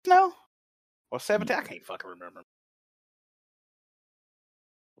or 17. I can't fucking remember.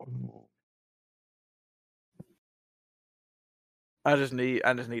 I just need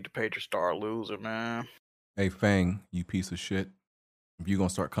the Patriots star loser, man. Hey Fang, you piece of shit. If you're gonna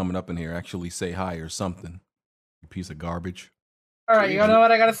start coming up in here, actually say hi or something. You piece of garbage. All right, you know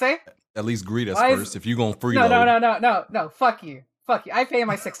what I gotta say? At least greet us first. If you're gonna freeload. No. Fuck you. I pay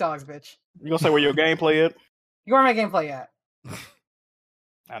my $6, bitch. You gonna say where your gameplay at? Where my gameplay at?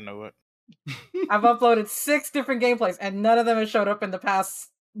 I know it. I've uploaded 6 different gameplays, and none of them have showed up in the past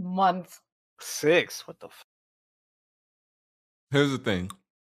month. 6? What the? Here's the thing.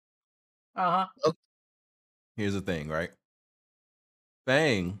 Uh-huh. Here's the thing, right?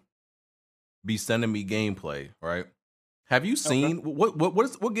 Fang be sending me gameplay, right? Have you seen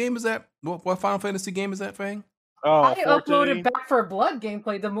what game is that? What Final Fantasy game is that, Fang? I uploaded Back 4 Blood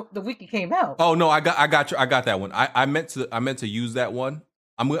gameplay the week it came out. Oh no, I got that one. I meant to use that one.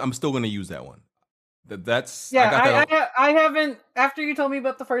 I'm still gonna use that one. That's I haven't. After you told me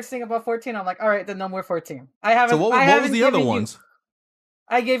about the first thing about 14, I'm like, all right, then no more 14. I haven't. So what was the other ones?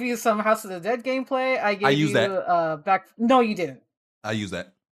 I gave you some House of the Dead gameplay. I gave you back. No, you didn't. I used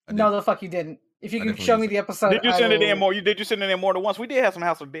that. No, the fuck you didn't. If you can show me the episode, did you send it in more? Did you send it in more than once? We did have some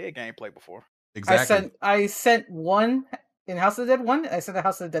House of the Dead gameplay before. Exactly. I sent one in House of the Dead 1. I sent the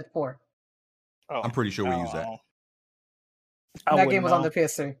House of the Dead 4. Oh, I'm pretty sure we used that. That game was on the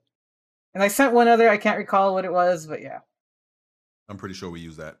PS3. And I sent one other. I can't recall what it was, but yeah. I'm pretty sure we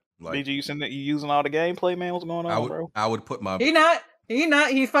used that. Did you send that? You using all the gameplay, man? What's going on, bro? I would put my. He not.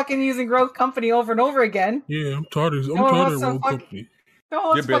 He's fucking using Rogue Company over and over again. Yeah, I'm tired of Rogue Company.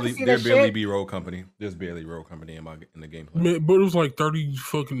 There barely be Rogue Company. There's barely Rogue Company in the gameplay. Man, but it was like 30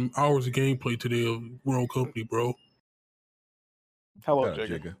 fucking hours of gameplay today of Rogue Company, bro. Hello,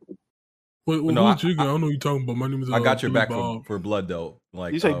 Jigga. Wait, who's Jigga? I don't know what you're talking about. My name is. I got your Billy back Bob. for blood though.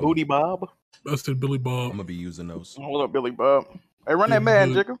 Like you say, Booty Bob. That's the Billy Bob. I'm gonna be using those. What up, Billy Bob? Hey, run that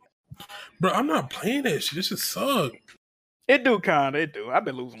man, Jigga. Bro, I'm not playing that shit. This shit suck. It do. I've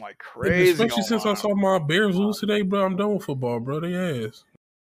been losing like crazy. Especially since I saw my Bears lose today, bro. I'm done with football, bro. They ass.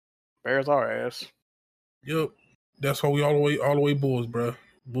 Bears are ass. Yep. That's why we all the way Bulls, bro.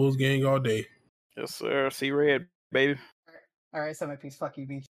 Bulls gang all day. Yes, sir. See red, baby. All right, so my piece. Fuck you,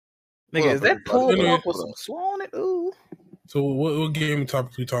 beach. Nigga, is that pulled up with some slaw on it? Ooh. So what game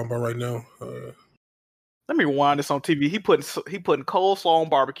topic we talking about right now? Let me rewind this on TV. He putting coleslaw on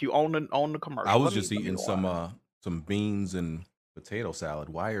barbecue on the commercial. I was just eating some beans and potato salad.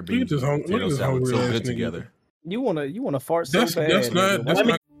 Why are beans and potato salad so good together? You wanna fart so bad. That's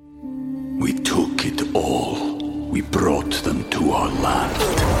not. We took it all. We brought them to our land.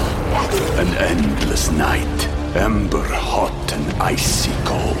 An endless night, ember hot and icy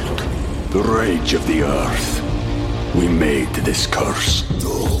cold. The rage of the earth. We made this curse.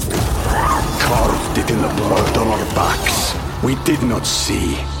 Carved it in the blood on our backs. We did not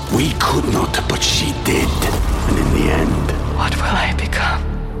see. We could not, but she did. And in the end... What will I become?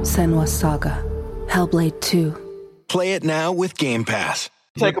 Senua's Saga. Hellblade 2. Play it now with Game Pass.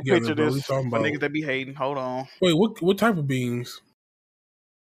 Take a picture of this for niggas that be hating. Hold on. Wait, what type of beans?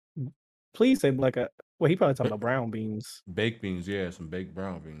 Please say black. Well, he probably talking about brown beans. Baked beans, yeah, some baked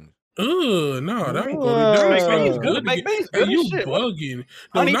brown beans. No, that ain't good. Baked beans, Hey, you shit. bugging.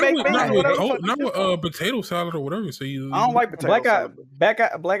 No, not with potato salad or whatever. So you. I don't like potato salad.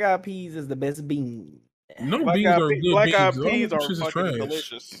 Black eyed peas is the best bean. No beans are good. Black eyed beans. peas are fucking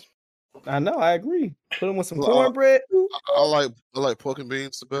delicious. I know, I agree. Put them with some cornbread. I like pork and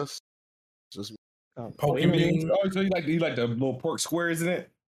beans the best. Just pork and beans. Oh, so you like the little pork squares in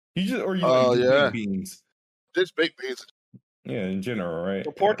it? Baked beans? Just baked beans. Yeah, in general, right?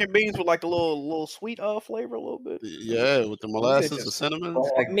 The pork and beans with like the little sweet flavor a little bit. Yeah, with the molasses, the cinnamon.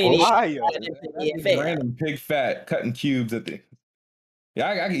 Random pig fat cut in cubes at the. Yeah,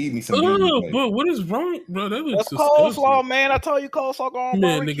 I can eat me some beans. But what is wrong, bro? That looks disgusting. Coleslaw, man. I told you coleslaw going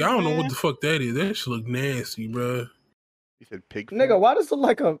man, nigga, I don't know what the fuck that is. That shit look nasty, bro. You said pig fat? Nigga, why does it look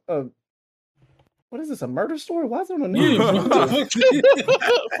like a what is this, a murder story? Why is it on the news?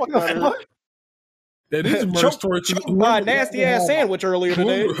 That is a murder story. My nasty ass sandwich earlier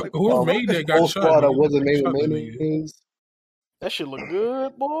today. Who made that got shot? Wasn't made with mayonnaise. That shit look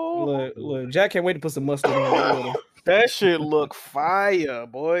good, boy. Look, Jack can't wait to put some mustard on it. That shit look fire,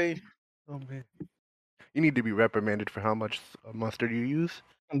 boy. Oh man, you need to be reprimanded for how much mustard you use.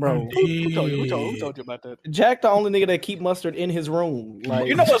 Bro, Who told you about that? Jack, the only nigga that keep mustard in his room. Like,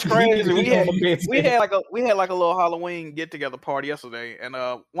 you know what's crazy? We had like a little Halloween get together party yesterday, and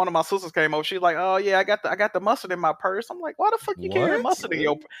one of my sisters came over. She's like, "Oh yeah, I got the mustard in my purse." I'm like, "Why the fuck you carrying mustard in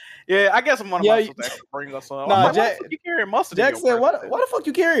your?" Yeah, I guess one of my sisters actually bring us up. Nah, like, Jack, why the fuck you carrying mustard? Jack in your said, purse? "Why the fuck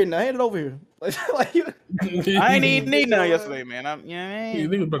you carrying? Now hand it over here." Like you, I ain't even need none yesterday, man. Yeah,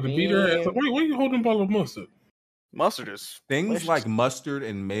 they was about to beat her ass. Like, why you holding a bottle of mustard? Mustard is Things delicious. like mustard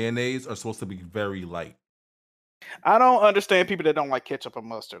and mayonnaise are supposed to be very light. I don't understand people that don't like ketchup and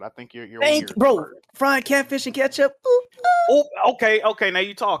mustard. I think you're weird, bro. Fried catfish and ketchup. Oh, okay. Now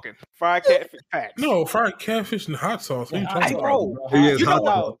you talking fried catfish? Facts. No, fried catfish and hot sauce. What are you talking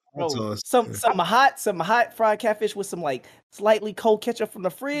about? You know what? Some hot fried catfish with some like slightly cold ketchup from the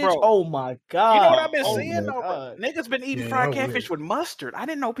fridge. Bro, oh my god! You know what I've been seeing though, bro? Niggas been eating fried catfish with mustard. I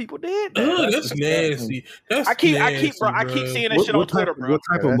didn't know people did that. That's nasty. I keep seeing that shit on Twitter, bro. What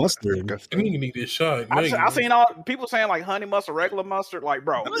type of mustard? I think you need this shot. I seen all people saying like honey mustard, regular mustard. Like,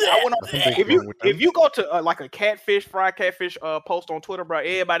 bro, if you go to like a fried catfish post on Twitter, bro,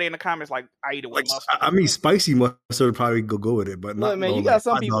 everybody in the comments like I eat it with mustard. I mean, spicy mustard would probably go with it, but not. Look, man, you got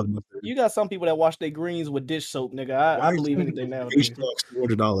some people. You got some people that wash their greens with dish soap, nigga. I believe anything now.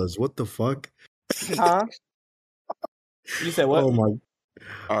 $200. What the fuck? Huh? You said what? Oh my! All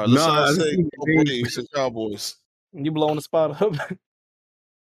right, let's say Braves and Cowboys. You blowing the spot up.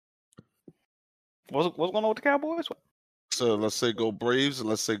 What's going on with the Cowboys? So let's say go Braves and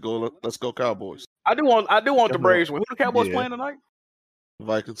let's go Cowboys. I do want the Braves to win. Who the Cowboys playing tonight?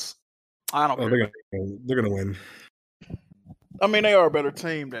 Vikings. I don't care. They're gonna win. I mean, they are a better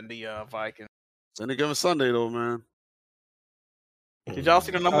team than the Vikings. It's any given Sunday though, man. Did y'all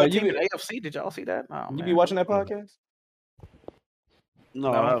see the number one team in AFC? Did y'all see that? Oh, you be watching that podcast?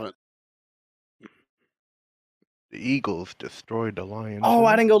 No, I haven't. The Eagles destroyed the Lions. Oh,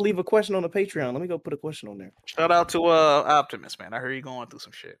 I didn't go leave a question on the Patreon. Let me go put a question on there. Shout out to Optimus, man. I heard he going through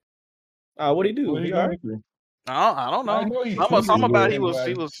some shit. What'd he do? He all right? I don't know. Something about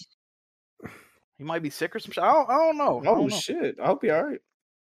he might be sick or some shit. I don't know. Oh shit! I hope he all right.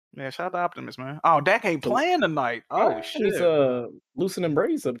 Yeah, shout out to Optimus, man. Oh, Dak ain't playing tonight. Oh shit! He's loosening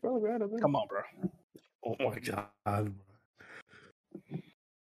braids, so probably right. Come on, bro. Oh my god!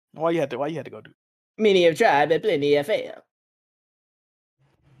 Why you had to go do? Many have tried, but plenty have failed. Is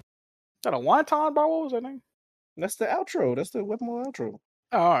that a one-time, bro? What was that name? That's the outro. That's the Weapon outro.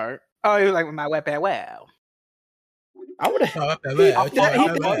 Oh, all right. Oh, he was like my weapon. Wow. I would have.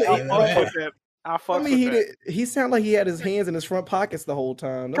 I mean, he sounded like he had his hands in his front pockets the whole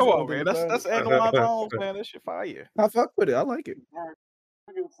time. Come on, man. That's Angelon Jones, man. That shit fire. I fuck with it. I like it.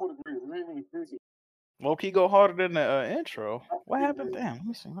 Low-key go harder than the intro. What happened? Damn, let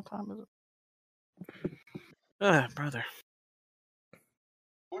me see. What time is it? Brother.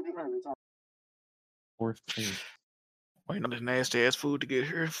 14. Waiting on this nasty ass food to get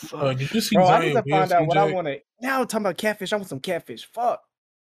here. Did you see Bro, I Zion need to find out what I Wilson, want to. Now I'm talking about catfish. I want some catfish. Fuck.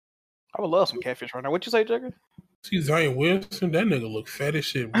 I would love some catfish right now. What you say, Jagger? See Zion Wilson? That nigga look fat as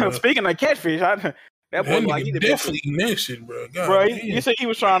shit, bro. Speaking of catfish, that boy like he definitely eating that shit, bro. God bro, damn. you said he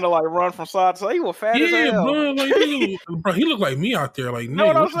was trying to like run from side to side. He was fat as hell. Bro, like, he look like me out there. Like, you know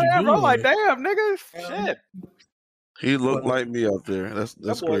what I'm you saying, bro? doing? Like, damn, nigga, shit. He looked like me out there. That's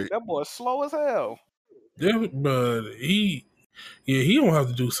great. That boy slow as hell. Yeah, but he don't have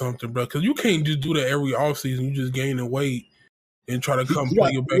to do something, bro. Because you can't just do that every offseason. You just gaining weight and try to come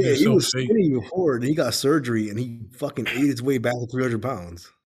play your back in he was shape. skinny before, and he got surgery, and he fucking ate his way back to 300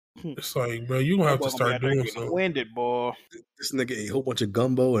 pounds. It's like, bro, you gonna have to start doing something. Winded, boy. This nigga ate a whole bunch of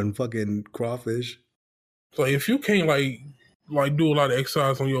gumbo and fucking crawfish. So if you can't like do a lot of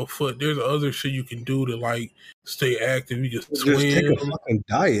exercise on your foot, there's other shit you can do to like stay active. You just swim. Just take a fucking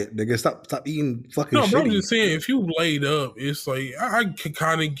diet, nigga. Stop eating fucking No, shitty. bro, I'm just saying, if you laid up, it's like I can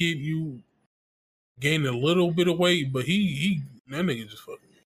kind of get you gaining a little bit of weight, but he that nigga just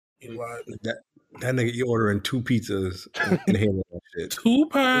fucking lied. That nigga, you ordering 2 pizzas and inhaling that shit. 2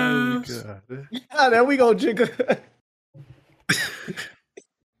 pounds. There we go, Jigga.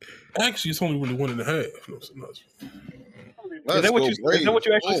 Actually, it's only really 1.5. Is that what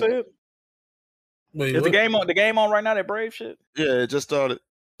you actually said? Wait, is the game on right now? That Brave shit. Yeah, it just started.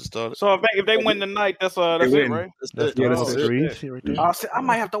 So if they win tonight, that's it, right? That's right there. I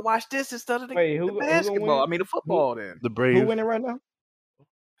might have to watch this instead of the basketball. I mean the football. Then the Braves. Who winning right now?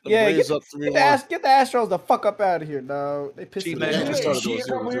 Yeah, get the Astros the fuck up out of here, dog. They pissed me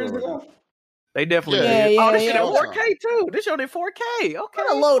off. They definitely did. Oh, this shit at 4K too. This shit at 4K. Okay,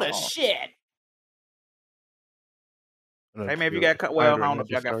 a load of shit. Hey man, if you got I don't know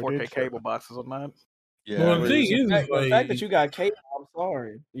if y'all got 4K cable boxes or not. Yeah. Well, the thing is, the fact that you got cable, I'm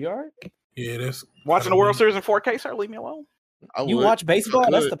sorry. You alright? Yeah, that's watching the World Series in 4K. Sir, leave me alone. You watch baseball?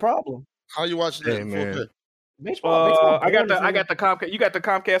 That's the problem. How you watching it in 4K? Baseball. I got the Comcast. You got the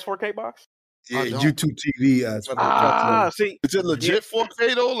Comcast 4K box? Yeah, YouTube TV. See, is it legit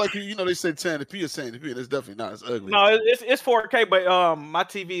 4K though? Like they say 1080p is 1080p, and it's definitely not. It's ugly. No, it's 4K, but my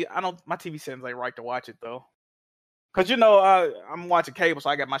TV, my TV settings ain't right to watch it though. Cause I'm watching cable, so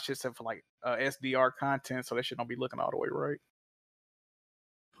I got my shit set for like SDR content, so that shit don't be looking all the way right.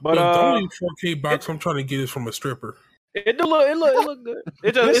 But the only 4K box I'm trying to get is from a stripper. It look good.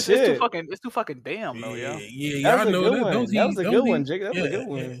 It's too fucking damn though, yeah. Yeah, I know that. That was a good one, Jake. That was a good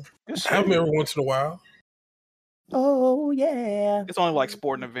one. I have them every once in a while. Oh yeah. It's only like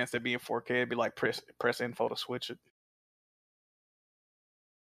sporting events that be in 4K. It'd be like press info to switch it.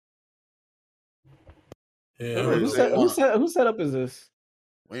 Yeah. Who set up is this?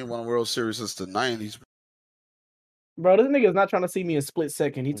 We ain't won a World Series since the 90s. Bro, this nigga is not trying to see me in split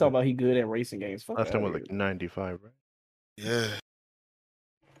second. He talking about he good at racing games. Fuck last time was like 95, right? Yeah.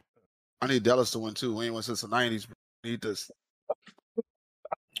 I need Dallas to win too. We ain't won since the 90s. Need this.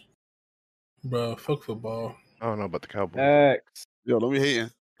 Bro, fuck football. I don't know about the Cowboys. Yo, let me hate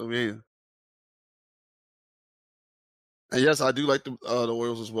you. And yes, I do like the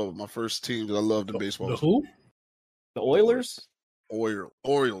Orioles as well. My first team that I loved in baseball. The who? The Oilers?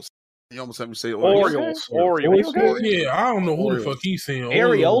 Orioles. You almost had me say Orioles. Yeah, I don't know who the fuck he's saying.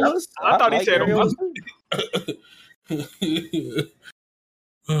 Areolas? I thought he said Areolas. I fuck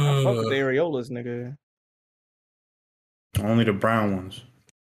with the Areolas, nigga. Only the brown ones.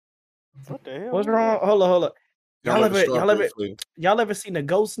 What the hell? What's wrong? Hold up. Y'all ever seen the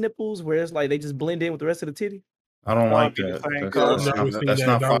ghost nipples where it's like they just blend in with the rest of the titty? I don't like that. That's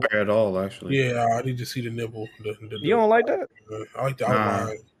not fire at all, actually. Yeah, I need to see the nipple. You don't like that? I like the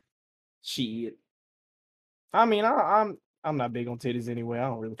outline. Shit. I mean, I'm not big on titties anyway. I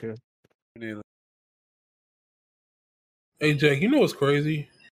don't really care. Hey, Jack, you know what's crazy?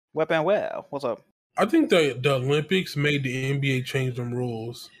 Weapon Well, what's up? I think the Olympics made the NBA change them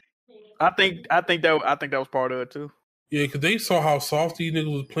rules. I think that was part of it too. Yeah, because they saw how soft these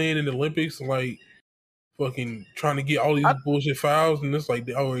niggas was playing in the Olympics, like fucking trying to get all these bullshit fouls, and it's like,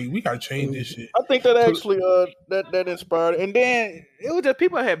 oh, we gotta change this shit. I think that actually that inspired, and then it was just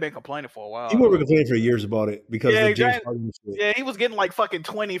people had been complaining for a while. People were complaining for years about it because of James Harden shit. Yeah, he was getting like fucking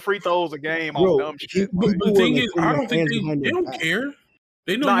 20 free throws a game on dumb shit. But the thing is, I don't think they don't care.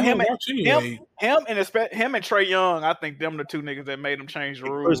 They know you don't watch anyway. Him and Trae Young, I think them the two niggas that made them change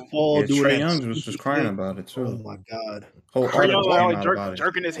the rules. Trae Young was just crying about it too. Oh my god! Trae Young always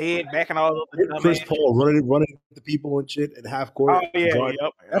jerking his head back and all. Chris Paul running the people and shit at half court. Oh yeah,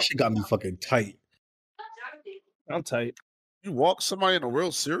 that shit got me fucking tight. I'm tight. You walk somebody in a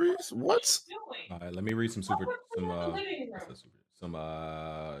World Series? What? All right, let me read some dark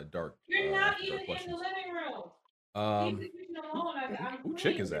questions. Who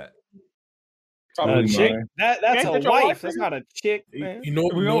chick is that? Chick. That's a wife. That's not a chick, man. You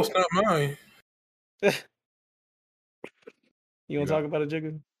know it's not mine. You want to talk about it,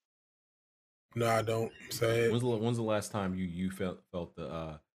 Jigga? No, I don't. Sad. When's the last time you felt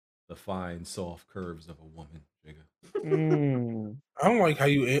the fine, soft curves of a woman, Jigga? I don't like how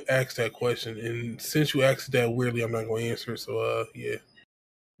you asked that question, and since you asked it that weirdly, I'm not going to answer. So, yeah.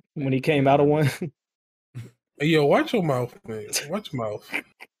 When he came out of one. Hey, yo, watch your mouth, man. Watch your mouth. Who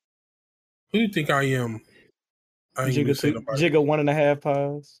do you think I am? I ain't even say nobody. Jigga 1.5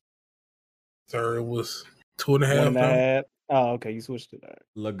 pies. Sir, it was 2.5. 1.5. Oh, okay. You switched it.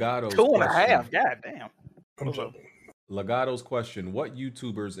 Legato's 2.5. God damn. I'm joking. Legato's question: what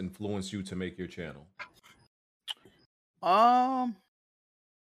YouTubers influenced you to make your channel? I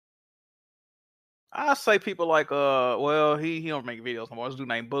say people like he don't make videos no more. There's a dude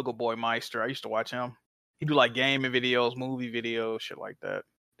named Booger Boy Meister. I used to watch him. He do like gaming videos, movie videos, shit like that.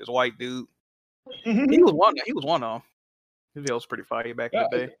 This white dude. He was one of them. His video was pretty fire back in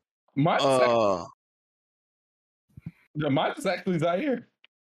the day. Mine's actually Zaire.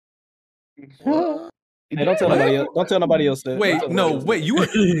 Hey, don't tell nobody else. Don't tell nobody else that. Wait, you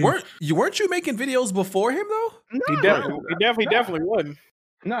weren't you making videos before him though? No. He definitely wasn't.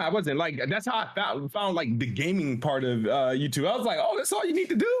 No, I wasn't. Like that's how I found like the gaming part of YouTube. I was like, oh, that's all you need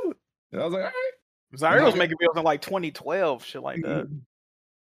to do. And I was like, all right. Zaire was making videos in like 2012, shit like that.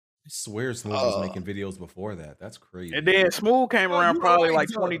 I swear Smooth was making videos before that. That's crazy. And then Smooth came around probably like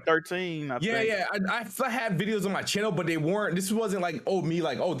 2013. I think. Yeah. I had videos on my channel, but they weren't. This wasn't like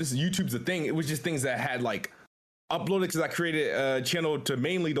this is YouTube's a thing. It was just things that had like uploaded because I created a channel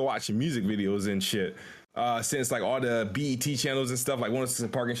mainly to watch music videos and shit. since like all the BET channels and stuff, like Winston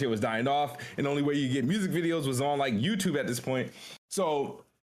Park and shit was dying off, and the only way you get music videos was on like YouTube at this point. So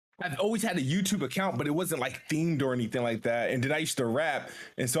I've always had a YouTube account, but it wasn't like themed or anything like that. And then I used to rap,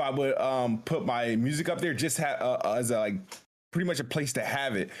 and so I would put my music up there just as a like pretty much a place to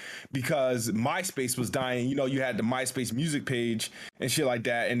have it, because MySpace was dying. You know, you had the MySpace music page and shit like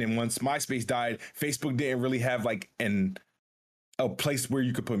that. And then once MySpace died, Facebook didn't really have like a place where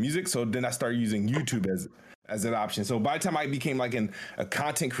you could put music. So then I started using YouTube as an option. So by the time I became like a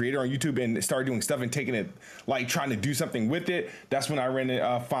content creator on YouTube and started doing stuff and taking it, like trying to do something with it, that's when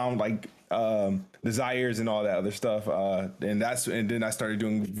I found like Desires and all that other stuff. And then I started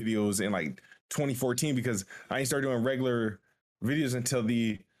doing videos in like 2014, because I didn't start doing regular videos until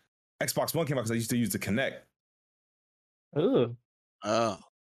the Xbox One came out, because I used to use the Kinect. Oh.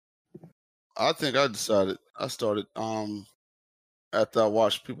 I think I started after I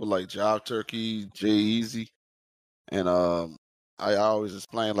watched people like Job Turkey, J-Eazy, and I always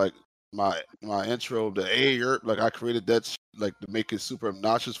explain like my intro, the A-Yerp, like I created that like to make it super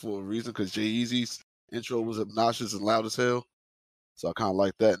obnoxious for a reason, because J-Eazy's intro was obnoxious and loud as hell. So I kind of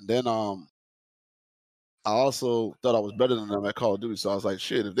like that. And then I also thought I was better than them at Call of Duty. So I was like,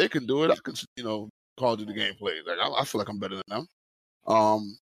 shit, if they can do it, I can, Call of Duty gameplay. Like I feel like I'm better than them.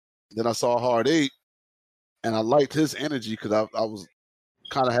 Then I saw Hard 8, and I liked his energy because I was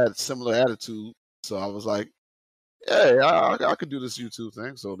kind of had a similar attitude. So I was like, hey, I could do this YouTube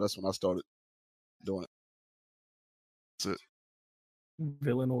thing. So that's when I started doing it. That's it.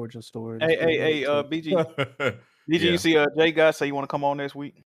 Villain origin story. Hey, BG. BG, you see Jay guy say you want to come on next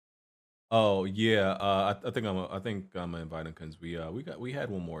week? Oh yeah, I think I'm gonna invite him, because we had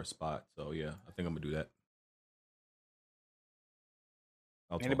one more spot. So yeah, I think I'm gonna do that.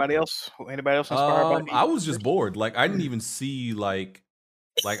 Anybody else inspired by I was just bored. Like I didn't even see like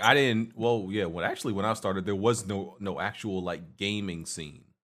I didn't. Well, yeah. When I started, there was no actual like gaming scene.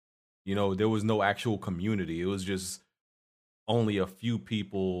 You know, there was no actual community. It was just only a few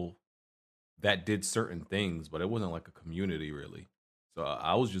people that did certain things, but it wasn't like a community really. So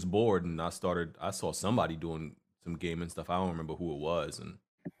I was just bored, and I saw somebody doing some gaming stuff. I don't remember who it was, and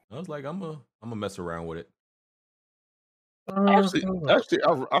I was like, I'm gonna mess around with it. Actually,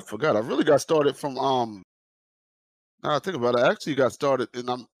 I forgot. I really got started from now I think about it. I actually got started, and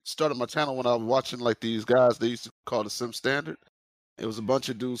I started my channel when I was watching like these guys they used to call the Sim Standard. It was a bunch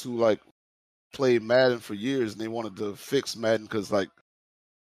of dudes who like played Madden for years, and they wanted to fix Madden because like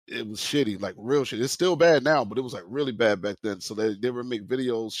it was shitty, like real shit. It's still bad now, but it was like really bad back then. So they would make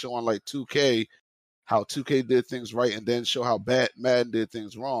videos showing like 2K, how 2K did things right, and then show how bad Madden did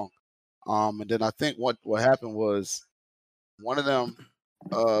things wrong. And then I think what happened was one of them,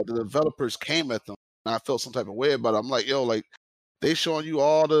 the developers came at them, and I felt some type of way about it. I'm like, yo, like they showing you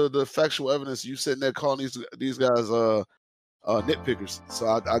all the factual evidence. You sitting there calling these guys nitpickers. So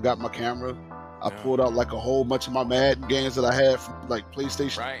I got my camera. I pulled out like a whole bunch of my Madden games that I had from like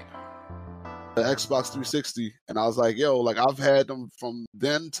PlayStation, the Xbox 360, and I was like, yo, like I've had them from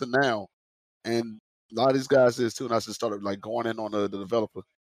then to now, and a lot of these guys is too. And I just started like going in on the developer,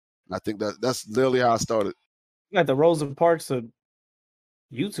 and I think that's literally how I started. Like the Rosa Parks of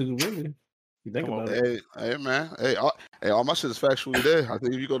YouTube, really. You think about it. Hey, man. Hey, all my shit is factually there. I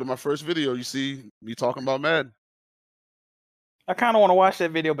think if you go to my first video, you see me talking about Madden. I kind of want to watch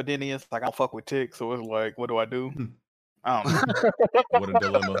that video, but then it's like I don't fuck with Tick, so it's like, what do I do? I don't know. What a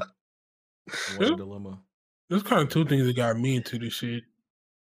dilemma. What a dilemma. There's kind of two things that got me into this shit.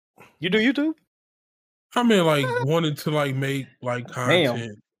 You do YouTube? I mean, like wanted to like make like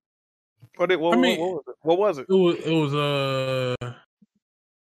content. Damn. What was it? It was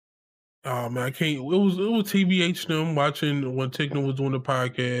oh man, I can't. It was TBH them watching when Tickner was doing the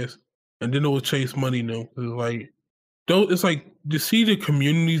podcast, and then it was Chase Money them. It's like to see the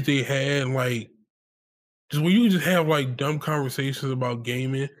communities they had, like just where you just have like dumb conversations about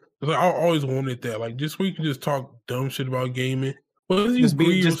gaming. Like, I always wanted that, like just where you can just talk dumb shit about gaming. Whether you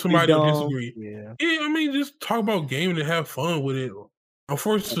agree with somebody or disagree, yeah. I mean, just talk about gaming and have fun with it.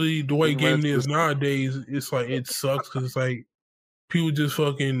 Unfortunately, the way gaming is nowadays, it's like it sucks because it's like people just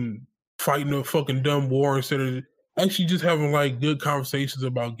fucking fighting a fucking dumb war instead of actually just having like good conversations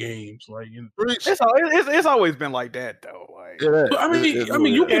about games. Like it's always been like that though. Like, but, I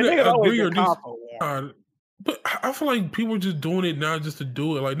mean, you can agree or disagree. But I feel like people are just doing it now just to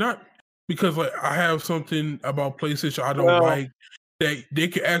do it. Like not because like I have something about PlayStation I don't like that they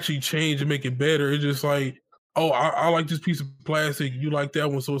can actually change and make it better. It's just like, oh, I like this piece of plastic. You like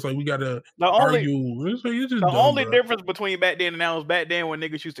that one, so it's like we gotta argue. It's just the only difference between back then and now is back then when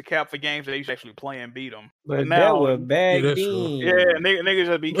niggas used to cap for games that they used to actually play and beat them. But now, that was back then. Yeah, niggas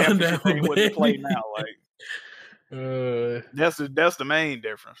just be capping shit they wouldn't play now. Like That's the main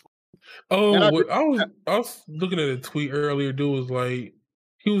difference. Oh, I was looking at a tweet earlier. Dude was like,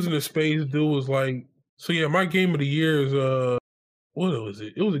 he was in a space. Dude was like, so yeah, my game of the year is what was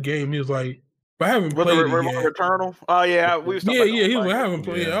it? It was a game. He was like, but I haven't played it yet. Returnal. Oh yeah, we was yeah. He was like, I haven't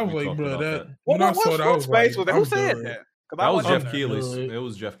played it. I was like, bro, that. When I saw that, I was like, who said that? That was Jeff Keighley's. It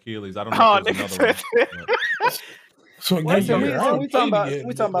was Jeff Keighley's. I don't know if there's another one. So we talking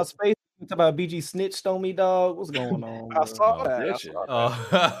about space. We talking about BG snitched on me, dog. What's going on? I saw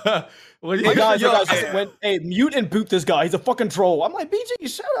that. Hey, mute and boot this guy. He's a fucking troll. I'm like, BG,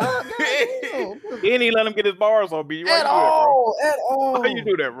 shut up. He didn't let him get his bars on BG. At all. How you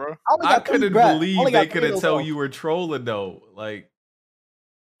do that, bro? I couldn't believe they couldn't tell you were trolling though. Like.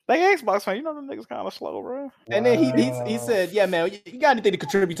 They Xbox fan, you know them niggas kind of slow, bro. And then he said, "Yeah, man, you got anything to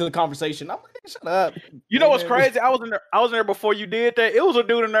contribute to the conversation?" I'm like, "Shut up." You know what's crazy? I was in there before you did that. It was a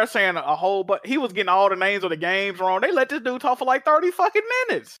dude in there saying a whole, but he was getting all the names of the games wrong. They let this dude talk for like 30 fucking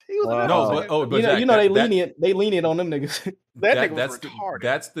minutes. He was they lenient on them niggas. Nigga was retarded.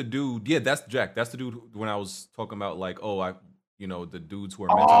 That's the dude. Yeah, that's Jack. That's the dude when I was talking about like, the dudes who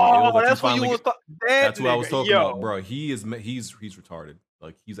are mentally ill. That's who I was talking about, bro. He's retarded.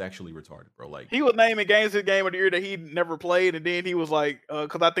 Like he's actually retarded, bro. Like he was naming games his game of the year that he never played, and then he was like,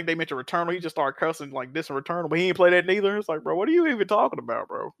 because I think they mentioned Returnal, he just started cussing like this and Returnal, but he ain't played that neither. It's like, bro, what are you even talking about,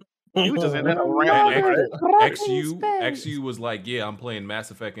 bro? He was just in that around. XU was like, yeah, I'm playing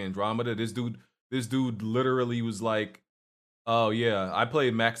Mass Effect Andromeda. This dude literally was like, oh yeah, I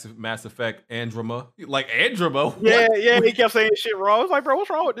played Mass Effect Andromeda. Like Andromeda? Yeah, he kept saying shit wrong. I was like, bro,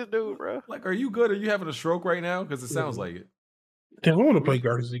 what's wrong with this dude, bro? Like, are you good? Are you having a stroke right now? Because it sounds like it. Damn, I want to play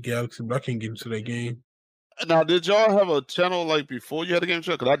Guardians of the Galaxy, but I can't get into that game. Now, did y'all have a channel like before you had a game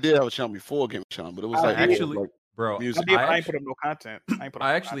channel? Because I did have a channel before Game Channel, but it was bro, music. I ain't put up no content.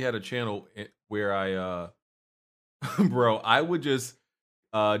 I actually had a channel where I would just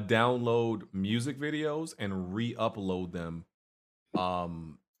download music videos and re-upload them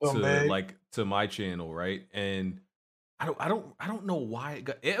to my channel, right? And I don't know why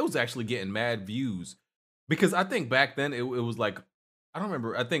it was actually getting mad views. Because I think back then it was like I don't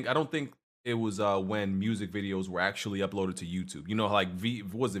remember. I don't think it was when music videos were actually uploaded to YouTube. You know, like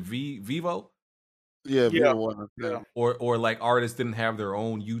Vivo? Yeah, Vivo. Yeah. Or like artists didn't have their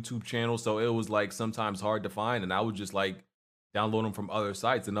own YouTube channel, so it was like sometimes hard to find, and I would just like download them from other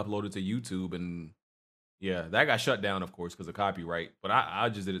sites and upload it to YouTube, and yeah, that got shut down, of course, because of copyright. But I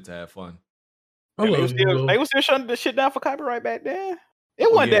just did it to have fun. They was still shutting the shit down for copyright back then.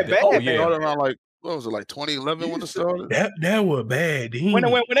 It wasn't that bad. Oh yeah, around like. What was it, like 2011 when it started? That was bad. When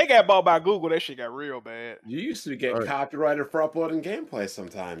they got bought by Google, that shit got real bad. You used to get copyrighted for uploading gameplay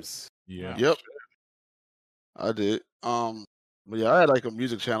sometimes. Yeah. Yep. I did. But yeah, I had like a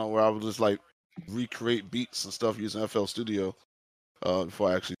music channel where I would just like recreate beats and stuff using FL Studio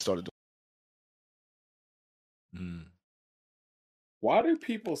before I actually started doing. Why do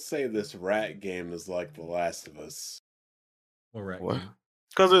people say this rat game is like The Last of Us? What?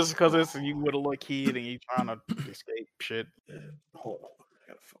 Because it's you with a little kid and you trying to escape shit. Hold on, I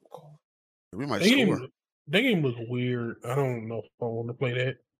got a phone call. We might that game looks weird. I don't know if I want to play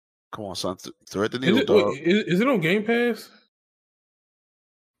that. Come on, son. Thread the needle, dog. Is it on Game Pass?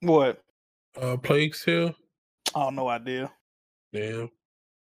 What? Plague Tale? Oh, no idea. Damn.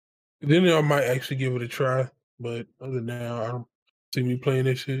 Then I might actually give it a try. But other than that, I don't see me playing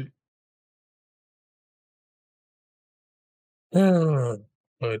this shit.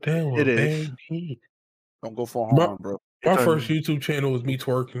 But that was bad. Don't go for harm, bro. My first YouTube channel was me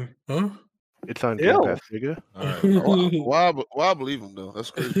twerking. Huh? It's on Game Pass, nigga. Right. Why believe him though?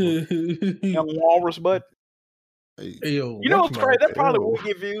 That's crazy. Young walrus butt. Hey, yo, you know what's crazy? That probably would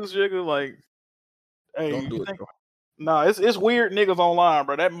get views, Jigga. Like, hey, don't do it. Nah, it's weird niggas online,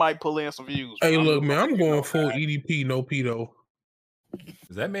 bro. That might pull in some views. Hey, look, man, I'm going full EDP, no pedo.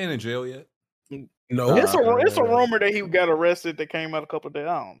 Is that man in jail yet? No, it's a rumor that he got arrested that came out a couple of days.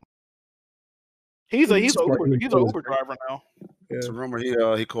 I don't know. He's an Uber driver now. Yeah. It's a rumor he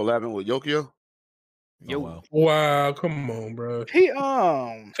collabing with Yokio. Wow, come on, bro. He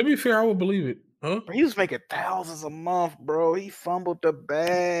to be fair, I would believe it. Huh? He was making thousands a month, bro. He fumbled the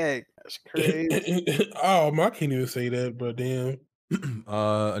bag. That's crazy. I can't even say that, but damn.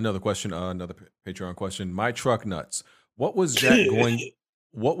 Another question. Another Patreon question. My truck nuts. What was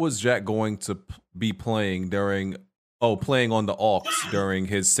Jack going to be playing playing on the aux during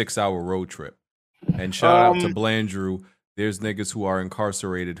his 6-hour road trip? And shout out to Blandrew. There's niggas who are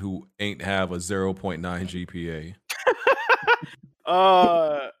incarcerated who ain't have a 0.9 GPA.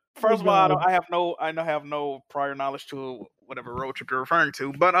 First of all, I have no prior knowledge to whatever road trip you're referring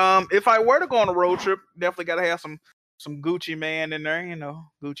to. But if I were to go on a road trip, definitely got to have some Gucci Mane in there,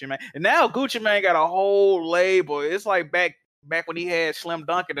 Gucci Mane. And now Gucci Mane got a whole label. It's like back when he had Slim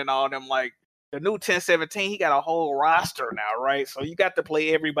Duncan and all them, like the new 1017, he got a whole roster now, right? So you got to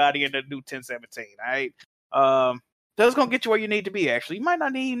play everybody in the new 1017, all right? That's gonna get you where you need to be. Actually, you might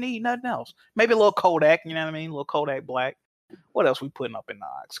not need nothing else. Maybe a little Kodak, you know what I mean? A little Kodak Black. What else we putting up in the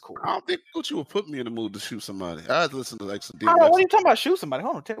Ox? Cool. I don't think Gucci would put me in the mood to shoot somebody. I had to listen to like some. What are you talking about? Shoot somebody?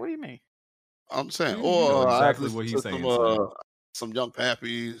 Hold on, Ted. What do you mean? I'm saying, exactly what he's saying. Some Young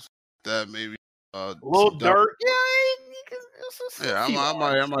Pappies that maybe. Lil Durk. Yeah, I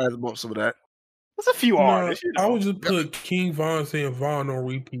might have to bump some of that. There's a few artists. I would just put King Von saying Von on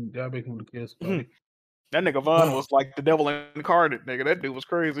repeat. That make him the kiss. That nigga Von was like the devil incarnate, nigga. That dude was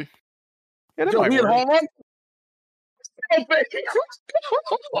crazy. Yeah, that he hit home run?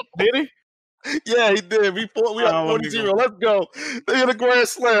 Did he? Yeah, he did. We got 40-0. Let's go. They hit a grand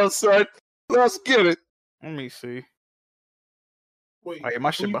slam, son. Let's get it. Let me see. Wait,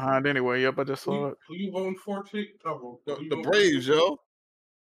 my shit behind anyway. Yep, I just saw it. Who you voting for? The Braves, yo.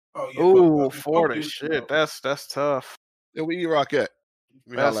 Oh, yeah, ooh, 40. Shit, that's tough. Yeah, where E-Rock at?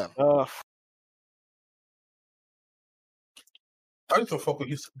 That's tough. I just don't fuck with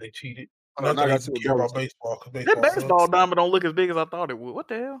you. They cheated. I got to care about baseball. That baseball diamond don't look as big as I thought it would. What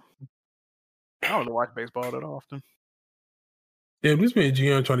the hell? I don't really watch baseball that often. Damn, this man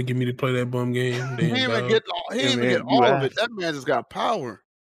Gian trying to get me to play that bum game. He didn't even get all of it. That man just got power.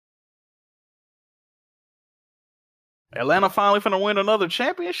 Atlanta finally finna win another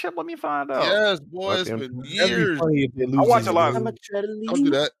championship. Let me find out. Yes, boy, it's been years. I watch a lot. Don't do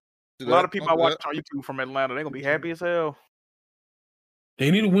that. A lot of people I watch on YouTube from Atlanta. They're gonna be happy as hell. They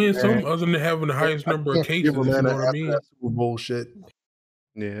need to win something other than having the highest number of cases. You know what I mean? Super Bowl shit.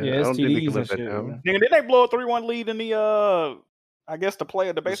 Yeah, I don't think they can let that down. Nigga, did they blow a 3-1 lead in the I guess the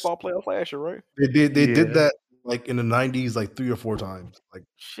baseball playoff last year, right? They did that like in the 90s like 3 or 4 times. Like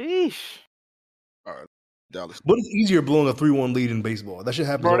sheesh. All right. Dallas. What is easier blowing a 3-1 lead in baseball? That should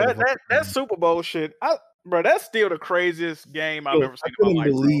happen. Bro, that Super Bowl shit. Bro, that's still the craziest game I've ever seen in my life. I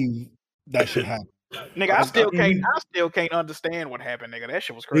couldn't believe that shit happened. Nigga, I still can't understand what happened, nigga. That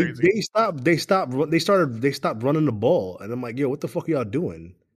shit was crazy. They stopped running the ball, and I'm like, yo, what the fuck are y'all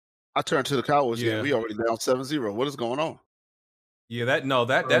doing? I turned to the Cowboys. Yeah, we already down 7-0. What is going on? Yeah,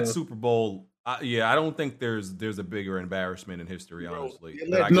 that Super Bowl. I don't think there's a bigger embarrassment in history, honestly.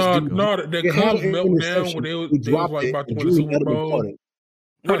 That Cubs meltdown when they was like about to win the Super Bowl.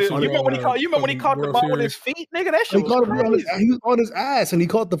 You remember when he caught the ball with his feet, nigga? That shit was crazy. He was on his ass and he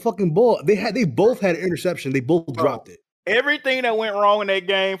caught the fucking ball. They both had an interception. They both dropped it. Everything that went wrong in that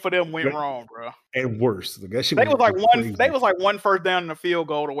game for them went wrong, bro. And worse, that shit they was like one first down and a field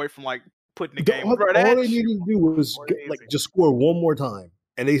goal away from like putting the game. All they needed to do was just score one more time.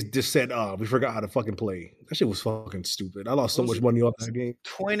 And they just said, we forgot how to fucking play. That shit was fucking stupid. I lost so much money off that game.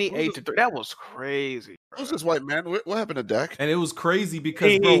 28-3. That was crazy. Who's this white man? What happened to Dak? And it was crazy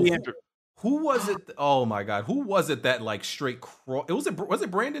because, bro, who was it? Oh, my God. Who was it that, like, straight cross? Was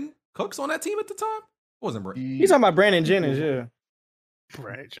it Brandon Cooks on that team at the time? It wasn't Brandon. He's talking about Brandon Jennings, yeah.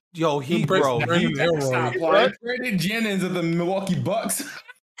 Brandon Jennings of the Milwaukee Bucks.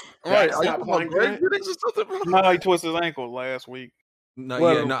 Right. Are you talking about Brandon Jennings or something? No, he twisted his ankle last week. No,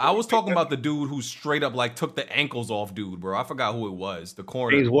 I was talking about the dude who straight up like took the ankles off, dude, bro. I forgot who it was. The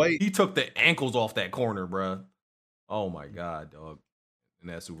corner. He's white. He took the ankles off that corner, bro. Oh my God, dog. In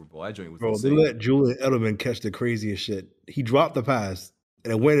that Super Bowl, that joint was insane. They let Julian Edelman catch the craziest shit. He dropped the pass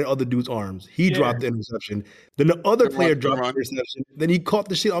and it went in other dude's arms. He dropped the interception. Then the other player dropped the interception. Then he caught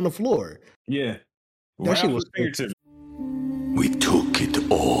the shit on the floor. Yeah. That shit was crazy. We took it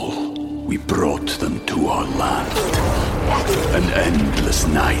all. We brought them to our land. An endless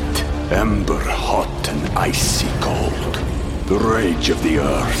night, ember hot and icy cold. The rage of the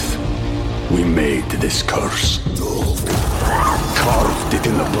earth. We made this curse. Carved it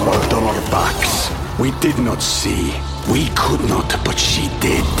in the blood on our backs. We did not see. We could not, but she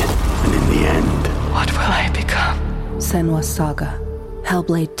did. And in the end... What will I become? Senua's Saga.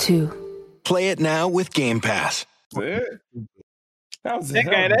 Hellblade 2. Play it now with Game Pass. That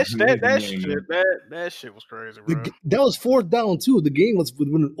shit was crazy, bro. That was 4th down too. The game was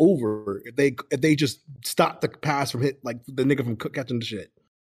winning over if they just stopped the pass from the nigga from catching the shit.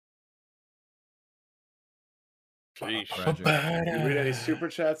 You read any super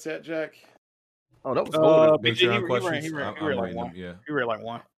chats yet, Jack? Oh, that was Patreon questions. He read like one. Yeah, he read like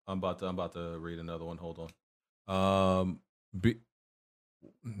one. I'm about to read another one. Hold on.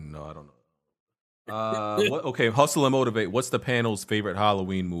 No, I don't know. Okay, Hustle and Motivate. What's the panel's favorite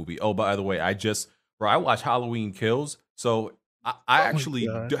Halloween movie? Oh, by the way, I watched Halloween Kills, So I actually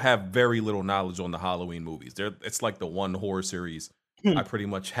have very little knowledge on the Halloween movies. It's like the one horror series I pretty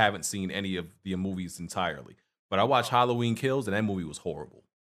much haven't seen any of the movies entirely. But I watched Halloween Kills, and that movie was horrible.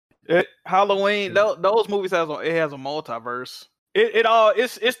 Halloween, those movies has a multiverse.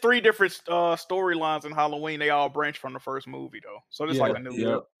 It's 3 different storylines in Halloween. They all branch from the first movie though, so it's like a new.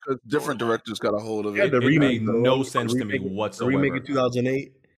 Yeah, because different directors got a hold of it. Yeah, the It remake made no sense to me whatsoever. The remake in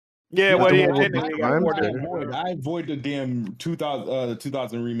 2008. Yeah, well, I avoid the damn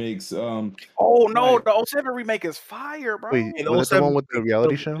 2000 remakes. Oh no, the 07 remake is fire, bro. Wait, was that the one with the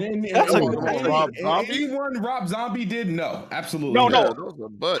reality show? That's a good Rob Zombie. Anyone Rob Zombie did? No, absolutely. No, not.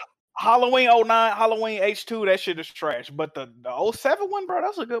 But Halloween 09, Halloween H2, that shit is trash. But the 07 one, bro,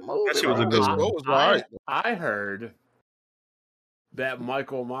 that's a good movie. That shit was a good one. I heard that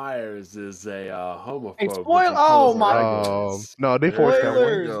Michael Myers is a homophobe. Hey, spoil! Oh my! No, they forced that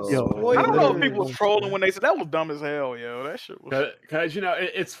one. Yo, I don't know if people was trolling when they said that was dumb as hell. Yo, that shit was. Because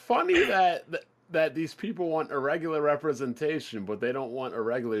it's funny that these people want irregular representation, but they don't want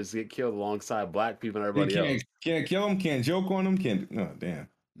irregulars to get killed alongside black people and everybody else. Can't kill them, can't joke on them, can't. No, damn.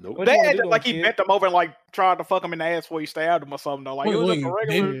 Nope. They acted like he bent them over and like tried to fuck him in the ass before he stabbed him or something. Though, like it was just a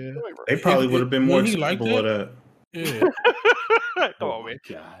regular. They probably would have been more acceptable of that. Yeah. Come on, man.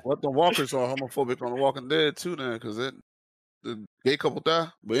 What the walkers are homophobic on The Walking Dead too, then, because the gay couple die.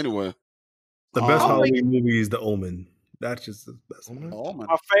 But anyway, the best Halloween movie is The Omen. That's just the best one. Omen.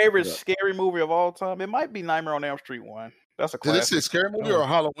 My favorite scary movie of all time. It might be Nightmare on Elm Street 1. That's a classic. Did they say scary movie or a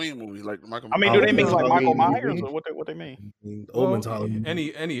Halloween movie? Like Michael. I mean, do they mean like Michael Myers or what they mean? Omen's Halloween.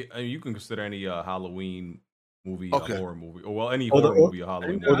 Any you can consider any Halloween movie a horror movie, or any horror movie a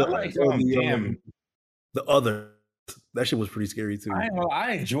Halloween movie. The Other. That shit was pretty scary too.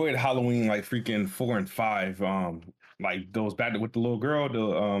 I enjoyed Halloween like freaking 4 and 5. Like those back with the little girl.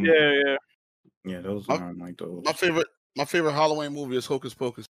 Yeah, those aren't like those. My favorite Halloween movie is Hocus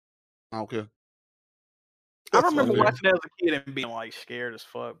Pocus. I don't care. I remember watching it as a kid and being like scared as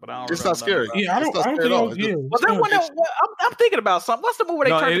fuck, but I don't. It's not scary. Yeah, I don't think was that one? I'm thinking about something. What's the movie where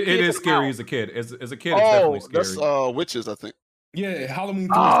they turn the kids? It is scary as a kid. As a kid, it's definitely scary. That's Witches, I think. Yeah, Halloween.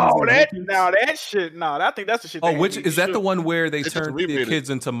 Oh, that shit. No, I think that's the shit. Oh, which is that the one where they turn the kids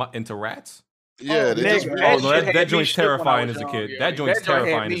into rats? Yeah, that joint's terrifying as a kid. That joint's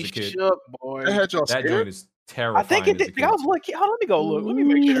terrifying as a kid. That joint is terrifying. I think it did. I was like, let me go look. Let me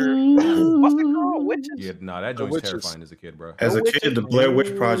make sure. What's it called? Witches? Yeah, that joint's terrifying as a kid, bro. As a kid, the Blair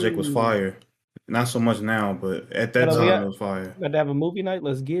Witch Project was fire. Not so much now, but at that time it was fire. Got to have a movie night.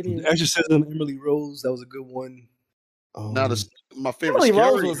 Let's get it. Exorcism, Emily Rose. That was a good one. Now my favorite. Emily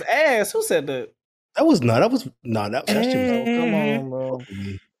Rose was ass. Who said that? That was not. That was not. That shit was. Come on, bro.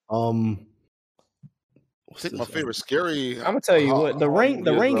 I think my favorite scary. I'm gonna tell you what. The Ring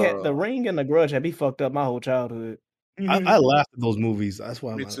and The Grudge had me fucked up my whole childhood. I laughed at those movies. That's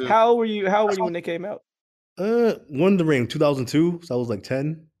why. How old were you? when they came out? One The Ring, 2002. So I was like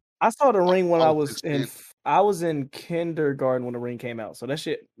 10. I saw The Ring when I was in kindergarten when The Ring came out. So that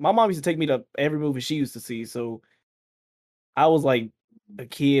shit. My mom used to take me to every movie she used to see. So I was like a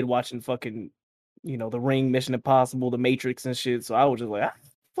kid watching fucking, The Ring, Mission Impossible, The Matrix, and shit. So I was just like,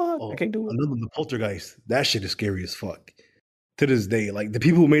 fuck, I can't do it. Another The Poltergeist. That shit is scary as fuck. To this day, like the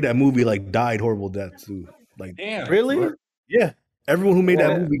people who made that movie like died horrible deaths too. Like, damn, really? Yeah, everyone who made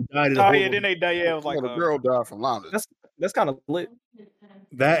that movie died. Then they died. Yeah, it was like a girl died from London. That's kind of lit.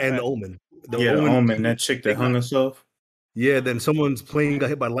 That and The Omen. The Omen. That chick that hung herself. Yeah, then someone's plane got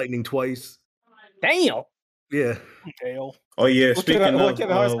hit by lightning twice. Damn. Yeah. Hell. Oh yeah. Speaking of,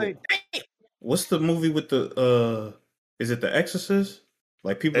 what's the movie with the? Is it The Exorcist?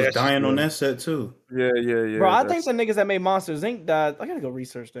 Like people dying on that set too. Yeah. Bro, I think the niggas that made Monsters Inc. died. I gotta go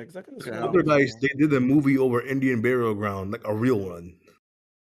research that because Poltergeist. They did a movie over Indian burial ground, like a real one.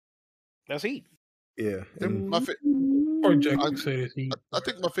 That's Heat. Yeah. I think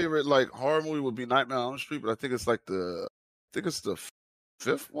my favorite like horror movie would be Nightmare on Elm Street, but I think it's like the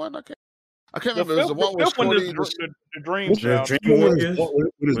fifth one. I can't remember. There's the one with Shorty. The Dream Child. It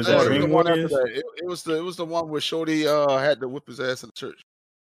was the one where Shorty had to whip his ass in the church.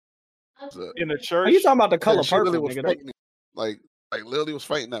 In the church? Are you talking about The Color Purple? Was like Lily was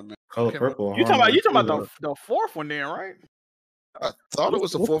fighting that man. Color Purple. You talking about the fourth one then, right? I thought it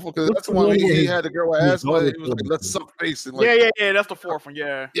was the fourth one because that's the one where he had the girl with ass, but he was like, let's suck face. And yeah, that's the fourth one.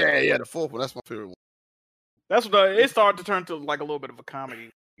 Yeah, the fourth one. That's my favorite one. That's it started to turn to like a little bit of a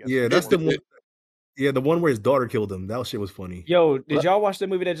comedy. Yeah, that's the one. Yeah, the one where his daughter killed him. That shit was funny. Yo, did y'all watch the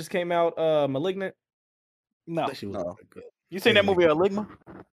movie that just came out, Malignant? No. That shit was good. You seen that movie, Ligma?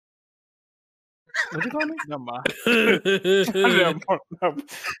 What'd you call me? Never mind.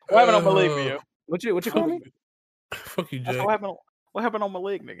 Why haven't I believe you? What you call me? Fuck you, Jay. What happened on my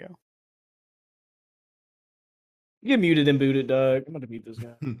leg, nigga? Get muted and booted, dog. I'm gonna mute this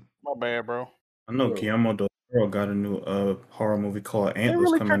guy. My bad, bro. I know Guillermo del Toro got a new horror movie called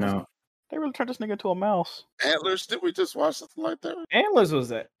Antlers coming out. They really turned this nigga into a mouse. Antlers? Did we just watch something like that? Antlers was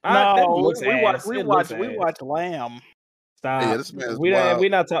that? No, we watched Lamb. Stop. Yeah, this man's we're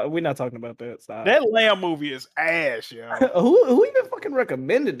not talking about that. Stop. That Lamb movie is ass, yo. who even fucking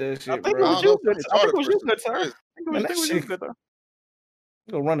recommended that shit, I think bro? it was you, good. I think it was you, good, sir. I think it was you, good, though.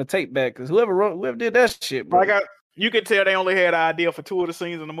 Go run the tape back because whoever did that shit, bro. You could tell they only had an idea for 2 of the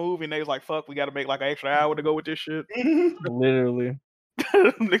scenes in the movie, and they was like, "Fuck, we got to make like an extra hour to go with this shit." Literally,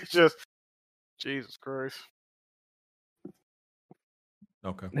 it's just Jesus Christ.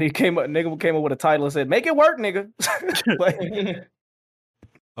 Okay. Nigga came up with a title and said, "Make it work, nigga."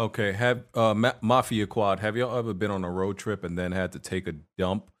 Okay. Have Mafia Quad, have y'all ever been on a road trip and then had to take a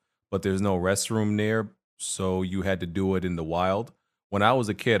dump, but there's no restroom near, so you had to do it in the wild? When I was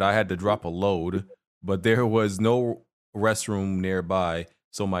a kid, I had to drop a load, but there was no restroom nearby,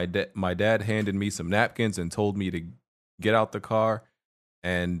 so my dad handed me some napkins and told me to get out the car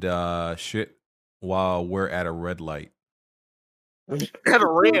and shit while we're at a red light. At a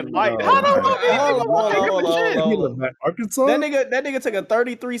red light. Hold on. Arkansas? That nigga took a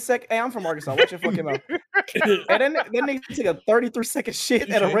 33-second. Hey, I'm from Arkansas. Watch your fucking mouth. And that nigga took a 33-second shit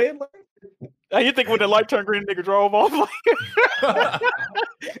at a red light. You think when the light turned green, nigga drove off? Like,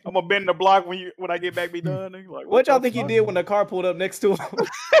 I'm gonna bend the block when I get back, be done. Like, what y'all think he did when the car pulled up next to him?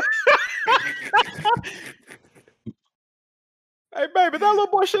 Hey, baby, that little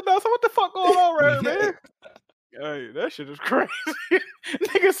boy shit down. So what the fuck going on right here, man? Hey, that shit is crazy.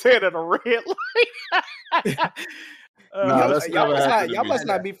 Nigga said at a red light. Y'all must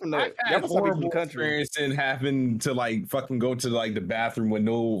not be from the. Y'all must not be from the country. Experience didn't happen to like fucking go to like the bathroom with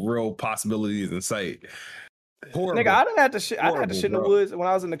no real possibilities in sight. Horrible. Nigga, I done had to shit. I had to shit in the woods when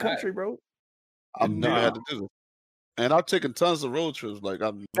I was in the country, bro. I've never had to do this, and I've taken tons of road trips. Like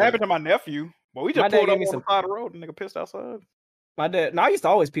it happened to my nephew, but we just pulled up on the side of the road and nigga pissed outside. My dad. No, I used to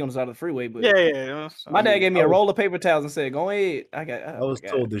always pee on the side of the freeway, but yeah. My dad gave me a roll of paper towels and said, "Go ahead." I was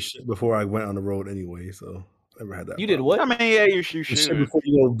told this shit before I went on the road anyway, so I never had that. You did what? I mean, yeah, you should.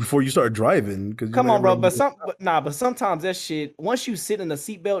 Before you start driving, because come on, bro. But sometimes that shit. Once you sit in the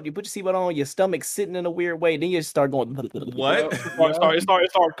seatbelt, you put your seatbelt on, your stomach's sitting in a weird way. Then you start going. What? It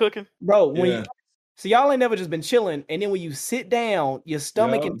start cooking, bro. When so y'all ain't never just been chilling, and then when you sit down, your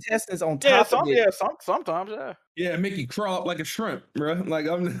stomach intestines on top of it. Sometimes, yeah, make you crawl up like a shrimp, bro. Like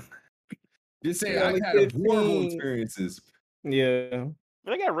I'm just saying, I had horrible experiences. Yeah,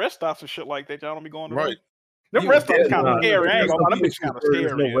 they got rest stops and shit like that. Y'all don't be going to right. Them rest stops kind of scary. I ain't gonna lie, them bitches kind of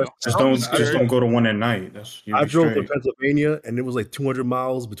scary. Just don't go to one at night. I drove to Pennsylvania, and it was like 200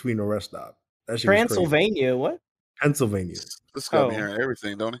 miles between the rest stop. That shit Transylvania, what? Pennsylvania. This got me hearing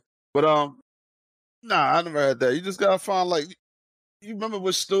everything, don't it? But nah, I never had that. You just gotta find like you remember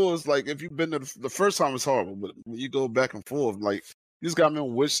which stores. Like if you've been to the first time, it's horrible, but when you go back and forth, like you just gotta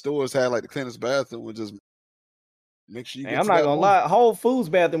remember which stores had like the cleanest bathroom, and just make sure you. Hey, I'm not gonna lie, Whole Foods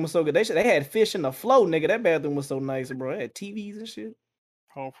bathroom was so good. They had fish in the flow, nigga. That bathroom was so nice, bro. They had TVs and shit.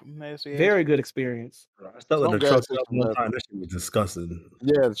 Very good experience. I stopped at the truck stop one time. That shit was disgusting.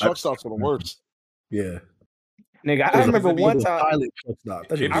 Yeah, the truck stops are the worst. Yeah, nigga. I remember one time. I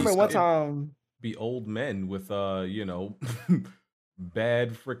remember one time. Be old men with bad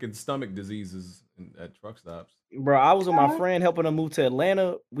freaking stomach diseases at truck stops. Bro, I was with my friend helping him move to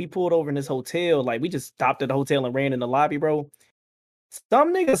Atlanta. We pulled over in this hotel. Like we just stopped at the hotel and ran in the lobby, bro.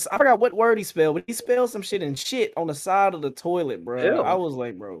 Some niggas, I forgot what word he spelled, but he spelled some shit and shit on the side of the toilet, bro. Ew. I was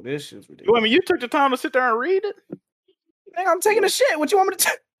like, bro, this shit's ridiculous. I mean, you took the time to sit there and read it? Nigga, I'm taking a shit. What you want me to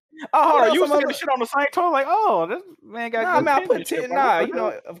take? Oh, you was taking the shit on the same toilet? Like, oh, this man got. Nah, man, I put you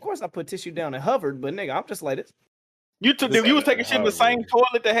know, of course I put tissue down and hovered, but nigga, I'm just like this. You was taking shit in the same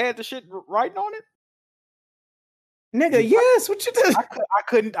toilet that had the shit writing on it? Nigga, yes. What you did?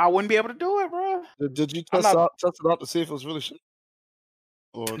 I wouldn't be able to do it, bro. Did you test it out to see if it was really shit?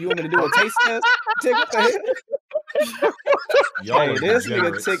 Or... You want me to do a taste test? Tick, what the hell? Hey, this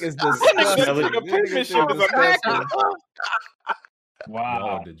nigga Tick is disgusting. Wow,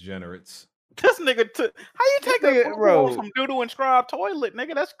 y'all degenerates. This nigga took. How you take a bro from doodle and scribe toilet,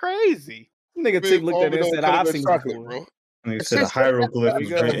 nigga? That's crazy. Nigke Tick looked at it and said, "I've seen chocolate, bro." Nigga said a hieroglyph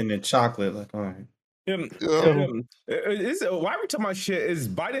was written in chocolate. Like, all right. Why are we talking about shit? Is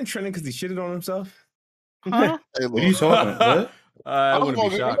Biden trending because he shitted on himself? Huh? Hey, what are you talking about? What? I'm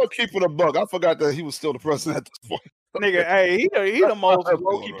gonna keep it a buck. I forgot that he was still the president at this point. Nigga, hey, he the most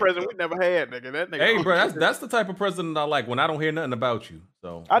low key president we never had, nigga. That nigga. Hey, bro, that's the type of president I like when I don't hear nothing about you.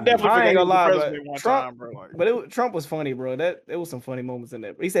 So I definitely ain't gonna lie, president one Trump, time, bro. Like, but Trump was funny, bro. There was some funny moments in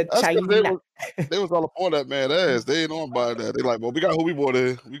there. He said That's 'cause China. They was all up on that man ass. They ain't on by that. They like, well, we got who we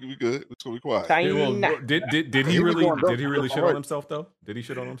wanted. We good. Let's go be quiet. Yeah, well, did he really shit on himself though? Did he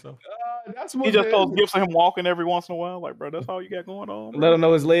shit on himself? That's he just posts gifts of him walking every once in a while. Like, bro, that's all you got going on. Bro. Let him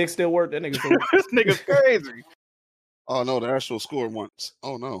know his legs still work. That nigga. This nigga's crazy. Oh no, the actual score once.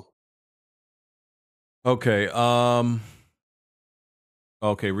 Oh no. Okay.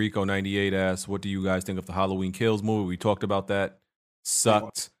 Okay, Rico 98 asks, what do you guys think of the Halloween Kills movie? We talked about that.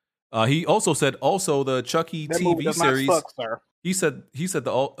 Sucked. He also said the Chucky that TV series. Suck, sir. He said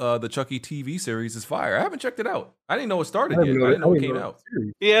the Chucky TV series is fire. I haven't checked it out. I didn't know it started yet. I didn't know it came out.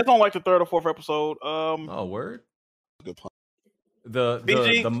 Yeah, it's on like the 3rd or 4th episode. Oh, word. Good point.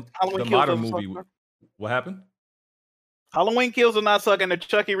 The modern movie. What happened? Halloween Kills did not suck, and the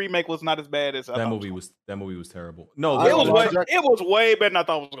Chucky remake was not as bad as that movie was terrible. No, it was way better than I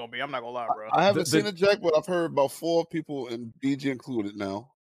thought it was gonna be. I'm not gonna lie, bro. I haven't seen it, Jack, but I've heard about 4 people, and BG included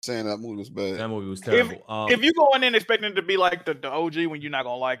now, saying that movie was bad. That movie was terrible. If you going in expecting it to be like the OG, when you're not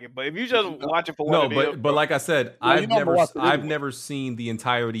gonna like it, but if you just watch it for what it is, but like I said, I've never seen the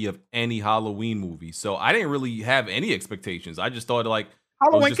entirety of any Halloween movie, so I didn't really have any expectations. I just thought like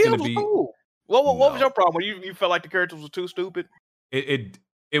Halloween Kills was cool. What was your problem? You felt like the characters were too stupid? It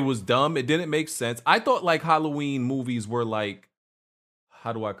was dumb. It didn't make sense. I thought like Halloween movies were like,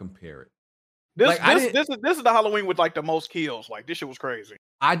 how do I compare it? This is the Halloween with like the most kills. Like this shit was crazy.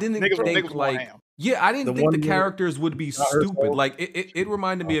 I didn't think I didn't think the characters would be stupid. Like it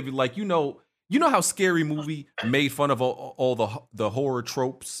reminded me of like you know how Scary Movie made fun of all the horror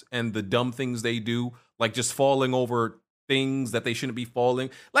tropes and the dumb things they do, like just falling over things that they shouldn't be falling.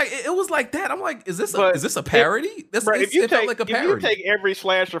 Like it was like that. I'm like, is this a parody? If you take every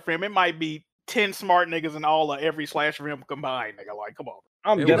slasher film, it might be 10 smart niggas in all of every slasher film combined. Nigga, like, come on.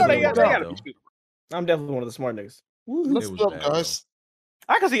 I'm definitely one of the smart niggas. Let's go, guys.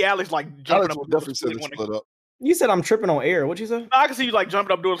 I can see Alex like jumping up. Definitely said it split up. You said I'm tripping on air. What you say? I can see you like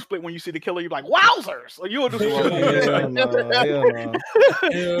jumping up doing a split when you see the killer. You're like, wowzers! Like, you would do some shit.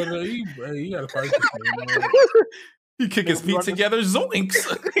 You gotta fight this man. He kick his feet together, zoinks.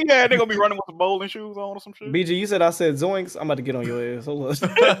 Yeah, they're gonna be running with the bowling shoes on or some shit. BG, you said I said zoinks. I'm about to get on your ass. Hold up.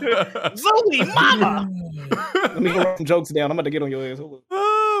 Zoe, mama. Let me write some jokes down. I'm about to get on your ass. Hold up.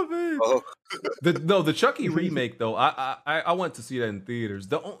 Oh man. The Chucky remake though, I went to see that in theaters.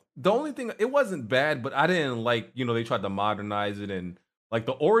 The only thing, it wasn't bad, but I didn't like, they tried to modernize it, and like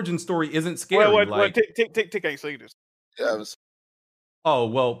the origin story isn't scary. Wait, Tick ain't seen this. Yeah. Oh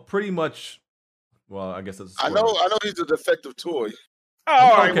well, pretty much. Well, I guess that's. I know he's a defective toy. Oh,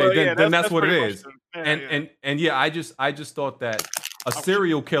 all right, okay, then that's what it is. Yeah, and I just thought that a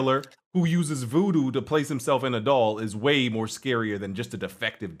serial killer who uses voodoo to place himself in a doll is way more scarier than just a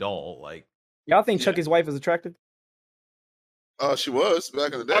defective doll. Like, y'all think Chucky's wife is attractive? She was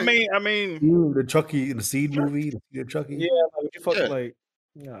back in the day. I mean, the Chucky, the Seed movie, the Chucky. Yeah, like you fucking like.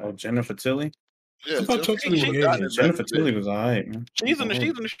 Oh, Jennifer Tilly. Yeah, Jennifer Tilly was alright, man. She's in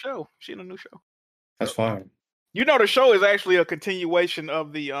the show. She's in a new show. That's fine. The show is actually a continuation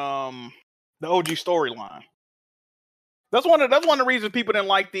of the OG storyline. That's one of the reasons people didn't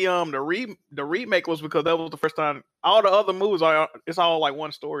like the remake, was because that was the first time. All the other movies it's all like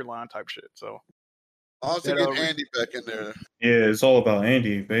one storyline type shit. So I was thinking Andy back in there. Yeah, it's all about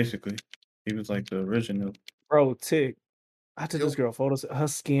Andy basically. He was like the original. Bro, Tick, I took this girl photos. Her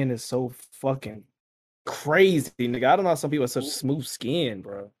skin is so fucking crazy, nigga. I don't know how some people have such smooth skin,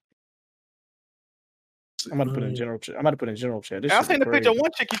 bro. I'm about to put in general chat. I seen the picture of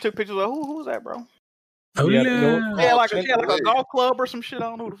one chick you took pictures of. Who's that, bro? Oh yeah. Yeah, like a golf club or some shit.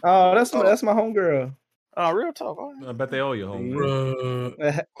 I don't know. Oh, that's my homegirl. Oh, real talk. Right. I bet they all your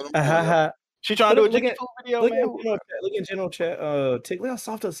homegirl. She trying to do a Jiggy video, man. Look in general chat. Tick, look how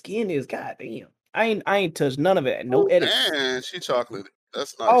soft her skin is. God damn. I ain't touched none of it. No edits. Man, she chocolate.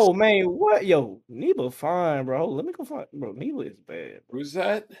 That's nice. Oh man, what? Yo, Neba fine, bro. Let me go find, bro. Neba is bad. Who's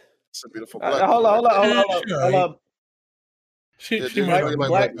that? It's a beautiful black. Hold up.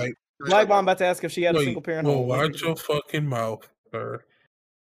 Black Bomb about to ask if she had a single parent home. Watch your fucking mouth, sir.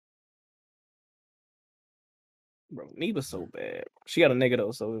 Bro, Neba's so bad. She got a nigga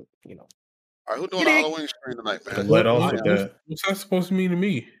though, so All right, who doing the Halloween stream tonight, man? What's that supposed to mean to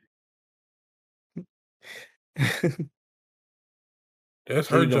me? That's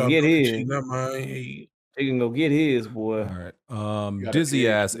her job. Get his. Not mine. She can go get his, boy. All right. Dizzy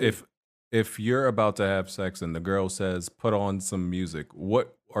asks, if you're about to have sex and the girl says, put on some music,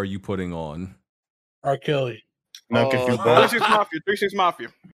 what are you putting on? R. Kelly. Nuck if you buck. 3-6 Mafia.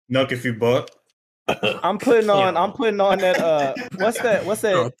 Nuck if you buck. I'm putting on that what's that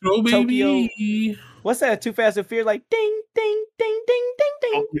Tokyo? What's that Too Fast and Furious like ding ding ding ding ding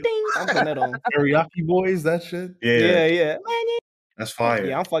ding ding. I'm putting that on. Teriyaki Boys, that shit. Yeah. That's fire.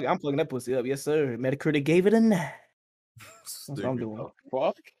 Yeah, I'm plugging that pussy up. Yes, sir. Metacritic gave it a 9. That's what I'm doing.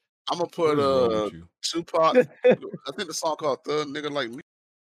 Fuck. I'm gonna put Tupac. I think the song called "Thug Nigga Like Me."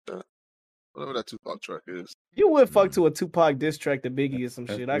 Whatever that Tupac track is. You would fuck to a Tupac diss track to Biggie or some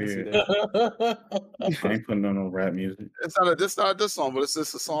shit. I can see that. I ain't putting on no rap music. It's not this song, but it's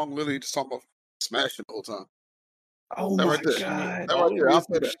just a song literally just talking about smashing the whole time. Oh that my right there. god! That right there. I'll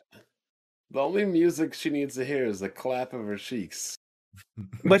play that. The only music she needs to hear is the clap of her cheeks.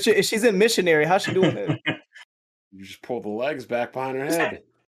 But she's in Missionary. How's she doing that? You just pull the legs back behind her head.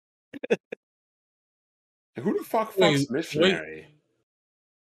 Who the fuck fucks Missionary?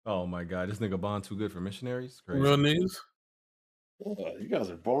 Oh my god, this nigga Bond too good for Missionaries? Crazy. Real niggas? You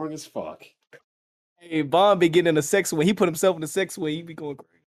guys are boring as fuck. Hey, Bond be getting in the sex swing. He put himself in the sex swing. He be going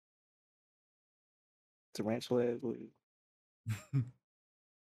crazy. Tarantula ass.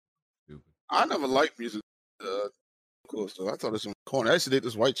 I never liked music. Of course, so I thought this was corny. I actually did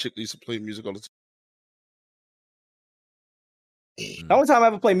this white chick that used to play music all the time. The only time I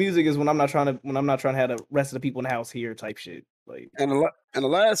ever play music is when I'm not trying to have the rest of the people in the house here type shit. Like, and the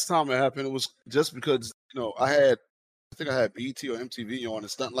last time it happened, it was just because I think I had BET or MTV on.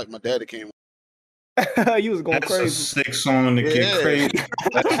 It's not like my daddy came. You was going That's crazy. A sick song to get crazy.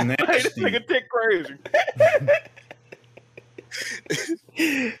 That's nasty. This nigga dick crazy.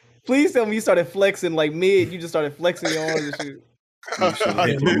 Please tell me you started flexing like mid. You just started flexing your arms and shit.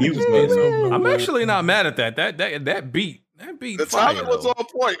 I'm actually not mad at that. That beat. That beat. The timing was on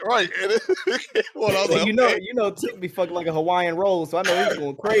point, right? You know, Tick be fucking like a Hawaiian roll, so I know he's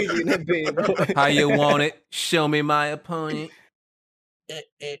going crazy in that bed. How you want it? Show me my opponent.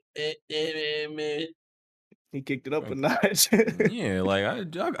 He kicked it up a notch. Yeah, like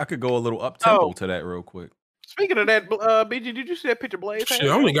I could go a little up tempo to that real quick. Speaking of that, BG, did you see that picture Blaze had? Shit,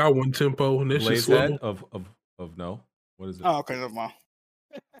 I only got one tempo, and this Blaze is slow. had of no. What is it? Oh, okay, never mind.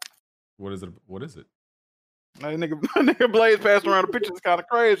 What is it? What is it? That nigga Blaze passing around the picture is kind of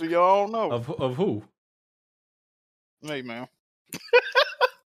crazy. Y'all don't know. Of who? Hey, man.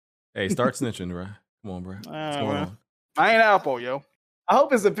 Hey, start snitching, bro. Come on, bro. What's going on? I ain't Alpo, yo. I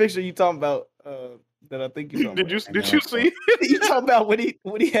hope it's a picture you talking about that I think you talking about. Did you see? You talking about when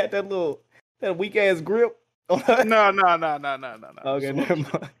he had that weak ass grip? No. Okay, never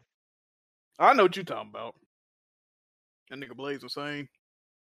mind. I know what you talking about. That nigga Blaze was saying.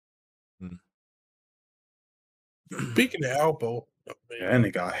 Speaking of Alpo, that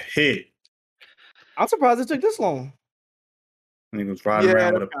nigga got hit. I'm surprised it took this long. Nigga was riding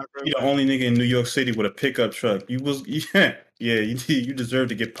around with you the only nigga in New York City with a pickup truck. You you deserve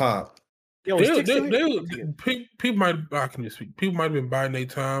to get popped. People might have been buying their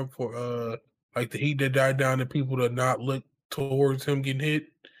time for like the heat that died down and people to not look towards him getting hit.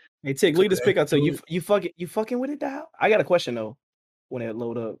 Hey Tick, leave this pick up. So you fucking with it, Dow? I got a question though. When it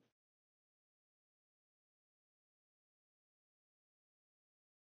load up.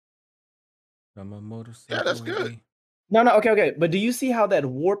 I'm a motorcycle. Yeah, that's good. No, okay. But do you see how that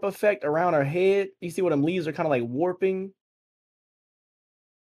warp effect around her head? You see what them leaves are kind of like warping?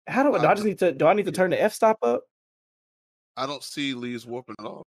 How do I need to turn the f-stop up? I don't see leaves warping at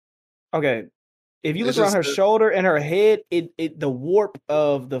all. Okay. If you look around her shoulder and her head, the warp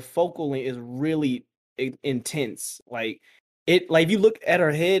of the focal length is really intense. Like if you look at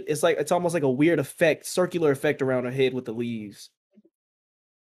her head, it's almost like a weird effect, circular effect around her head with the leaves.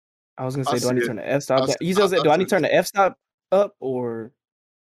 I was gonna say, do I need to turn the f-stop? You said, do I need to turn the f-stop up or?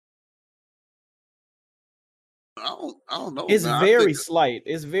 I don't know. It's very slight.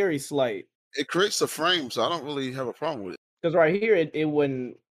 It's very slight. It creates a frame, so I don't really have a problem with it. Because right here, it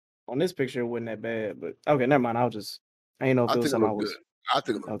wouldn't. On this picture, it wasn't that bad. But okay, never mind. I ain't know if it was something I was. I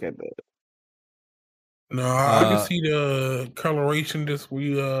think it okay, bad. No, I can see the coloration. Just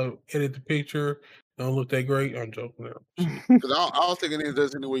we edit the picture. Don't look that great. I'm joking now. Because I don't think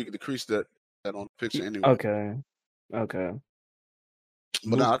there's any way you can decrease that on the picture anyway. Okay.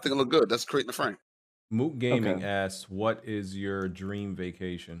 But no, I think it look good. That's creating the frame. Moot Gaming asks, "What is your dream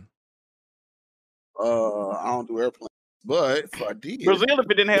vacation?" I don't do airplanes, but if I did, Brazil, if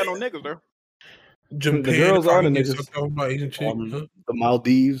it didn't have no niggas there. Japan, the girls are the niggas. The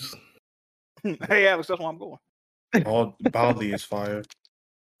Maldives. Hey, Alex, that's where I'm going. Bali is fire.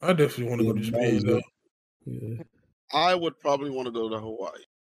 I definitely want to go to Japan though. Yeah. I would probably want to go to Hawaii.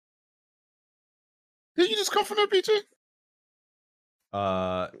 Did you just come from there, PJ?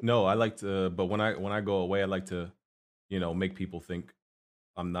 No, I like to. But when I go away, I like to make people think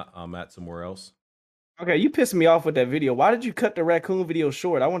I'm at somewhere else. Okay, you pissed me off with that video. Why did you cut the raccoon video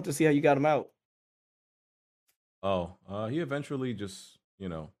short? I wanted to see how you got him out. Oh, he eventually just,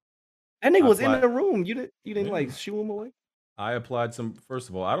 That nigga was in the room. You didn't like shoo him away? I applied some. First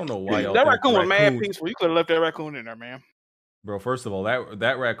of all, I don't know why y'all that think raccoon was mad peaceful. You could have left that raccoon in there, man. Bro, first of all,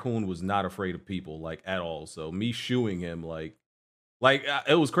 that raccoon was not afraid of people, like, at all. So me shooing him, like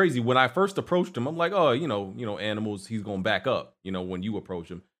it was crazy. When I first approached him, I'm like, oh, animals, he's gonna back up, when you approach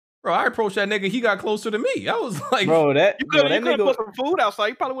him. Bro, I approached that nigga, he got closer to me. I was like, bro, that nigga put some food outside.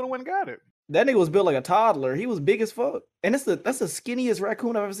 You probably would have went and got it. That nigga was built like a toddler. He was big as fuck. And that's the skinniest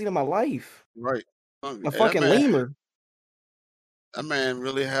raccoon I've ever seen in my life. Right. A fucking lemur. That man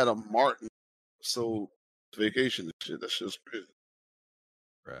really had a Martin. So vacation and shit. That shit's crazy.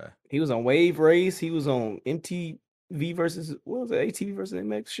 Right. He was on Wave Race. He was on MTV versus what was it? ATV versus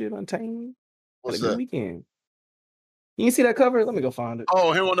MX shit Untamed. What's that? That? Weekend. You didn't see that cover? Let me go find it.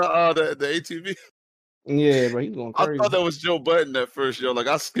 Oh, him on the ATV. Yeah, bro, he's going crazy. I thought that was Joe Budden at first, yo. Like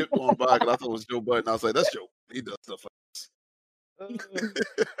I skipped on by because I thought it was Joe Budden. I was like, that's Joe. He does stuff like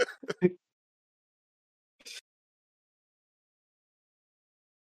this.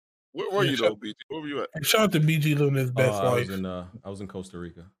 Where were you though, BG? Where were you at? Shout out to BG living his best life. I was in Costa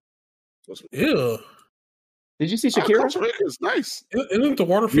Rica. Yeah. Did you see Shakira? Costa Rica is nice. Isn't the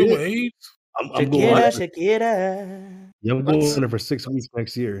water filled with AIDS? I'm going. Shakira. Yeah, I'm going there for 6 weeks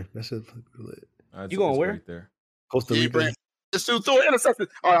next year. That's it. You going where? Right there. Costa Rica. It's still throwing interception.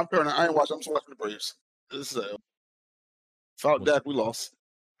 All right, I'm turning. I ain't watching. I'm just watching the Braves. This is Fout Dak. We lost.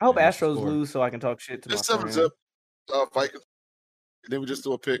 I hope Astros lose so I can talk shit to my friends. 7-zip. Vikings. And then we just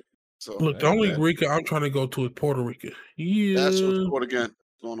do a pick. So look, the only Rica I'm trying to go to is Puerto Rico. Yeah. Astros scored again.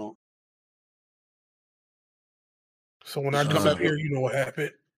 What's going on? So when I come up here, you know what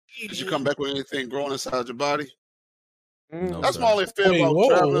happened. Did you come back with anything growing inside your body? No, that's my only fear about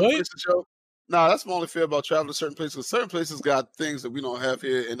traveling places, Joe. Nah, that's my only fear about traveling to certain places. Certain places got things that we don't have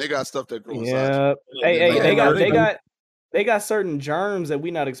here, and they got stuff that grows inside you. Hey, they got certain germs that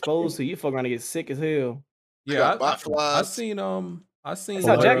we not exposed to. You fuck around to get sick as hell. Yeah, I seen That's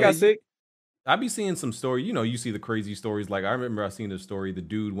how Jack got sick. I be seeing some story. You see the crazy stories. Like I remember I seen the story. The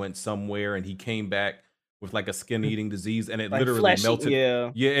dude went somewhere and he came back with like a skin-eating disease, and it like literally fleshy, melted.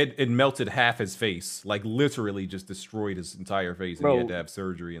 It melted half his face. Like literally just destroyed his entire face. And he had to have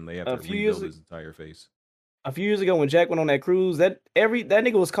surgery, and they had to rebuild his entire face. A few years ago, when Jack went on that cruise, that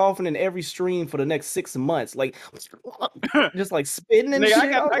nigga was coughing in every stream for the next 6 months, like just like spitting and shit. I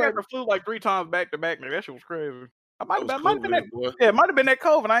got the flu like 3 times back to back. That shit was crazy. I might have been that. Yeah, it might have been that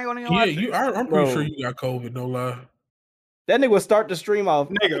COVID. I ain't gonna even lie. I'm pretty sure you got COVID. No lie. That nigga would start the stream off.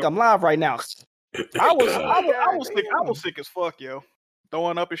 Nigga, I think I'm live right now. I was sick as fuck, yo.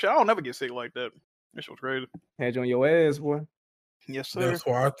 Throwing up and shit. I don't never get sick like that. That shit was crazy. Had you on your ass, boy. Yes, sir. That's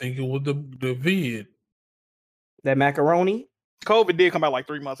why I think it was the vid. That macaroni. COVID did come out like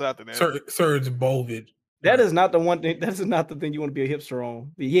 3 months after that. Sir, it's Bovid. That is not the one thing. That is not the thing you want to be a hipster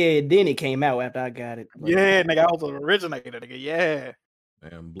on. But yeah, then it came out after I got it. Like, yeah, nigga, I was an originator, nigga. Yeah.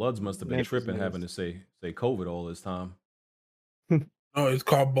 Man, Bloods must have been tripping having to say COVID all this time. Oh, it's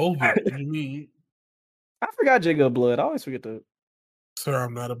called Bovid. What do you mean? I forgot Jigga of Blood. I always forget that. Sir,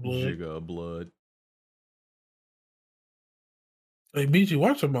 I'm not a blood. Jigga of Blood. Hey, BG,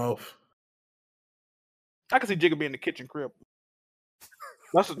 watch your mouth. I can see Jigga be in the kitchen crib.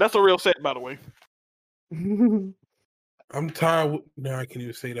 That's a real set, by the way. I'm tired. No, I can't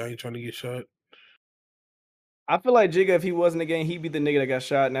even say that. I ain't trying to get shot. I feel like Jigga, if he wasn't again, he'd be the nigga that got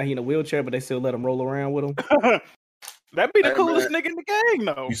shot. Now he in a wheelchair, but they still let him roll around with him. That'd be the coolest nigga in the gang,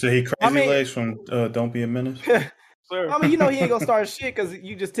 though. You say he crazy legs from Don't Be a Menace? Sir. I mean, he ain't gonna start shit because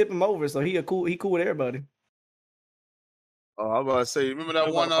you just tip him over, so he cool with everybody. Oh, I was about to say, remember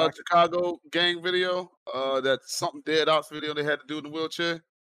that one Chicago gang video? That something dead off video they had to do in the wheelchair?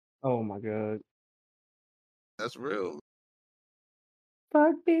 Oh my god. That's real.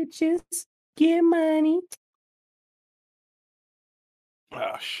 Fuck bitches, get money.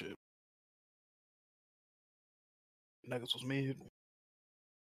 Ah, shit. Nuggets was mid.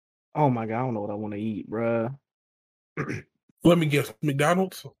 Oh my god, I don't know what I want to eat, bruh. Let me guess,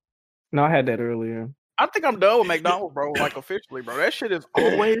 McDonald's? No, I had that earlier. I think I'm done with McDonald's, bro. Like officially, bro. That shit is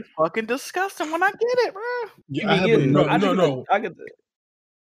always fucking disgusting when I get it, bro. Yeah, I get the.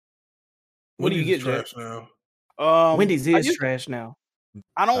 What do you get, trash now? Wendy's is trash now.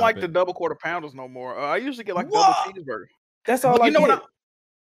 I don't like the double quarter pounders no more. I usually get like double cheeseburger. That's all I get.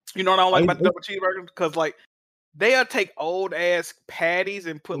 You know what I don't like about the double cheeseburger? Because like they'll take old ass patties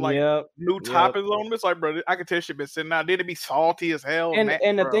and put like new toppings on them. It's like, bro, I can tell shit been sitting out. Then it be salty as hell.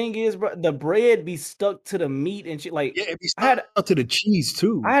 And the thing is, bro, the bread be stuck to the meat and shit. Like, it be stuck to the cheese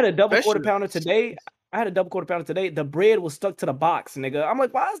too. I had a double quarter pounder today. The bread was stuck to the box, nigga. I'm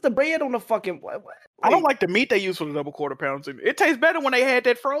like, why is the bread on the fucking? What? I don't like the meat they use for the double quarter pounders. It tastes better when they had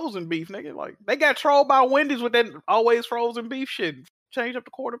that frozen beef, nigga. Like they got trolled by Wendy's with that always frozen beef shit. Change up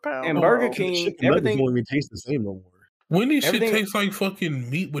the quarter pound. And Burger King, everything won't even taste the same no more. Wendy's shit tastes like fucking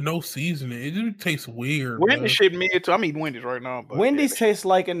meat with no seasoning. It just tastes weird. Wendy's shit mid too. I'm eating Wendy's right now. But Wendy's tastes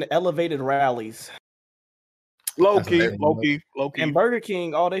like an elevated Rallies. Low key. And Burger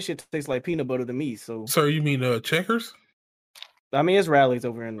King, all that shit tastes like peanut butter to me. So, sir, you mean Checkers? I mean, it's Rallies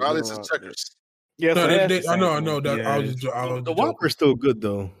over in Rallies and Checkers. Yeah, no, so I know that. Yeah. The Whopper's still good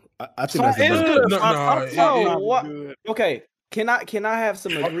though. I think that's good. Okay, can I have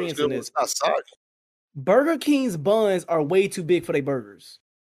some agreements in this? Burger King's buns are way too big for their burgers.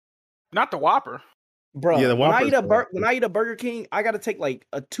 Not the Whopper. Bro, yeah, when I eat a Burger King, I gotta take like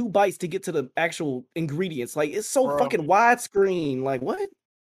 2 bites to get to the actual ingredients. Like it's so fucking widescreen. Like what?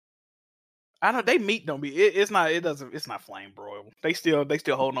 I know they meat don't be. It's not flame broiled. They still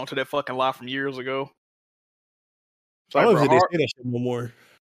holding on to that fucking lie from years ago. So I don't know if they say that shit no more.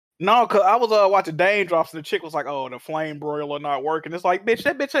 No, cause I was watching Dane Drops and the chick was like, "Oh, the flame broiler not working." It's like, bitch,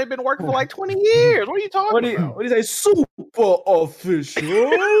 that bitch ain't been working for like 20 years. What are you talking about? What do you say? Super official.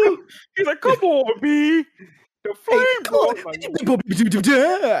 He's like, "Come on, B. The flame broiler."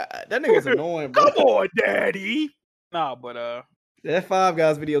 That nigga's annoying, bro. Come on, daddy. Nah, but that Five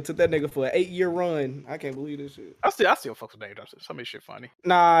Guys video took that nigga for an 8-year run. I can't believe this shit. I still fuck with Dane Drops. Some of this shit funny.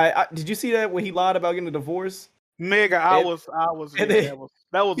 Nah, did you see that when he lied about getting a divorce? Nigga, I was.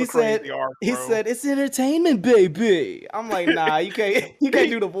 That was a crazy arc, bro. He said it's entertainment, baby. I'm like, nah, you can't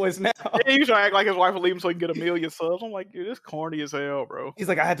do the voice now. Yeah, you try to act like his wife will leave him so he can get 1 million subs. I'm like, dude, this corny as hell, bro. He's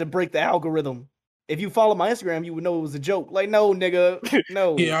like, I had to break the algorithm. If you follow my Instagram, you would know it was a joke. Like, no, nigga,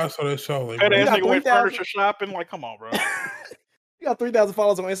 no. Yeah, I saw that show. Like, that ass nigga went furniture shopping. Like, come on, bro. You got 3,000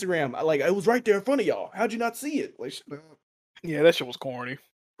 followers on Instagram. Like, it was right there in front of y'all. How'd you not see it? Like, shut up. Yeah, that shit was corny.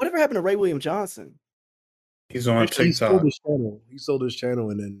 Whatever happened to Ray William Johnson? He's on TikTok. He sold his channel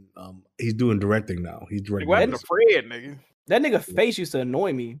and then he's doing directing now. He's directing. What happened to Fred, nigga? That nigga face used to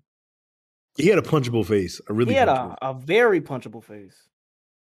annoy me. He had a punchable face. He had a very punchable face.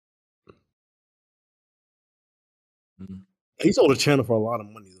 He sold a channel for a lot of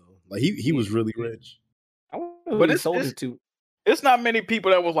money though. Like he was really rich. But it's sold it to. It's not many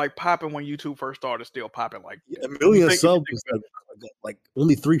people that was like popping when YouTube first started, still popping like 1 million subs. Like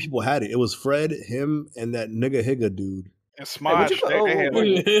only 3 people had it. It was Fred, him, and that nigga Higa dude. And Smosh. Dude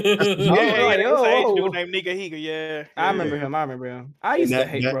named Nigga Higa. Yeah, I remember him. I used to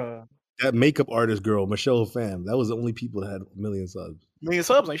hate, bro. That makeup artist girl, Michelle Pham. That was the only people that had 1 million subs. 1 million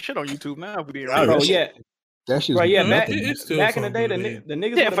subs ain't shit on YouTube now. That shit. Bro, yeah. Back in the day, the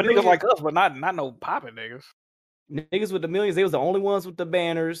niggas. Yeah, for niggas like us, but not no popping niggas. Niggas with the millions, they was the only ones with the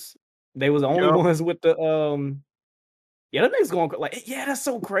banners. They was the only ones with the Yeah, that niggas going like, yeah, that's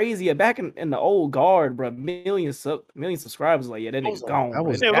so crazy. Yeah, back in the old guard, bro, million subscribers. Like, yeah, that nigga's gone. That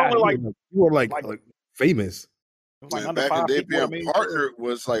was you were like famous. Man, back in the day, being partnered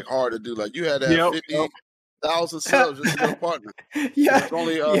was like hard to do. Like you had to have 50,000 subs just to be a partner. Yeah,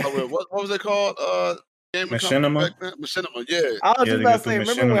 only what was it called? Machinima. Machinima, yeah. I was just about to say,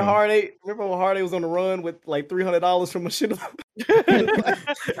 remember when Hard Eight was on the run with like $300 from Machinima?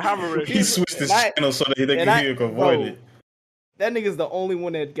 I remember he switched his channel so that he could avoid it. That nigga's the only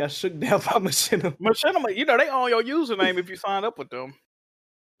one that got shook down by Machinima. Machinima, you know, they own your username if you sign up with them.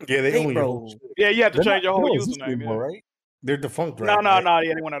 Yeah, they own your Yeah, you have to change your whole username, right? They're defunct, right? No,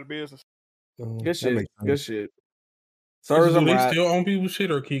 yeah, they went out of business. Good shit. So do they still own people's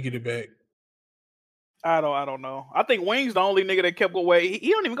shit or can you get it back? I don't know. I think Wings the only nigga that kept away. He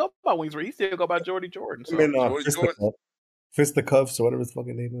don't even go by Wings, he still go by Jordy Jordan. So. Fisticuffs or whatever his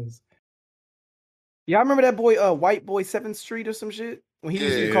fucking name is. Yeah, I remember that boy, White Boy 7th Street or some shit when he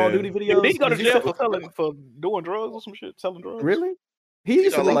used to do Call of Duty videos. Did he go to jail for doing drugs or some shit, selling drugs? Really? He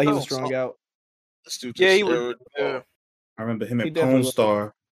used to look like he was strung out. Yeah, he was. Yeah. I remember him at Pawn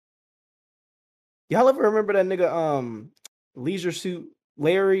Star. Y'all ever remember that nigga, Leisure Suit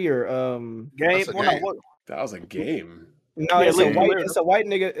Larry or Game? That was a game. No, it's a white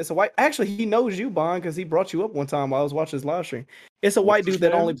nigga. It's a white. Actually, he knows you, Bond, because he brought you up one time while I was watching his live stream. It's a white dude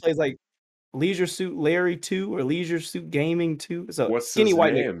that only plays like Leisure Suit Larry 2 or Leisure Suit Gaming 2. It's a skinny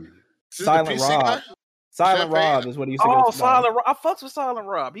white name. Silent Silent Rob is what he used to go by. Silent Rob. I fucks with Silent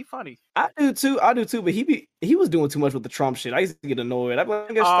Rob. He funny. I do too. But he was doing too much with the Trump shit. I used to get annoyed. I'd be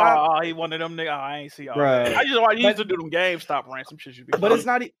like, stop. He one of them niggas. I ain't see all Bruh. that. I used to do them GameStop rants. Some shit should be. But it's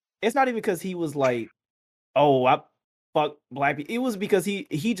not even because he was like, oh, I fuck black people. It was because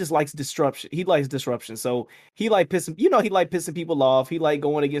he just likes disruption. He likes disruption. So he like pissing. He like pissing people off. He like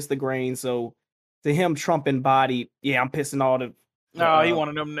going against the grain. So to him, Trump embodied. Yeah, I'm pissing all the. No, he one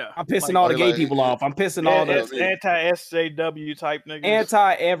of them. I'm pissing all the gay people off. I'm pissing all the anti-SJW type niggas.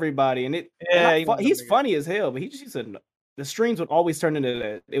 Anti everybody, and he's funny as hell. But he said the streams would always turn into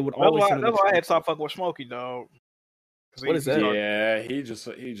that. It would always. That's why I had to stop fucking with Smokey, dog. What is that? Yeah, he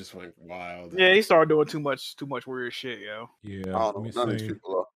just went wild. Yeah, he started doing too much weird shit, yo. Yeah, I don't know. None of these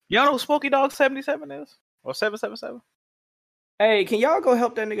people are. Y'all know who Smokey Dog 77 is or 777? Hey, can y'all go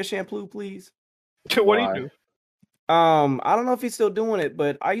help that nigga Shampoo, please? What do you do? I don't know if he's still doing it,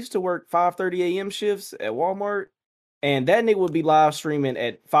 but I used to work 5:30 a.m. shifts at Walmart, and that nigga would be live streaming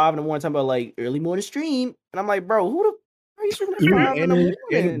at 5 in the morning, talking about like early morning stream, and I'm like, bro, who the are you streaming at 5 in the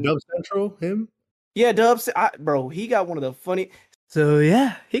morning? Dub Central, him? Yeah, Dubs, bro, he got one of the funny. So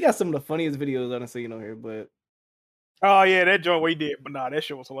yeah, he got some of the funniest videos I've seen on here. But oh yeah, that joint we did, but nah, that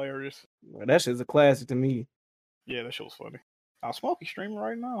shit was hilarious. Bro, that shit's a classic to me. Yeah, that shit was funny. Smokey streaming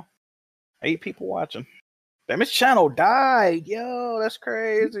right now. 8 people watching. Damn, his channel died. Yo, that's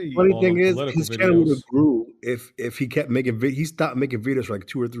crazy. Funny thing is, his channel would have grew if he kept making he stopped making videos for like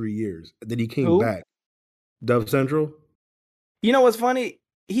 2 or 3 years, and then he came back. Dub Central. You know what's funny?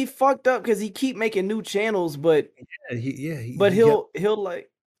 He fucked up because he keep making new channels, but he'll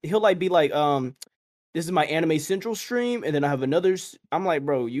be like, this is my Anime Central stream, and then I have another. I'm like,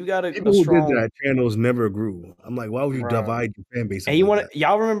 bro, you gotta. People who did that channels never grew. I'm like, why would you divide your fan base? And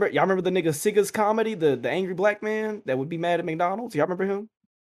y'all remember the nigga Siga's comedy, the angry black man that would be mad at McDonald's. Y'all remember him?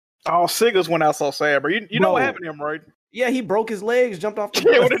 Oh, Siga's went out so sad, bro. You know what happened to him, right? Yeah, he broke his legs, jumped off the.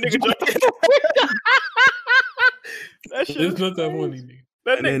 Yeah, what a nigga jumped. That shit. It's not that funny.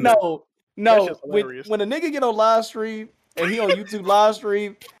 No. When a nigga get on live stream and he on YouTube live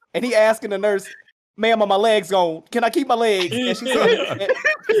stream and he asking the nurse, "Ma'am, are my legs gone? Can I keep my legs?" And she said,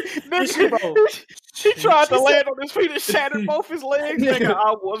 she tried to land on his feet and shattered both his legs. Nigga,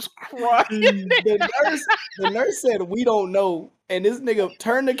 I was crying. The nurse said, "We don't know," and this nigga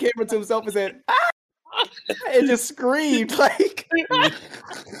turned the camera to himself and said, "Ah!" and just screamed like.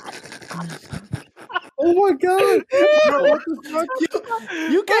 Oh my god! Bro, what the fuck?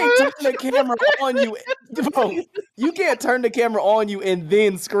 You can't turn the camera on you, bro. You can't turn the camera on you and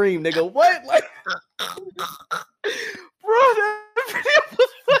then scream, nigga. What? Like, bro, that video was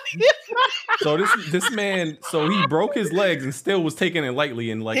funny. So this man, so he broke his legs and still was taking it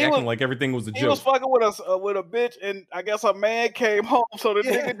lightly and acting like everything was a joke. He was fucking with a bitch, and I guess a man came home, so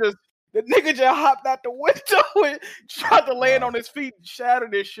the nigga just hopped out the window and tried to land on his feet and shattered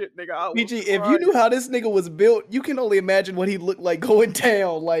this shit, nigga. PG, if you knew how this nigga was built, you can only imagine what he looked like going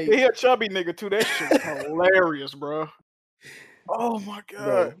down. Like he a chubby nigga too. That shit was hilarious, bro. Oh my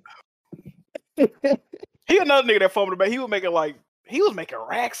god. He another nigga that foamed about. He was making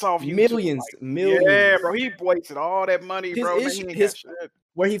racks off YouTube. Millions. Yeah, bro. He wasted all that money, bro.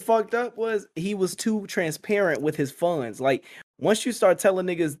 Where he fucked up was he was too transparent with his funds. Like once you start telling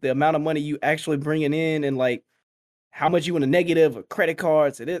niggas the amount of money you actually bringing in and like how much you in a negative or credit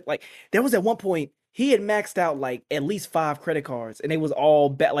cards, like there was at one point he had maxed out like at least 5 credit cards and they was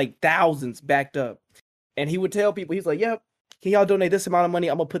all like thousands backed up. And he would tell people, he's like, "Yep, can y'all donate this amount of money?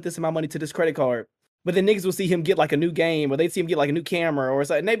 I'm gonna put this amount of money to this credit card." But then niggas will see him get like a new game or they'd see him get like a new camera or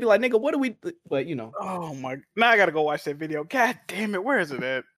something. And they'd be like, "Nigga, what do we?" But you know. Oh my! Now I gotta go watch that video. God damn it! Where is it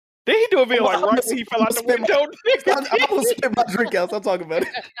at? Did he do a video like right when he fell out the window? I'm gonna spit my drink out. So I'm talking about it.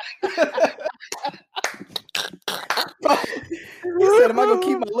 He said, "Am I gonna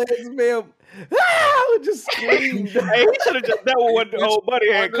keep my legs, man?" Just screamed. Hey, he should have just that one what the old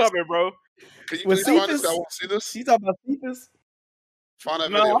buddy had coming, bro. Can you please find this? I want to see this. You talking about Cephas? Find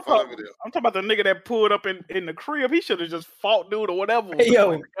that video. I'm talking about the nigga that pulled up in the crib. He should have just fought dude or whatever. Hey,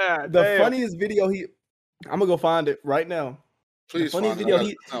 yo, the funniest video I'm gonna go find it right now. Please, the funniest video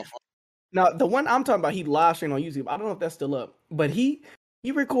now the one I'm talking about, he live streamed on YouTube. I don't know if that's still up, but he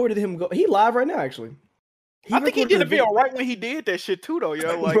recorded him he live right now actually. I think he did a video right when he did that shit too, though,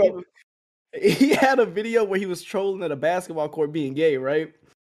 yo. Like bro, he had a video where he was trolling at a basketball court being gay, right?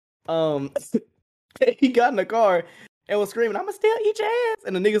 He got in the car and was screaming, "I'ma still eat your ass!"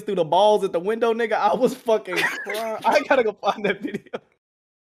 And the niggas threw the balls at the window, nigga. I was fucking crying. I gotta go find that video.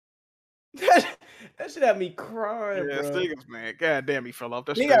 That shit had me crying, yeah, bro. Stiggins, man. God damn, he fell off.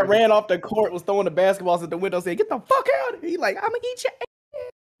 He got ran off the court, was throwing the basketballs at the window, saying, "Get the fuck out!" He like, "I'ma eat your ass."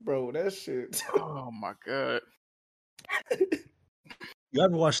 Bro, that shit. Oh my god. You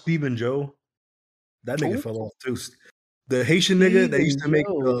ever watch Stephen Joe? That nigga fell off too. The Haitian nigga that used to make.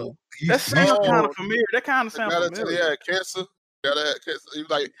 That sounds kind of familiar. That kind of sounds familiar. Yeah, cancer. Gotta have cancer. He was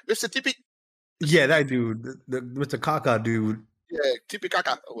like Mr. Tippy. Yeah, that dude, the Mr. Kaka dude. Yeah, Tippy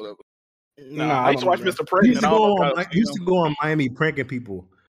Kaka or whatever. Nah, I used to watch Mr. He Pregnant. used to go on Miami pranking people.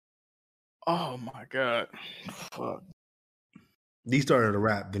 Oh my god. Fuck. He started to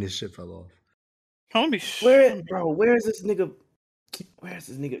rap, then his shit fell off. Where is this nigga? Where's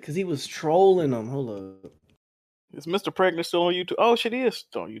this nigga? Because he was trolling him. Hold up. Is Mr. Pregnant still on YouTube? Oh, shit, he is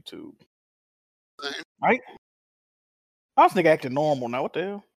still on YouTube. Right? I was nigga acting normal now. What the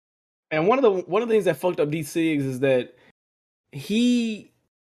hell? And one of the things that fucked up D6 is that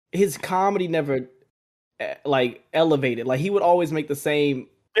his comedy never like elevated. Like he would always make the same.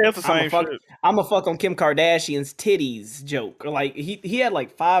 Yeah, it's the same shit. I'm a fuck on Kim Kardashian's titties joke. Or like he had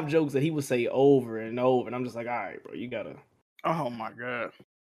like 5 jokes that he would say over and over, and I'm just like, all right, bro, you gotta. Oh my god.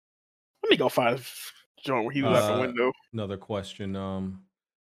 Let me go find a joint where he was out the window. Another question.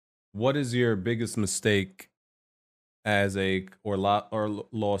 What is your biggest mistake as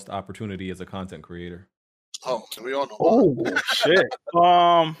lost opportunity as a content creator? Oh, we all know. Oh shit.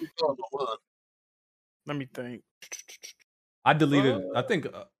 Let me think. I deleted. I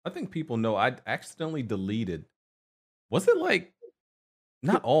think people know. I accidentally deleted. Was it like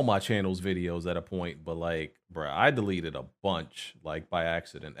not all my channel's videos at a point, but like, bruh, I deleted a bunch like by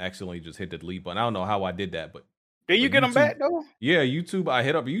accident. Accidentally just hit the delete button. I don't know how I did that, but did you get them back though? Yeah, YouTube. I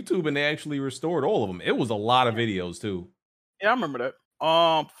hit up YouTube and they actually restored all of them. It was a lot of videos too. Yeah, I remember that.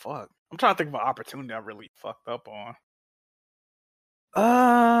 Fuck. I'm trying to think of an opportunity I really fucked up on.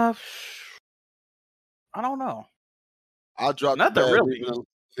 I don't know. I dropped nothing really.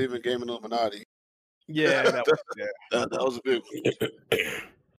 Leaving Gaming Illuminati. Yeah, that was a big one.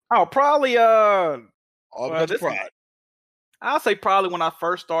 Oh, probably all about pride. I'll say probably when I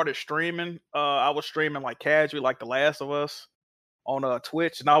first started streaming. I was streaming like casually, like The Last of Us on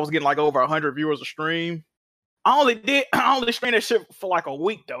Twitch, and I was getting like over 100 viewers a stream. I only streamed that shit for like a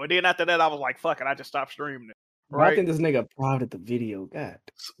week though, and then after that, I was like, "Fuck it," I just stopped streaming it. Right? I think this nigga proud of the video. God.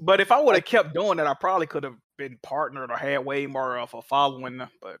 But if I would have kept doing it, I probably could have been partnered or had way more of a following.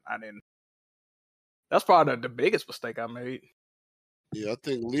 But I didn't. That's probably the biggest mistake I made. Yeah, I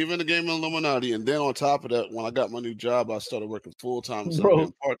think leaving the Gaming Illuminati, and then on top of that, when I got my new job, I started working full time instead of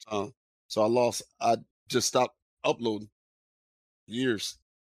being part time. So I just stopped uploading. Years.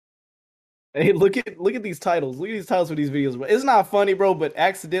 Hey, look at these titles. Look at these titles for these videos, bro. It's not funny, bro, but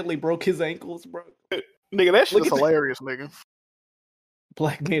accidentally broke his ankles, bro. Nigga, that shit's hilarious, nigga.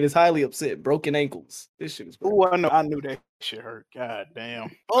 Black man is highly upset. Broken ankles. This shit is. Oh, I knew that shit hurt. God damn.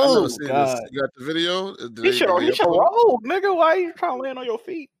 Oh god. You got the video? He should roll, nigga. Why are you trying to land on your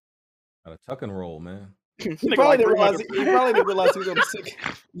feet? Gotta tuck and roll, man. He probably didn't realize he was on the sick.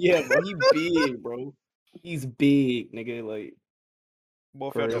 Yeah, bro. He big, bro. He's big, nigga. Like,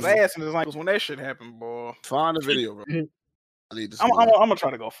 boy, felt his ass in his ankles when that shit happened, boy. Find the video, bro. I need to. I'm gonna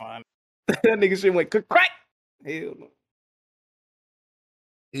try to go find it. That nigga shit went crack. Hell no.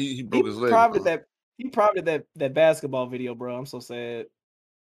 He broke his leg. He probably that basketball video, bro. I'm so sad.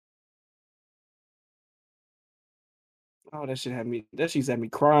 Oh, that shit had me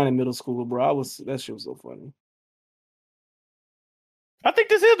crying in middle school, bro. That shit was so funny. I think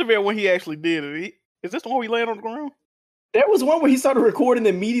this is the video when he actually did it. Is this the one where he landed on the ground? There was one where he started recording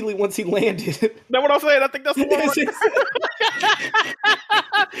immediately once he landed. That's what I'm saying. I think that's the one.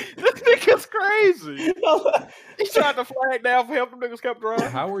 This nigga's crazy. He tried to flag down for help. Them niggas kept driving.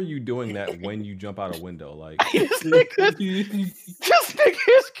 How are you doing that when you jump out a window? Like this nigga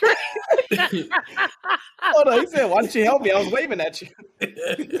is crazy. Hold on, he said, "Why didn't you help me? I was waving at you."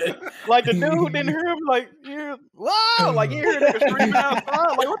 Like the dude who didn't hear him. Like wow, like you hear niggas screaming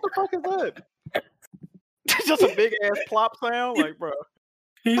outside. Like what the fuck is that? It's just a big ass plop sound, like, bro.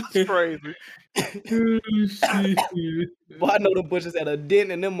 That's crazy. Well, I know the bushes had a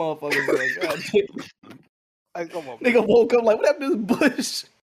dent in them motherfuckers. Like, God damn. Like, come on, nigga woke up like, what happened to this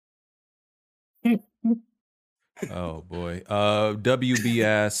bush? Oh boy. WB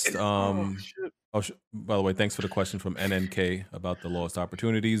asked. By the way, thanks for the question from NNK about the lost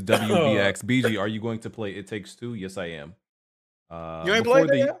opportunities. WB asks, BG, are you going to play It Takes Two? Yes, I am. You ain't played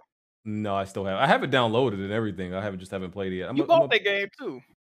that yet? No, I still have. I have it downloaded and everything. I haven't played it yet. You bought that game too.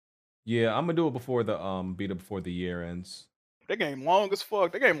 Yeah, I'm gonna do it before the beat it before the year ends. That game long as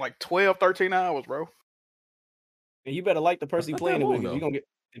fuck. That game like 12, 13 hours, bro. And you better like the person you playing it with.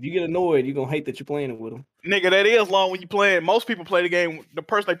 If you get annoyed, you're gonna hate that you're playing it with them. Nigga, that is long when you play it. Most people play the game. The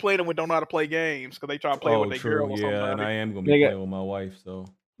person they play it with don't know how to play games because they try to play with their girl or something. Yeah, and I am gonna be playing with my wife, so.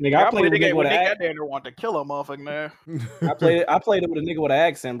 Nigga, I played it with a nigga got there and want to kill a motherfucker there. I played it with a nigga with an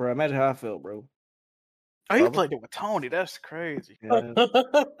accent, bro. Imagine how I felt, bro. Oh, you played it with Tony. That's crazy. Yeah.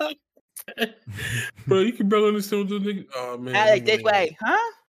 Bro, you can barely understand what the nigga. Oh man. I like this way, huh?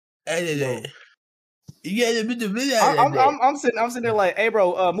 I'm sitting there like, hey,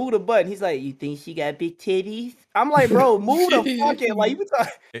 bro, move the button. He's like, you think she got big titties? I'm like, bro, move the fucking like you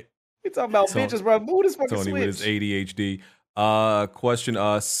talking about bitches, bro. Move this fucking Tony switch. with his ADHD. Question.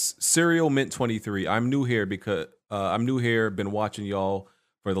 Serial Mint 23. I'm new here because Been watching y'all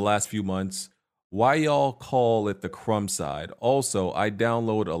for the last few months. Why y'all call it the Crumb Side? Also, I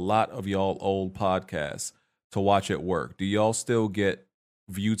download a lot of y'all old podcasts to watch at work. Do y'all still get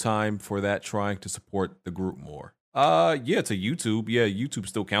view time for that? Trying to support the group more. Yeah, to YouTube. Yeah, YouTube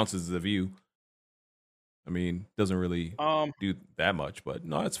still counts as a view. I mean, doesn't really do that much, but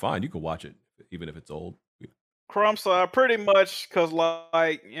no, it's fine. You can watch it even if it's old. Crumb Side, pretty much, because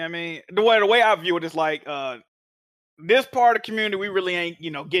like, I mean, the way I view it is like, this part of the community, we really ain't,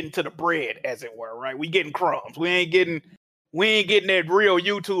 getting to the bread, as it were, right? We getting crumbs. We ain't getting that real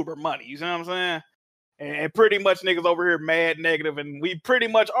YouTuber money. You see what I'm saying? And pretty much niggas over here mad negative, and we pretty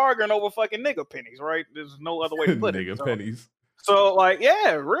much arguing over fucking nigga pennies, right? There's no other way to put it. Nigga pennies. So like,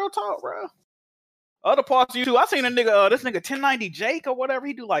 yeah, real talk, bro. Other parts of YouTube, I seen a nigga, this nigga 1090 Jake or whatever.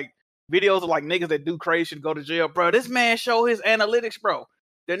 He do like videos of like niggas that do crazy shit go to jail, bro. This man show his analytics, bro.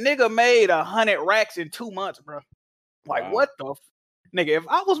 The nigga made 100 racks in 2 months, bro. Like, wow. What the nigga? If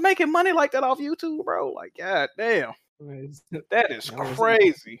I was making money like that off YouTube, bro, like, god damn, that is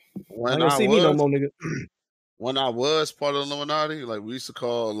crazy. When I was part of the Illuminati, like we used to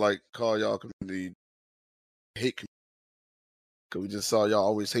call y'all community hate community, because we just saw y'all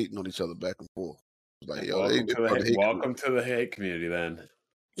always hating on each other back and forth. Like, yo, welcome to the hate community, then.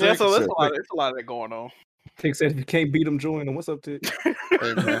 Yeah, so there's a lot of that going on. Tick said, if you can't beat them, join them. What's up, Tick? Hey,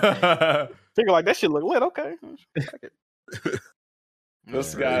 Tick like, that shit look lit. Okay.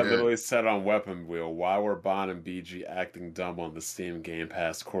 This guy literally said on Weapon Wheel, why were Bond and BG acting dumb on the Steam Game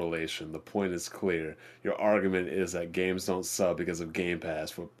Pass correlation? The point is clear. Your argument is that games don't sell because of Game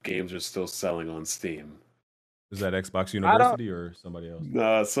Pass, but games are still selling on Steam. Is that Xbox University or somebody else?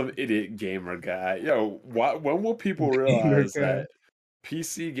 No, some idiot gamer guy. Yo, when will people realize that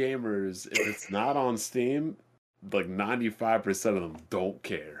PC gamers, if it's not on Steam, like 95% of them don't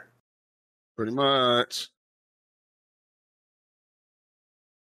care? Pretty much.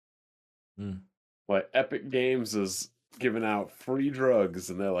 Like Epic Games is giving out free drugs,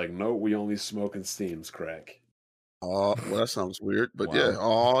 and they're like, "No, we only smoke in Steam's crack." Oh, well, that sounds weird, but yeah.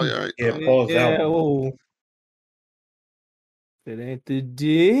 Oh, yeah. Right. Yeah. Oh. It ain't the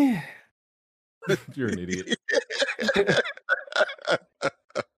D. You're an idiot. You're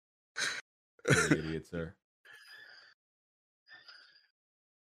an idiot, sir.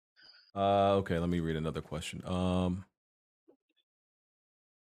 Okay, let me read another question. Oh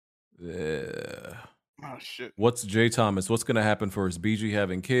shit. What's Jay Thomas? What's gonna happen for his BG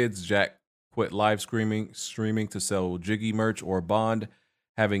having kids? Jack quit live streaming to sell Jiggy merch, or Bond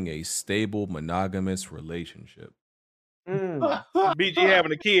having a stable monogamous relationship? BG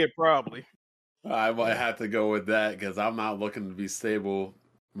having a kid, probably. I might have to go with that because I'm not looking to be stable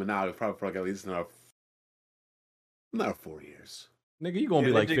monogamous probably for like at least another 4 years. Nigga, you gonna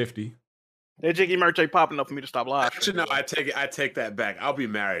be like 50. That Jiggy merch ain't popping up for me to stop live. Actually, no, I take that back. I'll be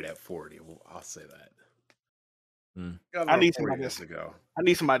married at 40. I'll say that. I need somebody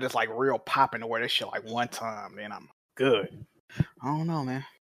that's like real popping to wear this shit like one time, man. I'm good. I don't know, man.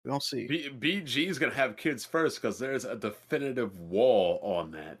 We don't see. BG's gonna have kids first because there's a definitive wall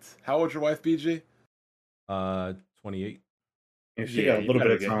on that. How old's your wife, BG? 28. If she got a little bit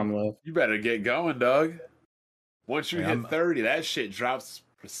of time left. You better get going, Doug. Once you hit 30, that shit drops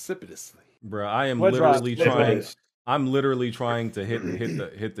precipitously. Bro, I am literally trying. I'm literally trying to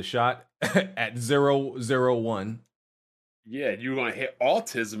hit the shot at 001. Yeah, you're gonna hit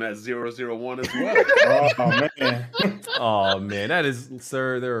autism at 001 as well. Oh man. Oh man, that is,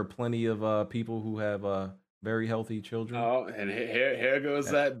 sir. There are plenty of people who have very healthy children. Oh, and here goes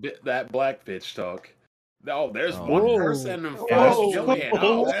that black bitch talk. Oh, there's one person in 5 billion.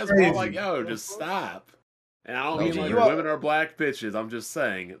 Oh, that's more like, yo, just stop. And I don't mean like women are black bitches. I'm just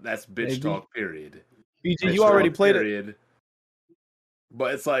saying that's bitch talk. Period. BG, you already played it.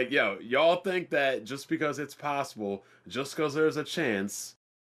 But it's like, yo, y'all think that just because it's possible, just because there's a chance,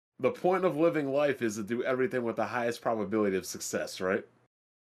 the point of living life is to do everything with the highest probability of success, right?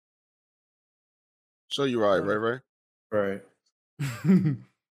 So you're right? Right.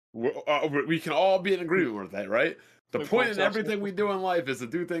 We can all be in agreement with that, right? The point in everything we do in life is to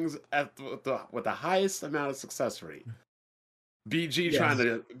do things with the highest amount of success rate. BG trying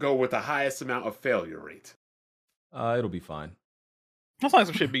to go with the highest amount of failure rate. It'll be fine. That's like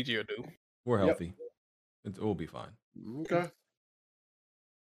some shit BG will do. We're healthy. It will be fine. Okay.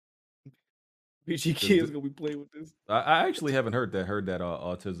 BG kids gonna be playing with this. I actually haven't heard that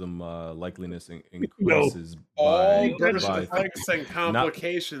autism likeliness increases all by birth defects and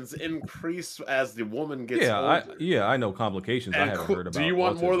complications increase as the woman gets older. I know complications. I haven't heard about. Do you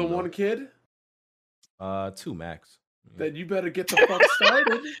want more than one kid? 2 max. Then you better get the fuck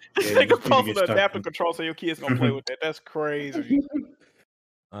started. Take a pulse of the adaptive control so your kids gonna play with that. That's crazy.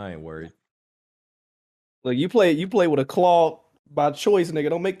 I ain't worried. Look, you play with a claw by choice, nigga.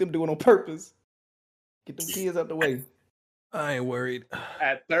 Don't make them do it on purpose. Get them kids out the way. I ain't worried.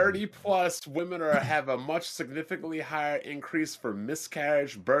 At 30 plus, women have a much significantly higher increase for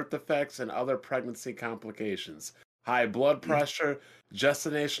miscarriage, birth defects, and other pregnancy complications. High blood pressure,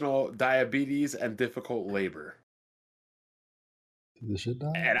 gestational diabetes, and difficult labor. This shit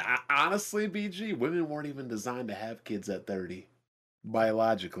die? And honestly, BG, women weren't even designed to have kids at 30,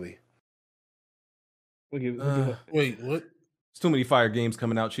 biologically. Wait, what? There's too many fire games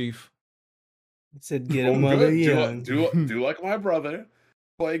coming out, Chief. It said get a mother young. Do like my brother.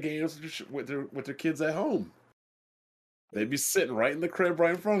 Play games with their kids at home. They'd be sitting right in the crib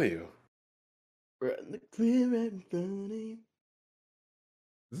right in front of you. Right in the crib right in front of you.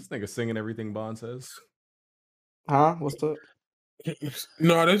 Is this nigga singing everything Bond says? Huh? What's up?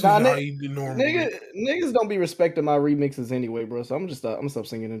 No, that's just how you do normally. Niggas don't be respecting my remixes anyway, bro. So I'm gonna stop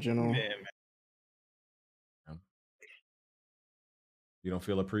singing in general. Man. You don't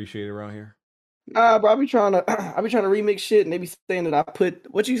feel appreciated around here? Nah, bro. I be trying to remix shit, and they be saying that I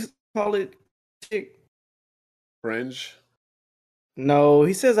put what you call it, chick. Fringe. No,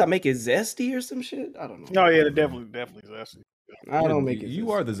 he says I make it zesty or some shit. I don't know. Oh yeah, definitely zesty. I don't make it. You zesty.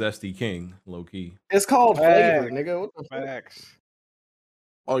 are the zesty king, low key. It's called flavor, nigga. What the facts?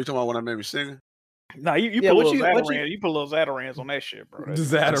 Oh, you talking about when I made me sing? Nah, you put little Zatarans. You put little Zatarans on that shit, bro.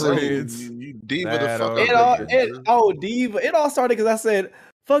 Zatarans. You diva the fuck up. Diva. It all started because I said,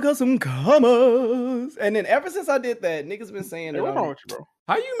 fuck up some commas. And then ever since I did that, niggas been saying what's wrong with you, bro?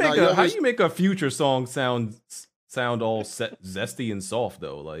 How you make a Future song sound all zesty and soft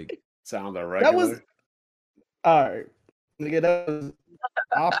though? Like sound irregular. That was alright. Nigga, that was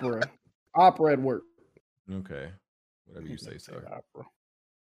opera. Opera at work. Okay. Whatever you say, sir. Opera.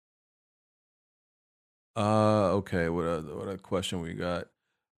 Okay, what a question we got.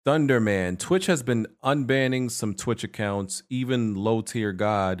 Thunderman, Twitch has been unbanning some Twitch accounts. Even low tier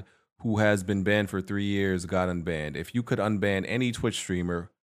God, who has been banned for 3 years, got unbanned. If you could unban any Twitch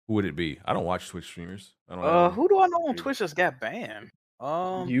streamer, who would it be? I don't watch Twitch streamers. Who do I know on Twitch that's got banned?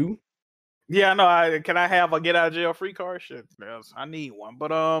 You? Yeah, no. Can I have a get out of jail free card? Shit, yes, I need one.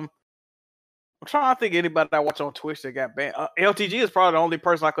 But I'm trying to think of anybody I watch on Twitch that got banned. LTG is probably the only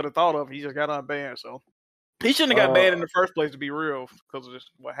person I could have thought of. He just got unbanned, so. He shouldn't have got banned in the first place, to be real, because of just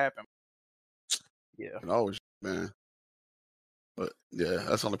what happened. Yeah. Always, man. But yeah,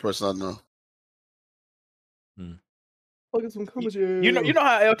 that's the only person I know. Look at some comments here. You know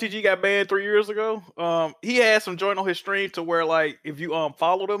how LTG got banned 3 years ago? He had some joint on his stream to where, like, if you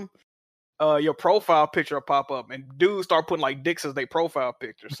followed him, your profile picture will pop up, and dudes start putting like dicks as their profile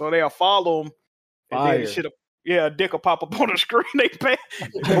picture, so they'll follow him. And then a dick will pop up on the screen. They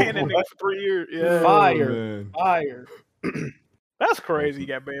banned him for 3 years. Yeah, fire. That's crazy. He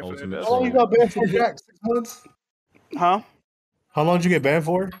got banned for that. How long you got banned for, Jack? 6 months? Huh? How long did you get banned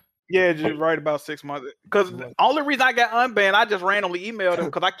for? Yeah, just right about 6 months. Because the only reason I got unbanned, I just randomly emailed them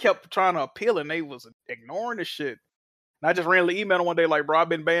because I kept trying to appeal and they was ignoring the shit. And I just randomly emailed them one day like, bro, I've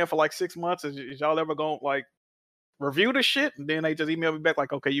been banned for like 6 months. Is y'all ever gonna like review the shit? And then they just emailed me back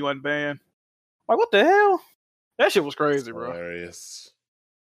like, okay, you unbanned. Like, what the hell? That shit was crazy, bro. Hilarious.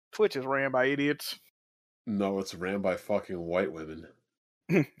 Twitch is ran by idiots. No, it's ran by fucking white women.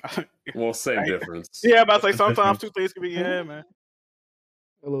 Well, same difference. Yeah, but I say sometimes two things can be man.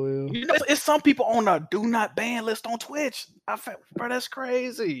 LOL. You know, it's some people on the do not ban list on Twitch. Bro, that's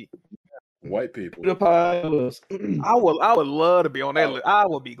crazy. White people. I would love to be on that list. I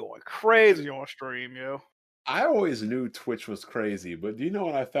would be going crazy on stream, yo. I always knew Twitch was crazy, but do you know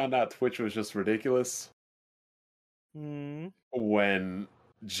when I found out Twitch was just ridiculous? When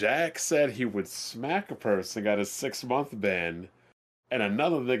Jack said he would smack a person, got a 6-month ban, and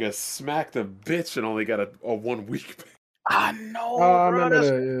another nigga smacked a bitch and only got a 1 week ban. I know, bro. I remember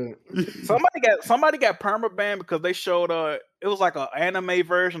that, yeah. Somebody got permabanned because they showed it was like an anime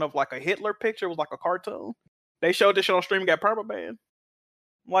version of like a Hitler picture. It was like a cartoon. They showed this shit on stream and got permabanned.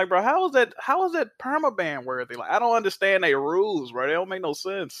 I'm like, bro, how is that permaban worthy? Like, I don't understand their rules, bro. They don't make no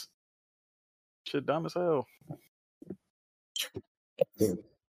sense. Shit dumb as hell.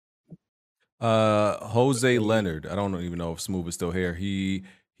 Jose Leonard. I don't even know if Smooth is still here. He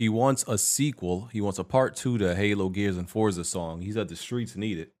wants a sequel. He wants a part 2 to Halo, Gears, and Forza song. He said the streets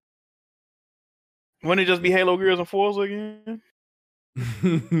need it. Wouldn't it just be Halo, Gears, and Forza again?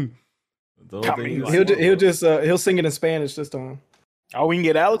 He'll sing it in Spanish this time. Oh, we can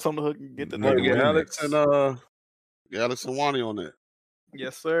get Alex on the hook and get the get Alex and Wani on that.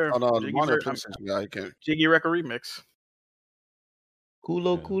 Yes, sir. Oh no, Wani PlayStation guy can't. Jiggy Record remix.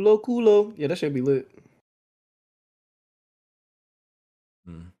 Culo. Yeah, that should be lit.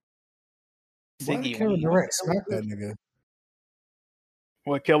 Why did Kevin Durant smack that nigga?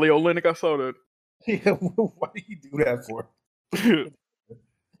 What, Kelly Olynyk? I saw that. Yeah, why did he do that for?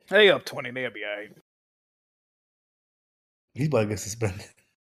 They up 20, they'll be all right. He's about to get suspended.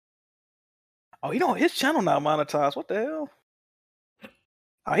 Oh, his channel not monetized. What the hell?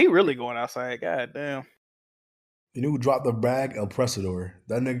 Oh, he really going outside. God damn. You know who dropped the brag? El Presador.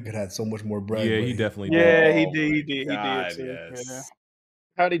 That nigga could have so much more brag. Yeah, he definitely did. Yeah, he did. God, He did. yes. Yeah.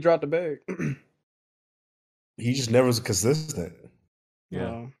 How'd he drop the bag? He just never was consistent.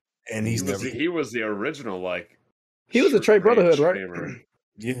 Yeah. And he was the original, like, he was a Trey Brotherhood, right?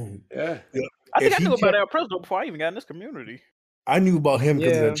 Yeah. I think I knew about El Presador before I even got in this community. I knew about him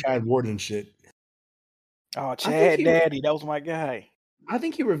because of the Chad Warden shit. Oh, Chad Daddy, that was my guy. I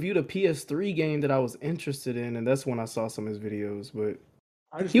think he reviewed a PS3 game that I was interested in, and that's when I saw some of his videos. But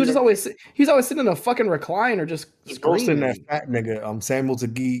he was always sitting in a fucking recliner, just ghosting that fat nigga. Samuel's a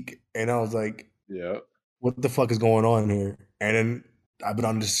geek, and I was like, "Yeah, what the fuck is going on here?" And then I've been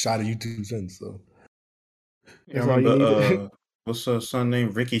on this shot of YouTube since. So, yeah, remember what's her son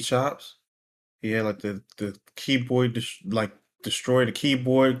named Ricky Chops? He had like the keyboard destroy the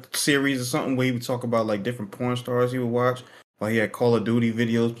keyboard series or something where he would talk about like different porn stars he would watch. Like he had Call of Duty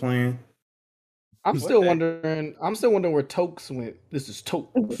videos playing. I'm still wondering where Tokes went. This is Toke.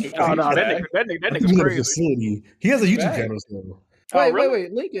 Oh no, that nigga's crazy. Facility. He has a YouTube channel still.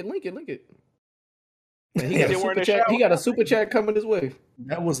 Wait, link it. He got a super chat coming his way.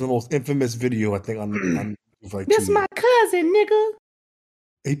 That was the most infamous video I think on like This my cousin, nigga.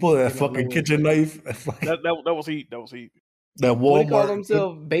 He pulled that fucking kitchen knife. That was heat. That was heat. That Walmart. What he called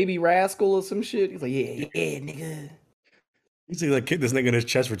himself, Baby Rascal or some shit. He's like, yeah, nigga. He said like kick this nigga in his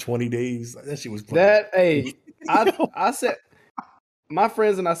chest for 20 days. That shit was funny. I said my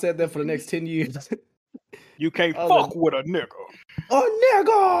friends and I said that for the next 10 years. You can't fuck with a nigga. A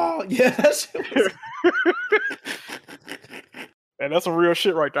nigga! Yeah, that shit was... And that's some real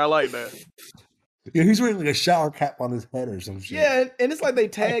shit right there. I like that. Yeah, he's wearing like a shower cap on his head or some shit. Yeah, and it's like they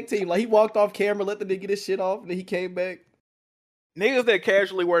tag team. Like he walked off camera, let the nigga get his shit off, and then he came back. Niggas that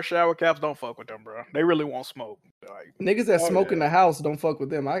casually wear shower caps, don't fuck with them, bro. They really won't smoke. Like, niggas that smoke in the house, don't fuck with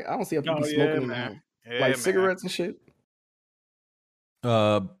them. I don't see how people smoking in the house. Like cigarettes and shit.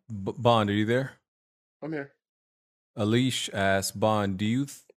 Bond, are you there? I'm here. Alish asks, Bond, do you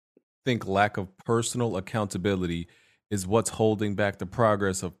think lack of personal accountability is what's holding back the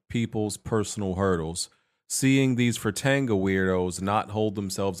progress of people's personal hurdles? Seeing these Fratanga weirdos not hold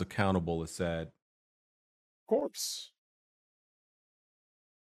themselves accountable is sad. Of course.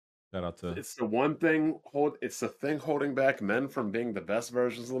 Shout out to... It's the thing holding back men from being the best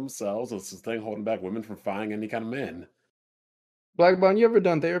versions of themselves. It's the thing holding back women from finding any kind of men. Black Bond, you ever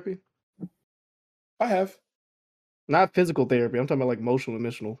done therapy? I have. Not physical therapy. I'm talking about like emotional and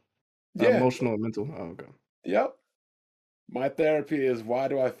mental. Yeah. Emotional and mental. Oh, okay. Yep. My therapy is, why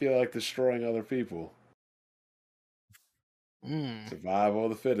do I feel like destroying other people? Survival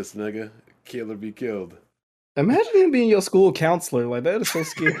of the fittest, nigga. Kill or be killed. Imagine him being your school counselor. Like, that is so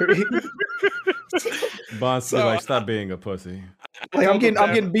scary. Bond said, like, stop being a pussy. Like, I'm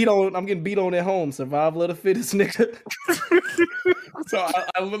getting beat on at home. Survival of the fittest, nigga. So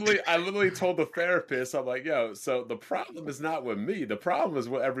I literally told the therapist, I'm like, yo, so the problem is not with me. The problem is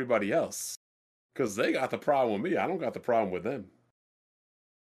with everybody else. Because they got the problem with me. I don't got the problem with them.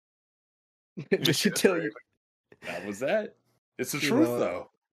 Did she tell you? That was that. It's the truth, though.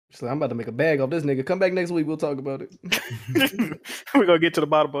 So I'm about to make a bag off this nigga. Come back next week. We'll talk about it. We're going to get to the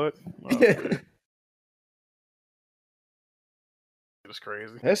bottom of it. Yeah. It's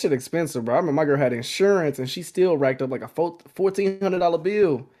crazy. That shit expensive, bro. I remember my girl had insurance and she still racked up like a $1,400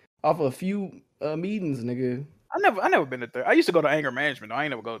 bill off of a few meetings, nigga. I never been to therapy. I used to go to anger management. I ain't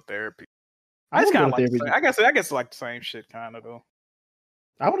never go to therapy. I just kind of like. I guess like the same shit, kind of though.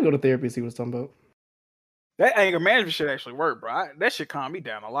 I want to go to therapy and see what it's talking about. That anger management shit actually worked, bro. That shit calmed me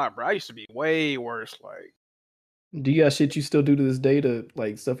down a lot, bro. I used to be way worse. Like, do you got shit you still do to this day to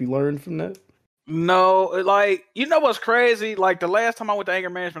like stuff you learned from that? No, like, you know what's crazy? Like the last time I went to anger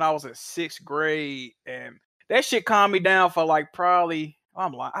management, I was in 6th grade, and that shit calmed me down for like probably.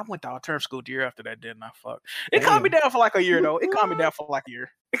 I'm like, I went to alternative school the year after that, didn't I? Fuck. It calmed me down for like a year though. It calmed me down for like a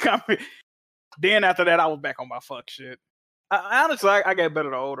year. It calmed me. Then after that, I was back on my fuck shit. Honestly, I got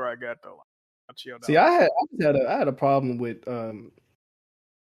better the older I got though. See, I had a problem with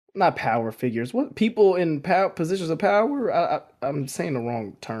not power figures. What people in positions of power? I'm saying the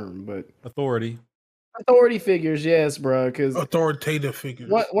wrong term, but authority figures. Yes, bro. Because authoritative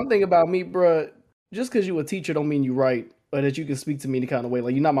figures. One thing about me, bro, just because you a teacher don't mean you right, or that you can speak to me any kind of way.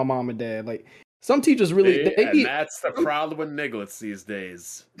 Like you're not my mom and dad. Like some teachers really. That's the problem with nigglets these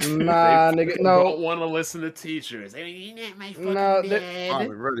days. Nah, nigga, no. Don't want to listen to teachers. You're not my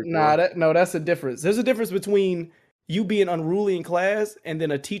fucking dad. That's a difference. There's a difference between you being unruly in class and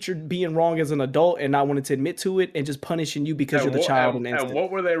then a teacher being wrong as an adult and not wanting to admit to it and just punishing you because you're the child. And what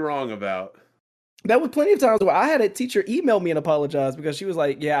were they wrong about? That was plenty of times where I had a teacher email me and apologize because she was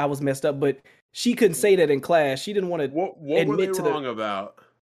like, "Yeah, I was messed up," but she couldn't say that in class. She didn't want to what admit were they to wrong about.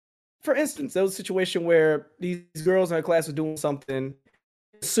 For instance, there was a situation where these girls in her class were doing something,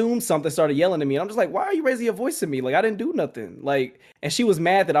 assumed something, started yelling at me. And I'm just like, why are you raising your voice to me? Like, I didn't do nothing. Like, and she was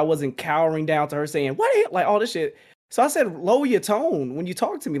mad that I wasn't cowering down to her saying, what? Like, all this shit. So I said, lower your tone when you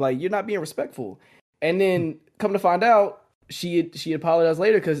talk to me. Like, you're not being respectful. And then come to find out, she apologized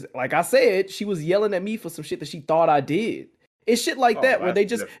later because, like I said, she was yelling at me for some shit that she thought I did. It's shit like that where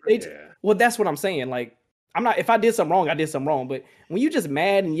well, that's what I'm saying. Like, if I did something wrong, I did something wrong. But when you just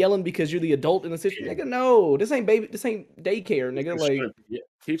mad and yelling because you're the adult in the situation, nigga, no, this ain't daycare, nigga.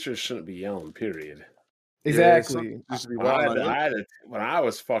 Teachers shouldn't be yelling, period. Exactly. When I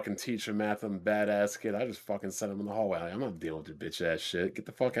was fucking teaching math, I'm a badass kid. I just fucking sent him in the hallway. Like, I'm not dealing with your bitch ass shit. Get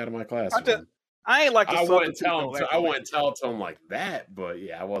the fuck out of my class. I ain't like I wouldn't tell it to him like that, but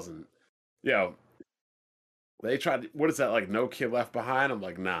yeah, I wasn't. They tried. What is that like? No kid left behind. I'm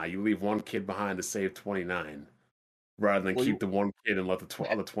like, nah. You leave one kid behind to save 29, rather than keep the one kid and let the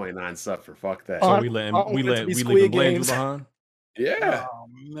other 29 suffer. Fuck that. So we let him Blandrew behind. Yeah. Oh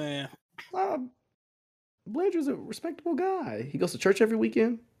man. Blandrew's a respectable guy. He goes to church every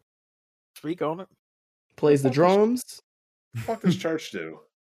weekend. Speak on it. Plays the drums. What does church do?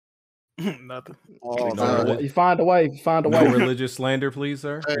 Nothing. You find a wife. No religious slander, please,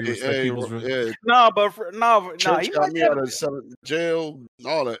 sir. No. Church He got me out of jail and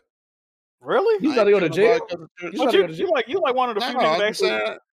all that. Really? You got to go to jail? You like one of the few niggas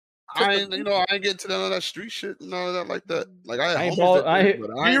that I ain't getting to none of that street shit, none of that like that. Like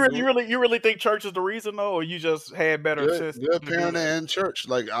you really think church is the reason though, or you just had better good parenting in church?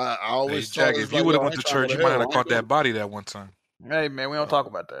 Like I always Jack, if you would have went to church, you might have caught that body that one time. Hey man, we don't talk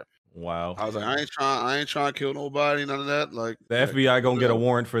about that. Wow. I was like, I ain't trying to kill nobody, none of that. Like the FBI gonna get a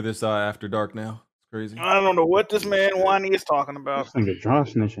warrant for this After Dark now. It's crazy. I don't know what this man Wani is talking about. John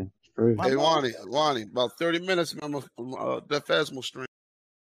snitching. Hey Wani, about 30 minutes from that Phasmo stream.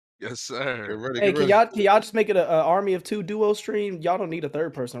 Yes, sir. Get ready, hey, can y'all just make it an army of two duo stream? Y'all don't need a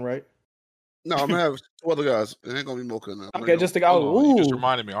third person, right? No, I'm gonna have two other guys. It ain't gonna be Mocha now. Okay, just to go. You just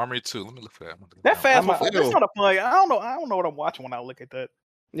reminded me, Army 2. Let me look for that. That Phasmo, that's not a fun. I don't know what I'm watching when I look at that.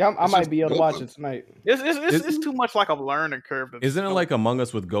 Yeah, I might be able to watch it tonight. It's too much like a learning curve. Isn't it like Among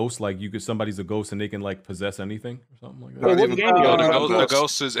Us with ghosts? Like somebody's a ghost and they can like possess anything or something like that. What game the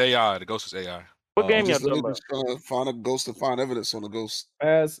ghost is AI. The ghost is AI. What game y'all talking about? Find a ghost to find evidence on the ghost.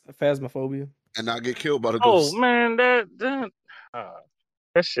 Phasmophobia. And not get killed by the ghost. Oh man, that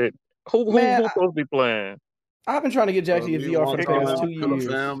shit. Who supposed to be playing? I've been trying to get Jack to get VR for the past 2 years.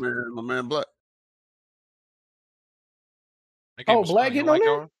 Fam and my man Black. Oh, Black getting on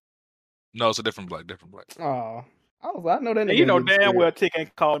there? No, it's a different Black. Oh, I know that nigga. You know damn well Tick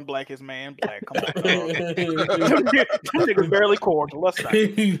ain't calling Black his man Black. Come on, that nigga's barely cordial. Let's not.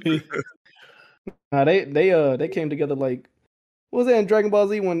 They came together like, what was that in Dragon Ball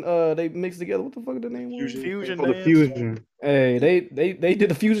Z when they mixed together? What the fuck is the name? Fusion. The Fusion. Hey, they did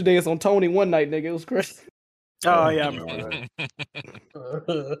the Fusion dance on Tony one night, nigga. It was crazy. Oh yeah,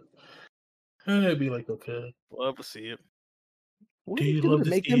 that'd be like okay. Love to see it. What do you do to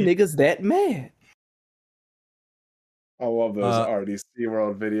make them niggas that mad? I love those RDC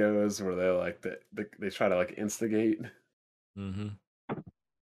World videos where they're like they try to like instigate. Mm-hmm.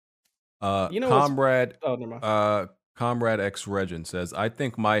 Comrade X Regent says, I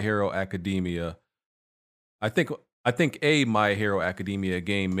think a My Hero Academia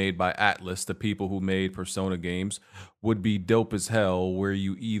game made by Atlas, the people who made Persona games, would be dope as hell, where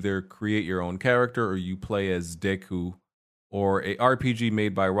you either create your own character or you play as Deku, or a RPG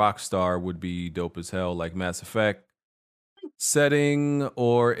made by Rockstar would be dope as hell, like Mass Effect setting,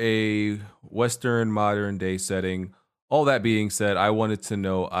 or a Western modern day setting, all that being said, I wanted to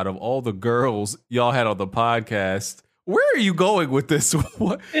know, out of all the girls y'all had on the podcast, where are you going with this?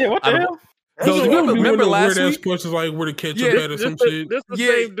 What the hell? Remember last week? Questions like where the ketchup at or some shit. This the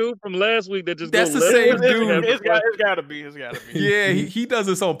same dude from last week that just. That's the same dude. It's gotta be. Yeah, he does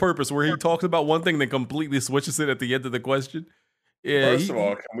this on purpose, where he talks about one thing, then completely switches it at the end of the question. Yeah. First of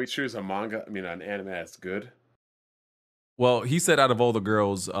all, can we choose a manga? I mean, an anime that's good. Well, he said out of all the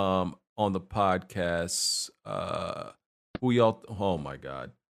girls on the podcast, who y'all? Oh my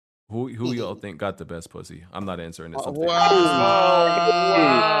god. Who y'all think got the best pussy? I'm not answering this. Wow.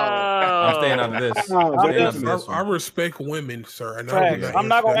 I'm staying out of this. I respect women, sir. I'm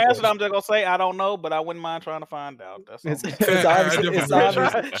not going to answer that. I'm just going to say I don't know, but I wouldn't mind trying to find out. That's it's obvious.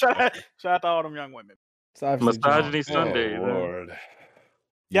 Shout out to all them young women. Misogyny Sunday. Lord.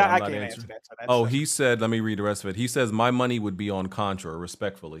 Yeah, I can't answer that. He said, let me read the rest of it. He says, my money would be on Contra,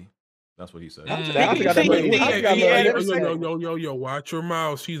 respectfully. That's what he said. Yo, watch your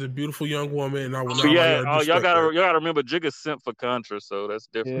mouth. She's a beautiful young woman, and I will not. Y'all gotta remember, Jigga's simp for Contra, so that's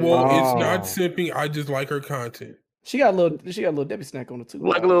different. Well, it's not simping. I just like her content. She got a little Debbie snack on it too.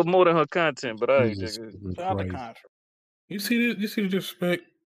 Like a little more than her content, but I ain't Jigga. Shout out to Contra. You see the disrespect.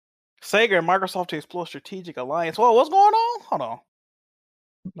 Sega and Microsoft to explore strategic alliance. Well, what's going on? Hold on.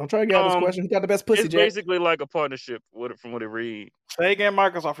 Don't try to get out this question. Who got the best pussy, It's Jack? basically like a partnership from what it reads. Sega and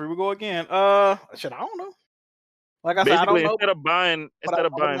Microsoft. Here we go again. Shit, I don't know. Like I said, I don't know. Instead of buying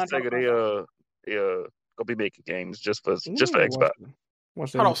Sega, they go be making games just for Xbox.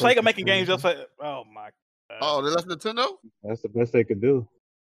 Hold on, Sega making games just for. Oh my god. Oh, they left Nintendo? That's the best they could do.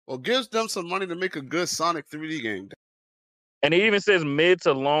 Well, gives them some money to make a good Sonic 3D game. And it even says mid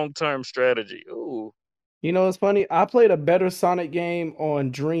to long term strategy. Ooh. You know, it's funny. I played a better Sonic game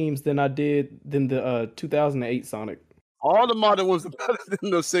on Dreams than the 2008 Sonic. All the modern ones are better than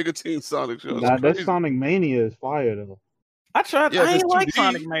the Sega Team Sonic shows. Nah, that Sonic Mania is fire though. I tried. I didn't like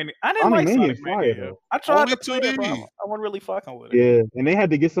Sonic Mania. I didn't like Sonic Mania. Fire, I tried to play it, but I wasn't really fucking with it. Yeah, and they had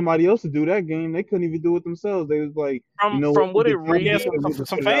to get somebody else to do that game. They couldn't even do it themselves. They was like, from what it reads,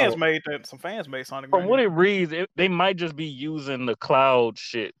 some fans made that. Some fans made Sonic. From what it reads, they might just be using the cloud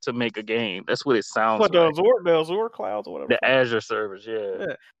shit to make a game. That's what it sounds like. The Azure clouds or whatever. The Azure servers,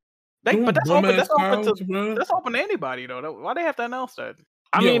 yeah. But that's open to anybody though. Why they have to announce that?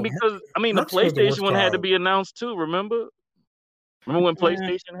 I mean, because the PlayStation one had to be announced too. Remember when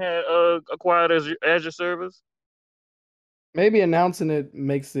PlayStation had acquired Azure servers? Maybe announcing it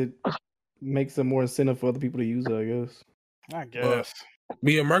makes it more incentive for other people to use it, I guess. I guess.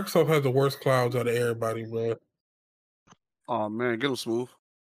 But yeah, Microsoft has the worst clouds out of everybody, bro. Oh man, get them smooth.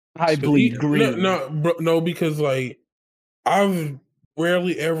 I bleed green. No, because like I've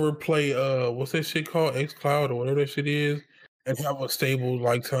rarely ever play what's that shit called, xCloud or whatever that shit is, and have a stable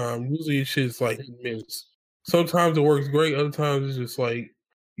time. Usually it's shit's like miss. Sometimes it works great, other times it's just like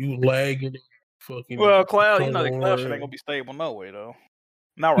you lag and fucking. Well, cloud, the cloud shit ain't gonna be stable no way though.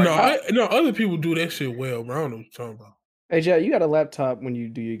 Not right now. Other people do that shit well, but I don't know what you're talking about. Hey, Jack, you got a laptop when you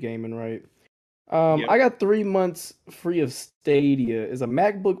do your gaming, right? I got 3 months free of Stadia. Is a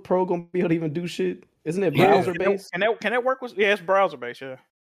MacBook Pro gonna be able to even do shit? Isn't it browser based? Can that work with? Yeah, it's browser based. Yeah,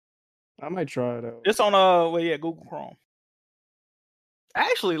 I might try it out. It's on Google Chrome. I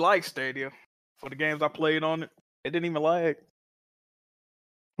actually like Stadia for the games I played on it. It didn't even lag.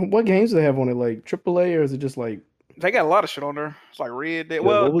 What games do they have on it? Like AAA, or is it just like? They got a lot of shit on there. It's like Red Dead.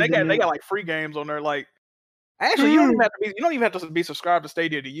 Well, they got like free games on there. Like, actually, you don't even have to be subscribed to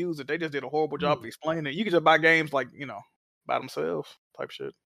Stadia to use it. They just did a horrible job of explaining it. You can just buy games like by themselves type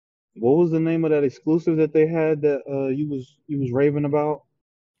shit. What was the name of that exclusive that they had that you was raving about?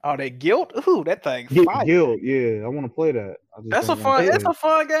 Oh, they Guild? Ooh, that thing. Guild, yeah, I want to play that. That's a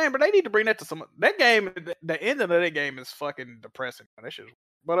fun game, but they need to bring that to some. That game, the ending of that game is fucking depressing. That shit.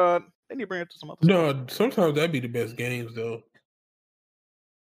 But they need to bring it to some other. No, sometimes that'd be the best games though.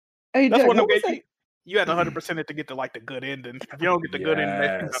 Hey, that's Jack, what you had to 100% it to get to like the good ending. If you don't get the good ending,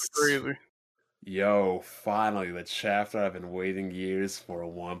 that's kind of crazy. Yo, finally, the chapter I've been waiting years for.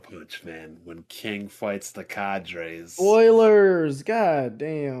 One Punch Man, when King fights the cadres. Spoilers! God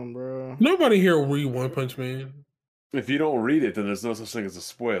damn, bro. Nobody here will read One Punch Man. If you don't read it, then there's no such thing as a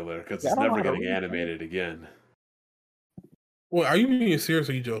spoiler, because it's never getting animated again. Well, are you being serious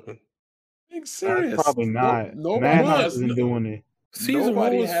or are you joking? Being serious. Probably not. Madhouse isn't doing it. Season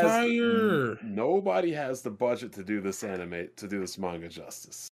 1 was fire. Nobody has the budget to do this manga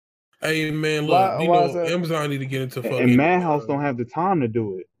justice. Hey man, look, Amazon need to get into fucking. And Madhouse don't have the time to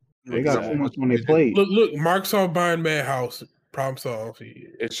do it. They got too much on their plate. Look, Microsoft buying Madhouse. Problem solved.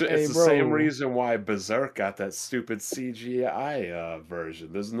 It's the same reason why Berserk got that stupid CGI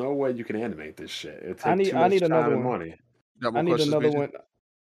version. There's no way you can animate this shit. It takes too much time and money. I need another one.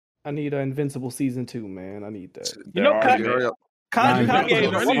 I need Invincible season 2, man. I need that. You know, I need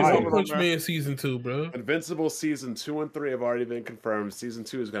One Punch Man season 2, bro. Invincible season 2 and 3 have already been confirmed. Season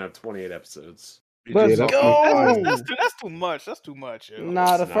 2 is gonna have 28 episodes. Let's go. That's too much. That's too much. Yo.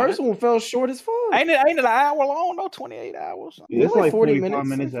 Nah, the first one fell short as fuck. Ain't it an hour long? No, 28 hours. Yeah, it's like 40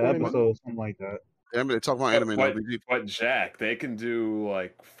 minutes an episode, something like that. Yeah, they talk about anime now. But Jack, they can do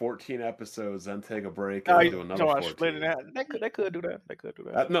like 14 episodes, then take a break and do another 14. They could do that. They could do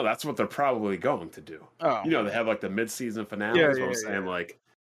that. No, that's what they're probably going to do. Oh. You know, they have like the mid-season finale. Yeah, That's what I'm saying. Like,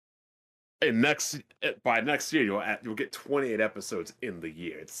 by next year, you'll get 28 episodes in the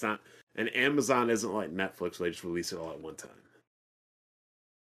year. It's not, and Amazon isn't like Netflix where they just release it all at one time.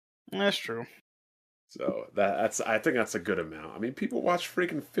 That's true. So I think that's a good amount. I mean, people watch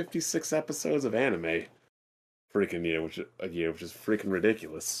freaking 56 episodes of anime, freaking which is freaking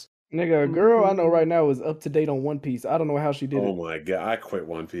ridiculous. Nigga, a girl I know right now is up to date on One Piece. I don't know how she did it. Oh my god, I quit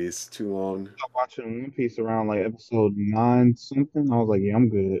One Piece. Too long. I was watching One Piece around like episode 9 something. I was like, yeah, I'm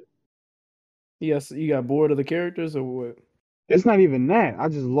good. Yes, you got bored of the characters or what? It's not even that. I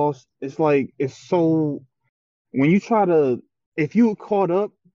just lost. It's like it's so when you try to, if you caught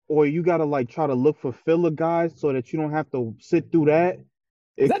up. Or you gotta like try to look for filler guys so that you don't have to sit through that.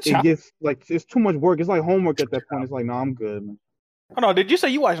 It gets like it's too much work. It's like homework at that point. It's like, no, I'm good, man. Hold on, did you say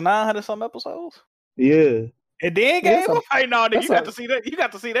you watched 900 some episodes? Yeah. And then gave up? Hey, no, you got to see that. You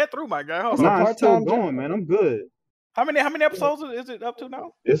got to see that through, my guy. Hold on. It's still going, man. I'm good. How many episodes is it up to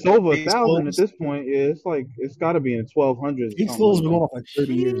now? It's over 1,000 at this point. Yeah, it's like it's got to be in 1,200s. Geek Flow's been going off like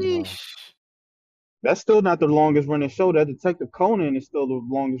 30 years now. That's still not the longest running show. That Detective Conan is still the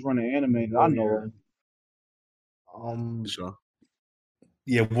longest running anime that I know of. Sure.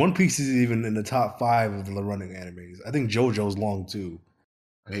 Yeah, One Piece is even in the top 5 of the running animes. I think JoJo's long too.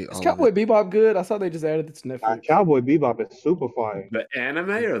 Is Cowboy Bebop good? I saw they just added it to Netflix. Cowboy Bebop is super fire. The anime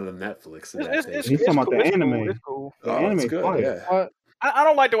or the Netflix? He's talking about the anime. It's cool. The anime's good. Fire. Yeah. I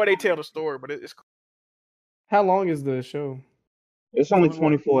don't like the way they tell the story, but it's cool. How long is the show? It's only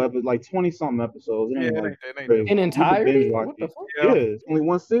 24 episodes, like 20-something episodes. In entirety? What the fuck? Yeah, it's only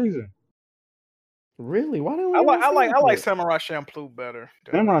one season. Really? Why don't I like Samurai Champloo better.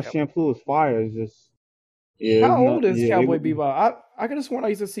 Samurai Champloo is fire. It's just how old is Cowboy Bebop? I could have sworn I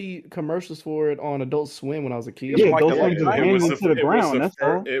used to see commercials for it on Adult Swim when I was a kid. Yeah, Adult Swim just ran into the ground. That's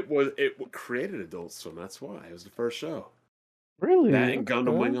all. It created Adult Swim. That's why it was the first show. Really? That and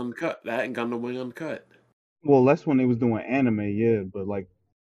Gundam Wing Uncut. Well, that's when they was doing anime, yeah. But like,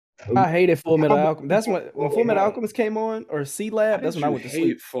 I hated Full Metal Alchemist. That's when Full Metal Alchemist came on, or C-Lab. That's when I went to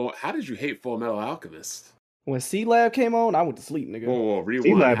sleep. How did you hate Full Metal Alchemist? When C-Lab came on, I went to sleep, nigga. Whoa, rewind.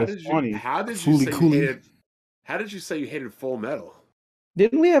 C-Lab is funny. How did you say you hated Full Metal?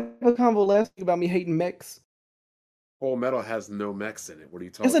 Didn't we have a convo last week about me hating mechs? Full Metal has no mechs in it. What are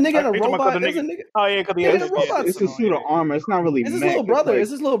you talking about? It's a nigga in a robot. Oh yeah, because it's a suit of armor. It's not really. It's his little brother.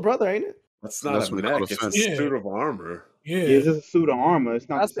 It's his little brother, ain't it? That's not a mech. It's a suit of armor. Yeah, it's just a suit of armor. It's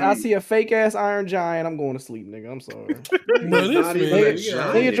not. I see a fake ass Iron Giant. I'm going to sleep, nigga. I'm sorry. Nigga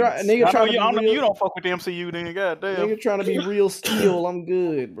trying to be real. You don't fuck with the MCU, then. Goddamn. Nigga trying to be real steel. I'm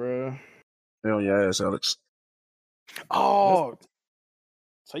good, bro. Hell yeah, ass, Alex. Oh,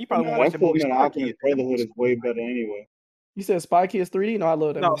 so you probably won't watch the movie Star Kid. Brotherhood is way better anyway. You said Spy Kids 3D? No, I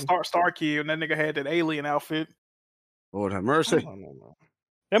love that. No, Star Kid, and that nigga had that alien outfit. Lord have mercy.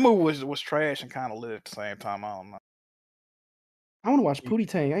 That movie was trash and kind of lit at the same time. I don't know. I want to watch Pootie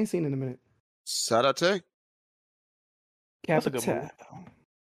Tang. I ain't seen it in a minute. Sarate? That's a good movie.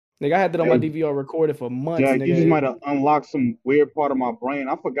 Nigga, I had that on my DVR recorded for months. Yeah, nigga. You just might have unlocked some weird part of my brain.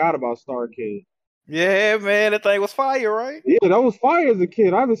 I forgot about Star Kid. Yeah, man, that thing was fire, right? Yeah, that was fire as a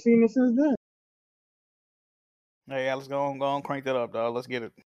kid. I haven't seen it since then. Hey, let's go on, crank that up, dog. Let's get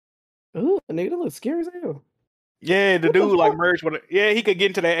it. Ooh, nigga, that looks scary as hell. Yeah, the dude like merged with it. Yeah, he could get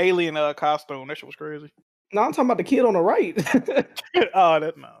into that alien costume. That shit was crazy. No, I'm talking about the kid on the right. Oh,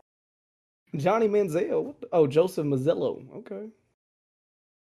 that no. Johnny Manziel. Joseph Mazzello. Okay.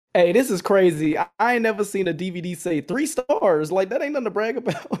 Hey, this is crazy. I ain't never seen a DVD say 3 stars. Like, that ain't nothing to brag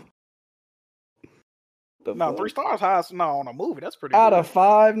about. No, 3 stars highest. No, on a movie, that's pretty. Out good. of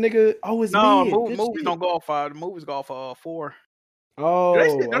 5, nigga. Oh, it's no mid. Movies don't go off 5. The movies go off 4. Oh, do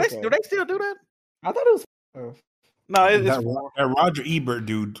they still do that? I thought it was. No, it's that Roger Ebert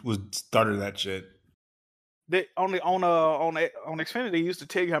dude started that shit. They only on Xfinity used to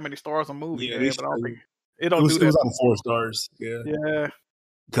tell you how many stars a movie. Yeah, but I don't think it don't do that. It was on 4 stars. Yeah.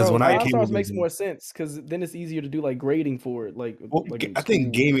 Because when I came, stars makes more sense because then it's easier to do like grading for it. Like I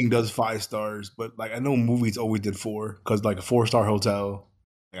think gaming does 5 stars, but like I know movies always did 4 because like a 4-star hotel.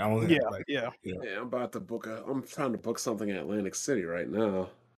 Like, I don't think I'm about to book I'm trying to book something in Atlantic City right now.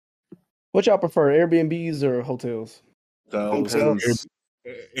 What y'all prefer, Airbnbs or hotels? Hotels.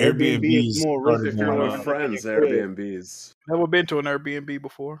 Airbnb is more risk. If you're with friends, Airbnbs. Never been to an Airbnb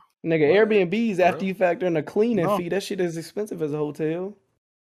before. Nigga, Airbnbs after you factor in the cleaning fee, that shit is expensive as a hotel.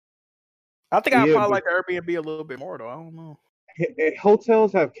 I think I'd probably like Airbnb a little bit more though. I don't know.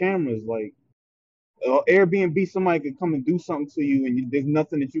 Hotels have cameras. Like Airbnb, somebody could come and do something to you, and there's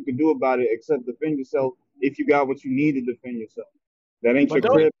nothing that you can do about it except defend yourself if you got what you need to defend yourself. That ain't your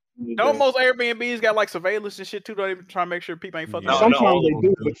crib. Don't most Airbnbs got like surveillance and shit too? Don't even try to make sure people ain't fucking. Sometimes they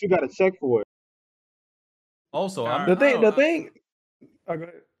do, but you got to check for it. Also, the thing. Oh, go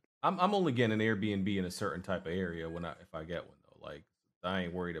ahead. I'm only getting an Airbnb in a certain type of area if I get one though. Like I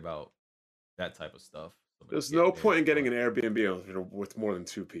ain't worried about that type of stuff. There's no point in getting an Airbnb with more than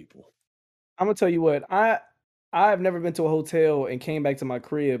 2 people. I'm gonna tell you what, I've never been to a hotel and came back to my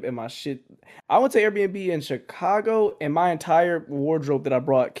crib and my shit. I went to Airbnb in Chicago and my entire wardrobe that I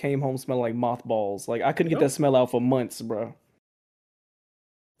brought came home smelling like mothballs. Like I couldn't get that smell out for months, bro.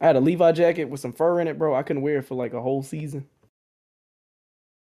 I had a Levi jacket with some fur in it, bro. I couldn't wear it for like a whole season.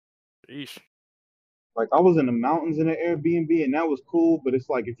 Sheesh. Like I was in the mountains in an Airbnb and that was cool, but it's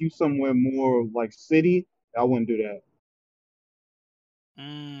like if you somewhere more like city, I wouldn't do that.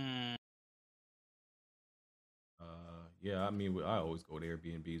 Yeah, I mean, I always go to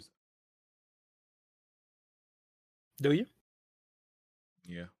Airbnbs. Do you?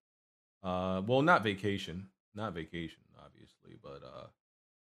 Yeah. Well, not vacation, obviously, but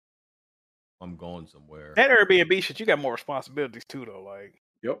I'm going somewhere. That Airbnb shit, you got more responsibilities too, though. Like,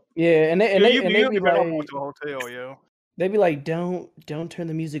 yep. Yeah, and they be like, going to a hotel, yo. They be like, don't turn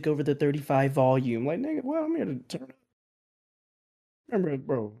the music over the 35 volume. Like, nigga, well, I'm here to turn it. Remember,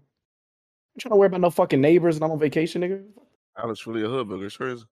 bro. I'm trying to worry about no fucking neighbors and I'm on vacation, nigga. Alex really a hoodbugger. It's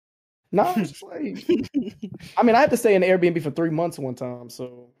crazy. No, it's just like, I mean, I had to stay in the Airbnb for 3 months one time,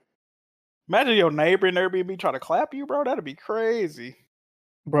 so. Imagine your neighbor in Airbnb try to clap you, bro. That'd be crazy.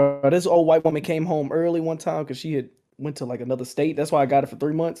 Bro, this old white woman came home early one time because she had went to like another state. That's why I got it for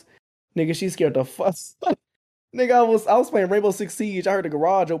 3 months. Nigga, she scared the fuss. Nigga, I was playing Rainbow Six Siege. I heard the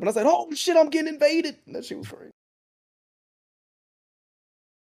garage open. I said, "Oh shit, I'm getting invaded." And that shit was crazy.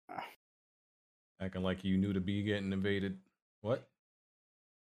 Acting like you knew to be getting invaded. What?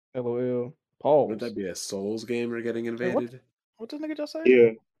 LOL. Pause. Would that be a Souls game or getting invaded? What did nigga just say?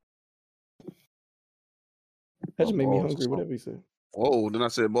 Yeah. That just made me hungry. Whatever he said. Whoa! Then I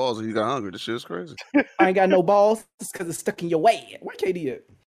said balls and you got hungry. This shit is crazy. I ain't got no balls. It's because it's stuck in your way. Where KD at?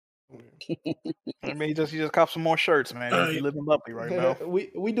 I mean, he just cop some more shirts, man. He's living lovely right now.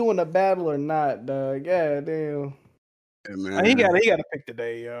 we doing a battle or not, dog? God damn. Yeah, man. He got to pick the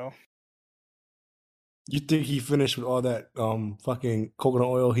day, yo. You think he finished with all that fucking coconut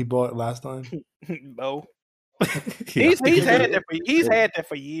oil he bought last time? No. He's had that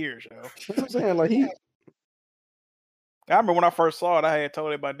for years, yo. That's what I'm saying. Like I remember when I first saw it, I had told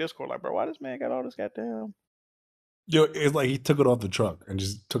everybody Discord, like, bro, why this man got all this goddamn? Yo, it's like he took it off the truck and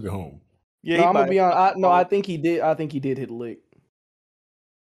just took it home. Yeah, no, I'm gonna be honest. I think he did. I think he did hit a lick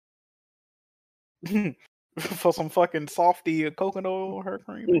for some fucking softy coconut oil hair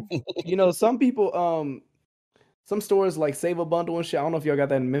cream. You know, some people, some stores like Save a Bundle and shit. I don't know if y'all got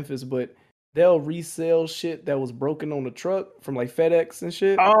that in Memphis, but they'll resell shit that was broken on the truck from like FedEx and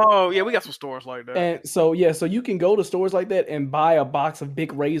shit. Oh yeah, we got some stores like that. And so so you can go to stores like that and buy a box of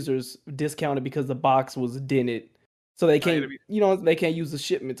big razors discounted because the box was dented. So they can't, they can't use the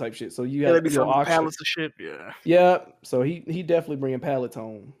shipment type shit. So you have to be some pallets of shit. Yeah. Yeah. So he definitely bringing pallets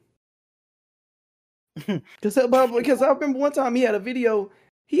home. Because I remember one time he had a video.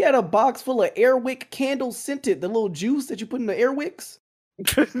 He had a box full of Airwick candles scented, the little juice that you put in the Airwicks.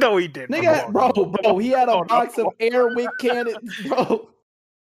 No, he didn't. Nigga, bro, he had a box of Airwick candles, bro.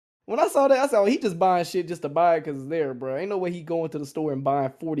 When I saw that, I said, he just buying shit just to buy it because it's there, bro. Ain't no way he going to the store and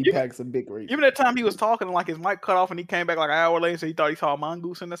buying 40 packs of Big Rig. Even that time he was talking and like his mic cut off and he came back like an hour later, so he thought he saw a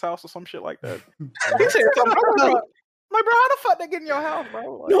mongoose in his house or some shit like that. He said something. I'm like, bro, how the fuck they get in your house,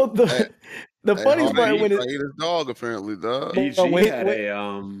 bro? Like, no, the funniest part when he ate his dog apparently, dog.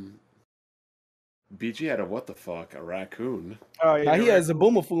 BG had a what the fuck, a raccoon. Oh yeah, now he has a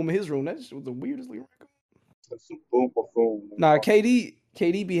Boomafoom in his room. That was the weirdest raccoon. That's a Boomafoom. Nah, KD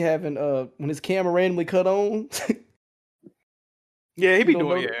be having when his camera randomly cut on. Yeah, he be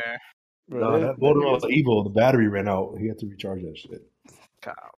doing Bro, that Motorola's evil. The battery ran out. He had to recharge that shit.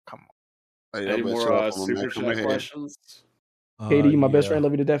 God, come on. Any more super chat questions? KD, my best friend,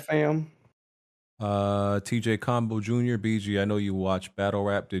 love you to death, fam. TJ Combo Jr. BG, I know you watch Battle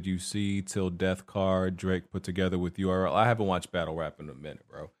Rap. Did you see Till Death card Drake put together with URL? I haven't watched Battle Rap in a minute,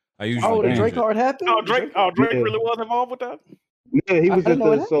 bro. I usually the Drake card happened. Drake really was involved with that. Yeah, he was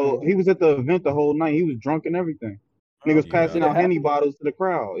he was at the event the whole night. He was drunk and everything. Niggas passing out Henny bottles to the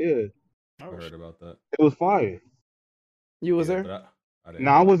crowd. Yeah, I heard about that. It was fire. You was there?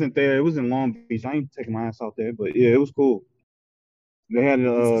 No, I wasn't there. It was in Long Beach. I ain't taking my ass out there, but yeah, it was cool. They had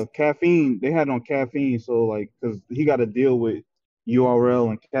caffeine. They had on caffeine, so like, cause he got to deal with URL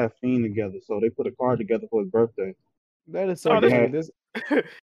and caffeine together, so they put a card together for his birthday. That is so good.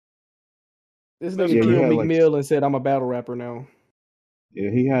 This nigga killed Meek Mill and said, "I'm a battle rapper now." Yeah,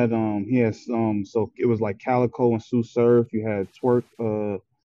 he had so it was like Calico and Sue Surf. You had Twerk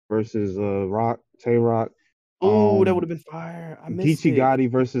versus Tay Rock. Oh, that would have been fire. I missed Geechee Gotti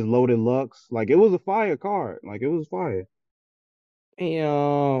versus Loaded Lux. Like, it was a fire card. Like, it was fire. I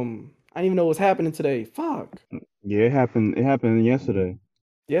didn't even know what was happening today. Fuck. Yeah, it happened. It happened yesterday.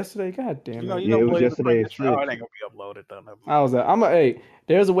 Yesterday, god damn it. Yeah, it was yesterday. It ain't gonna be uploaded though. I was at.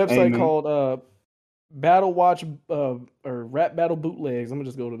 There's a website called Battle Watch or Rap Battle Bootlegs. I'm gonna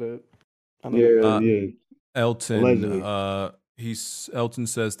just go to that. Yeah. Elton, Elton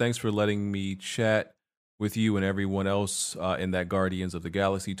says, "Thanks for letting me chat with you and everyone else in that Guardians of the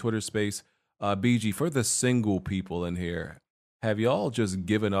Galaxy Twitter space." BG, for the single people in here, have y'all just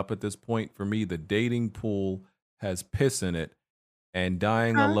given up at this point? For me, the dating pool has piss in it, and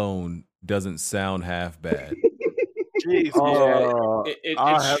dying alone doesn't sound half bad. Jeez,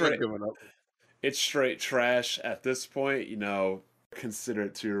 it's straight trash at this point. Consider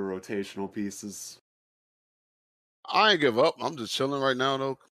it to your rotational pieces. I ain't give up. I'm just chilling right now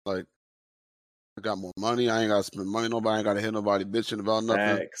though. Like, I got more money. I ain't gotta spend money. Nobody ain't gotta hear nobody bitching about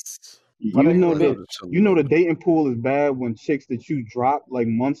nothing. Next. You know the dating pool is bad when chicks that you dropped like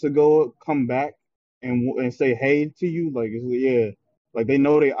months ago come back and say hey to you. Like, like they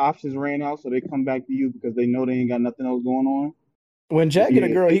know their options ran out, so they come back to you because they know they ain't got nothing else going on. When Jack get a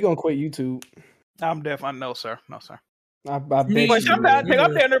girl, he gonna quit YouTube. I'm definitely no sir. I bet you. I'm down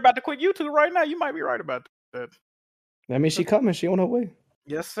there about to quit YouTube right now. You might be right about that. That means she coming. She on her way.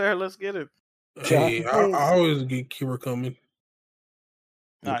 Yes, sir. Let's get it. Hey, I always keep her coming.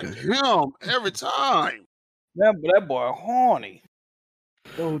 Look at him every time. That boy horny.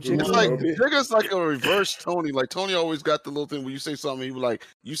 It's like Jigga's like a reverse Tony. Like Tony always got the little thing where you say something, he was like,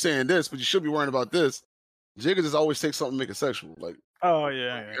 "You saying this, but you should be worrying about this." Jigga just always takes something and make it sexual. Like, oh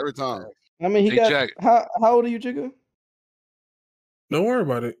yeah. Every time. I mean, he got how old are you, Jigga? Don't worry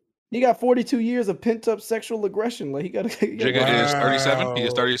about it. He got 42 years of pent up sexual aggression. Like Jigga is 37. He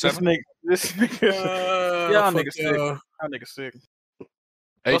is 37. This nigga, y'all niggas sick. Y'all niggas sick.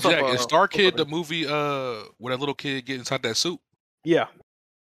 Hey, Jack, is Star Kid the movie where that little kid get inside that suit? Yeah.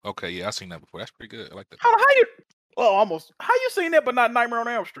 Okay, yeah, I've seen that before. That's pretty good. I like that. How you? Well, almost. How you seen that, but not Nightmare on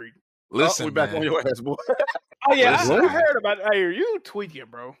Elm Street? Listen, we back on your ass, boy. Oh yeah, I heard about it. Hey, you tweaking,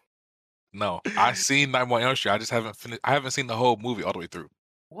 bro? No, I seen Nightmare on Elm Street. I just haven't finished. I haven't seen the whole movie all the way through.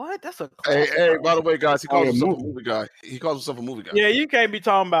 What? That's a hey. By the way, guys, he calls himself a movie guy. He calls himself a movie guy. Yeah, you can't be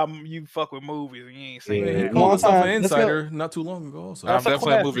talking about you fuck with movies and you ain't seen it. He called himself an insider not too long ago. So I'm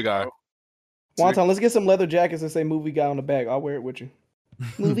definitely a movie guy. One time, let's get some leather jackets and say "movie guy" on the back. I'll wear it with you.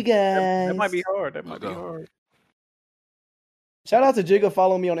 Movie guy. That might be hard. That might be hard. Shout out to Jigga.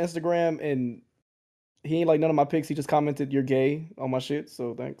 Follow me on Instagram, and he ain't like none of my pics. He just commented "you're gay" on my shit.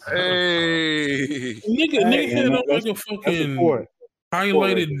 So thanks. Hey, nigga had on like a fucking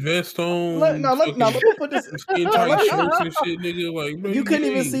highlighted vest on. Let me put this. Skin tight shorts and shit, nigga. Like, bro, you couldn't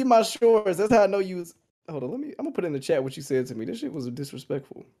even see my shorts. That's how I know you was. Hold on, I'm gonna put in the chat what you said to me. This shit was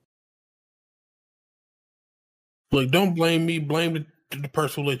disrespectful. Look, don't blame me. Blame the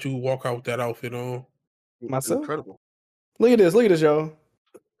person who let you walk out with that outfit on. Myself. Incredible. Look at this, y'all.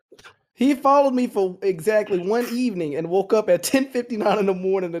 He followed me for exactly one evening and woke up at 10:59 in the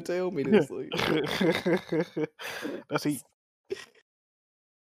morning to tell me this. That's heat.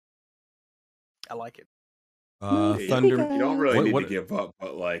 I like it. Thunder. You don't really need to give up,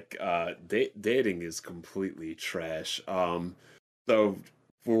 but like dating is completely trash. So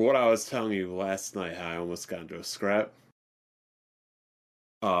for what I was telling you last night, how I almost got into a scrap.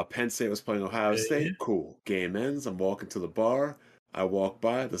 Penn State was playing Ohio State. Cool. Game ends. I'm walking to the bar. I walk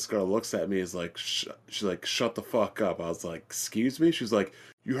by. This girl looks at me. Is like, she's like, "Shut the fuck up." I was like, "Excuse me." She's like,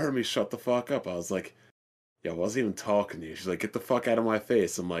 "You heard me. Shut the fuck up." I was like, "Yo, I wasn't even talking to you." She's like, "Get the fuck out of my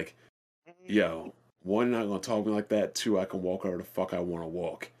face." I'm like, "Yo, one, you're not gonna talk to me like that. Two, I can walk wherever the fuck I want to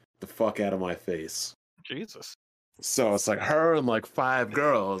walk. The fuck out of my face." Jesus. So it's like her and like 5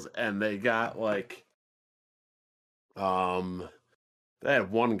 girls, and they got like They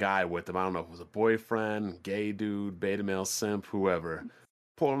had one guy with them. I don't know if it was a boyfriend, gay dude, beta male simp, whoever.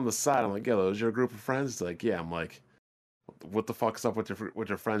 Pulled him to the side. I'm like, yo, those your group of friends? He's like, yeah. I'm like, what the fuck's up with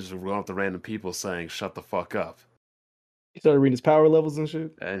your friends just going up to random people saying, shut the fuck up? He started reading his power levels and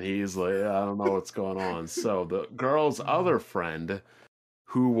shit. And he's like, I don't know what's going on. So the girl's other friend,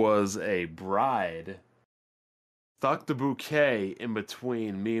 who was a bride, stuck the bouquet in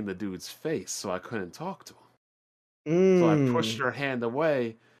between me and the dude's face, so I couldn't talk to him. So I pushed her hand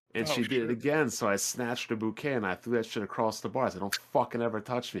away, and she did it again. So I snatched the bouquet and I threw that shit across the bar. I said, "Don't fucking ever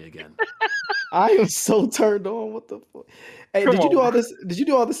touch me again." I am so turned on. What the fuck? Hey, did you do all this? Did you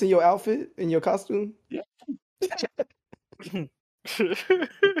do all this in your outfit, in your costume? Yeah. So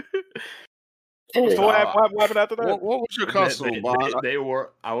what happened after that? What was your costume, Bond?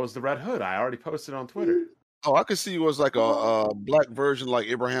 I was the Red Hood. I already posted on Twitter. Oh, I could see you as like a black version, like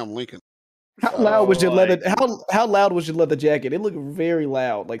Abraham Lincoln. How loud was your leather? How loud was your leather jacket? It looked very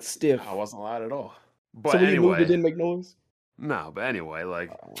loud, like stiff. I wasn't loud at all. But so when anyway, you moved, it didn't make noise. No, but anyway,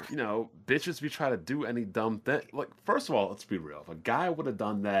 like bitches be trying to do any dumb thing. Like, first of all, let's be real. If a guy would have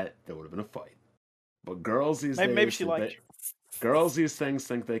done that, there would have been a fight. But girls these days, maybe she liked you. Girls these things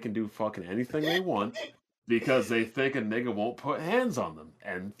think they can do fucking anything they want because they think a nigga won't put hands on them.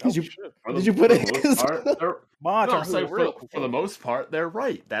 And did you put it? For the most part, they're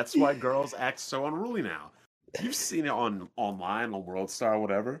right. That's why girls act so unruly now. You've seen it online, on WorldStar,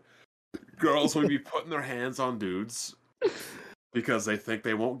 whatever. Girls will be putting their hands on dudes because they think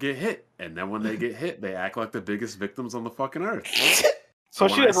they won't get hit, and then when they get hit, they act like the biggest victims on the fucking earth. So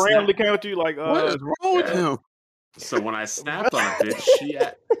she just randomly came with you like, what is wrong with him? So when I snapped on a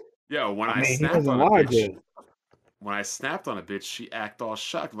bitch, when I snapped on a bitch, she act all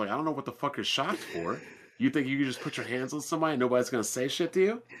shocked. I'm like, I don't know what the fuck you're shocked for. You think you can just put your hands on somebody and nobody's gonna say shit to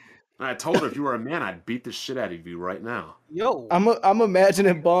you? And I told her, if you were a man, I'd beat the shit out of you right now. Yo, I'm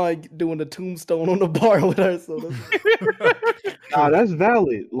imagining Bond doing the tombstone on the bar with her. So nah, that's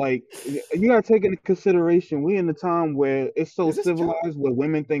valid. Like, you gotta take into consideration, we in a time where it's so civilized, where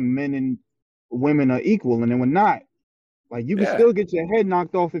women think men and women are equal, and then we're not. Like, you can still get your head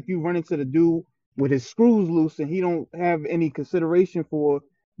knocked off if you run into the dude with his screws loose and he don't have any consideration for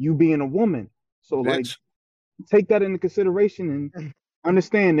you being a woman. So, like, take that into consideration and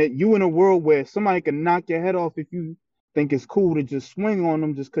understand that you in a world where somebody can knock your head off if you think it's cool to just swing on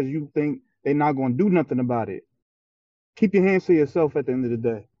them just because you think they're not going to do nothing about it. Keep your hands to yourself at the end of the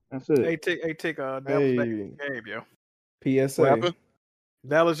day. That's it. Dallas back in the game, yo. PSA.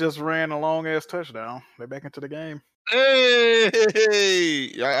 Dallas just ran a long ass touchdown. They're back into the game. Hey!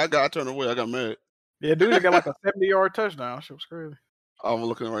 I turned away. I got mad. Yeah, dude, they got like a 70-yard touchdown. Shit was crazy. I'm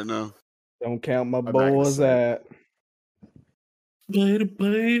looking right now. Don't count my boys out. Hey,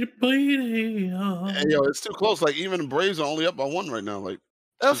 yo, it's too close. Like, even the Braves are only up by 1 right now. Like,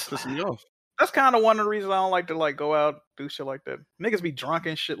 that's pissing me off. That's kind of one of the reasons I don't like to like go out do shit like that. Niggas be drunk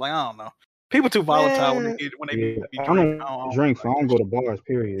and shit. Like, I don't know. People too volatile when they be I don't drink, so I don't go to bars.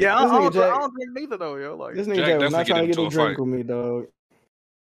 Period. Yeah, I don't drink neither though, yo. Like, this nigga Jack was not trying to get a drink with me, dog.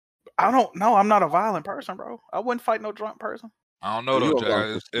 I don't know. I'm not a violent person, bro. I wouldn't fight no drunk person. I don't know though,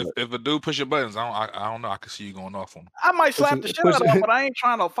 Jack. If a dude push your buttons, I don't know. I can see you going off on him. I might slap the shit out of him, but I ain't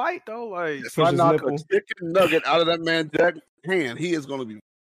trying to fight though. Like, if I knock a chicken nugget out of that man Jack's hand, he is gonna be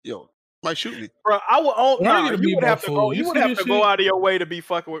might shoot me, bro. You would have to go. You would have to go out of your way to be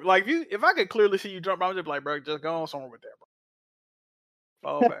fucking with. Like, if I could clearly see you jump, I'm just like, bro, just go on somewhere with that,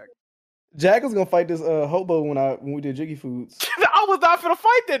 bro. Fall back. Jack was gonna fight this hobo when we did Jiggy Foods. I was not finna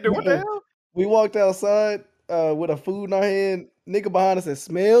fight that dude. What the hell? We walked outside with a food in our hand. Nigga behind us said,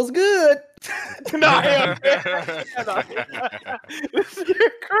 "Smells good." Nah, hell, you're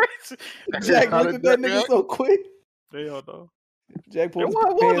crazy. Jack looked at that nigga so quick. Hell no. Jack pulled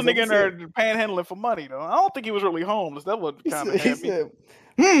was a nigga in there panhandling for money though. I don't think he was really homeless. That was kind of he said,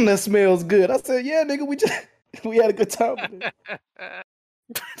 that smells good. I said, yeah, nigga, we had a good time with it.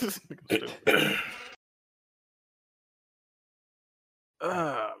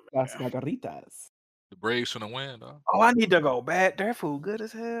 Las Margaritas. The Braves finna win, though. Oh, I need to go back. Their food good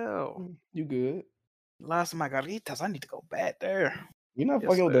as hell. You good? Las Margaritas. I need to go back there. You're not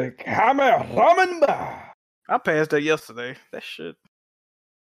fucking with the Ramen Bar. I passed that yesterday. That shit.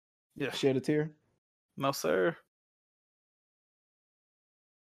 Yeah. Shed a tear? No, sir.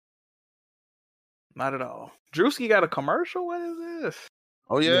 Not at all. Drewski got a commercial? What is this?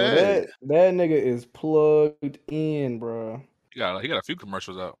 Oh, yeah. That nigga is plugged in, bro. He got a few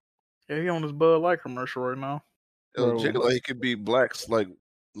commercials out. Yeah, he on his Bud Light commercial right now. Yo, Jigga, like, he could be Black's, like,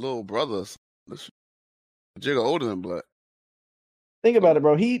 little brothers. Jigga older than Black. Think about it,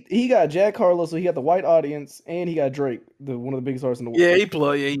 bro. He got Jack Harlow, so he got the white audience, and he got Drake, one of the biggest artists in the world. Yeah, he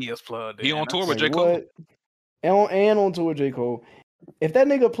is plugged. He on tour with J. Cole. And on tour with J. Cole. If that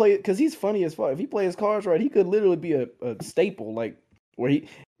nigga play, because he's funny as fuck. If he plays his cards right, he could literally be a staple, like where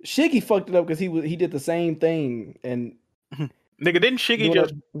Shiggy fucked it up because he did the same thing and nigga didn't Shiggy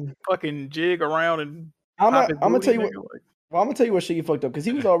just fucking jig around and I'm gonna tell you what Shiggy fucked up because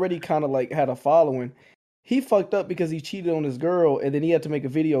he was already kind of like had a following. He fucked up because he cheated on his girl and then he had to make a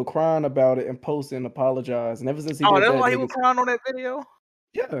video crying about it and post and apologize. And ever since he did that's why he was crying on that video.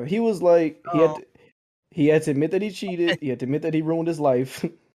 Yeah, he was like he had to admit that he cheated. He had to admit that he ruined his life.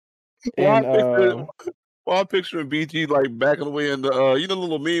 And I'm picturing BG like backing away in the the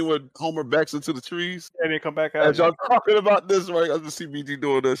little meme where Homer backs into the trees and then come back out. As y'all talking about this, right? I just see BG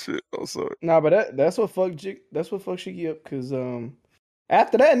doing that shit. Oh, sorry. Nah, but that's what fucked Shiggy up because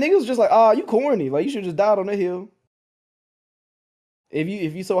after that niggas was just like, you corny, like you should just died on the hill. If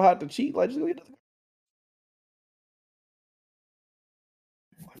you so hot to cheat, like just go get the...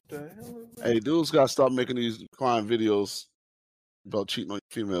 Hey, dudes gotta stop making these crime videos about cheating on your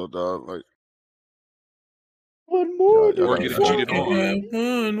female, dog. Like, what more? Or getting cheated on.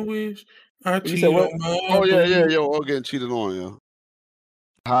 One wish. I cheated on my Oh yeah, or getting cheated on, yeah.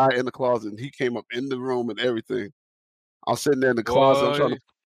 High in the closet, and he came up in the room and everything. I was sitting there in the closet. I'm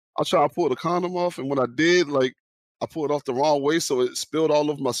trying to pull the condom off, and when I did, like, I pulled it off the wrong way, so it spilled all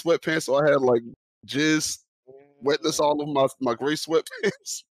over my sweatpants. So I had like jizz, wetness all over my gray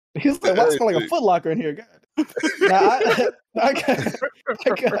sweatpants. He's like, why it's like a Foot Locker in here? God. Now, I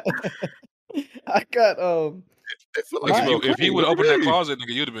got if he would open that closet,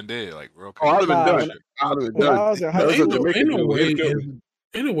 nigga, you'd have been dead. Like, bro. Oh, I'd have been done.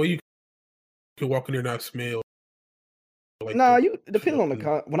 In a way, you can walk in there and not smell. Like you depending on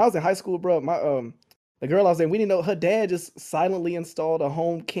the when I was in high school, bro, my the girl I was in, we didn't know her dad just silently installed a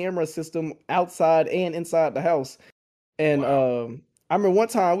home camera system outside and inside the house. And I remember one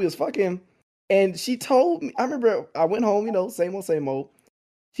time we was fucking and she told me, I remember I went home, same old.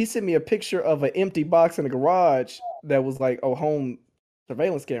 She sent me a picture of an empty box in the garage that was like a home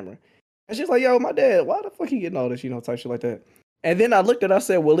surveillance camera. And she's like, yo, my dad, why the fuck he getting all this, type shit like that. And then I looked at her, I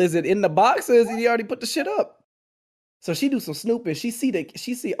said, well, is it in the box or is he already put the shit up? So she do some snooping. She see,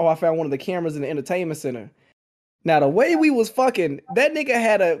 I found one of the cameras in the entertainment center. Now the way we was fucking, that nigga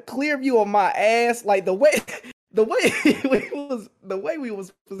had a clear view of my ass. Like the way we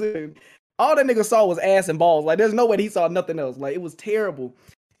was positioned, all that nigga saw was ass and balls. Like there's no way he saw nothing else. Like it was terrible.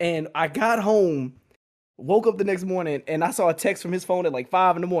 And I got home, woke up the next morning, and I saw a text from his phone at like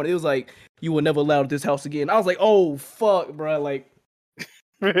 5 a.m. It was like, "You will never allowed this house again." I was like, "Oh fuck, bro!" Like,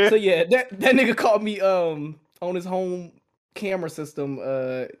 so yeah, that nigga caught me on his home camera system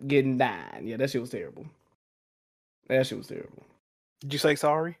getting 9. Yeah, that shit was terrible. Did you say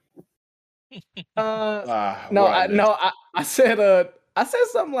sorry? No, I said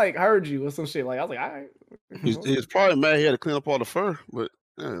something like "heard you" or some shit. Like I was like, all right. He's probably mad he had to clean up all the fur, but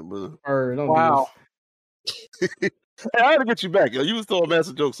wow. Hey, I had to get you back. You was throwing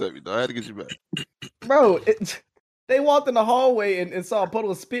massive jokes at me, though. I had to get you back, bro. They walked in the hallway and saw a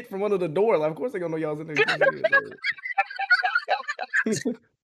puddle of spit from under the door. Like, of course they gonna know y'all was in there.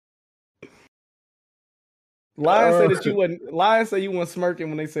 Lion said that you wasn't. Lion said you weren't smirking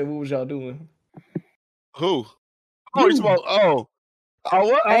when they said, "What was y'all doing?" Who? Oh, you about? Oh.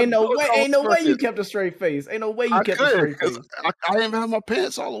 Ain't no way you kept a straight face. Ain't no way you kept a straight face. I didn't have my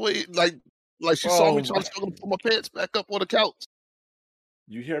pants all the way like she saw me trying to put my pants back up on the couch.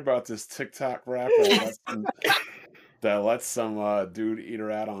 You hear about this TikTok rapper that lets some dude eat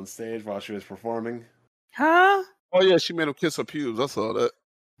her out on stage while she was performing? Huh? Oh yeah, she made him kiss her pubes. I saw that.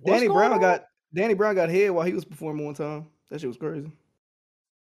 Danny Brown got head while he was performing one time. That shit was crazy.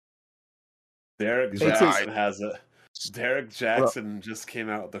 Derek Jackson just came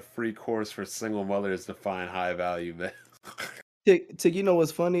out with a free course for single mothers to find high value men. You know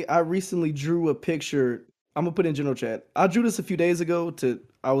what's funny? I recently drew a picture. I'm gonna put it in general chat. I drew this a few days ago.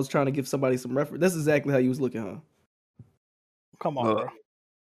 I was trying to give somebody some reference. That's exactly how you was looking, huh? Come on,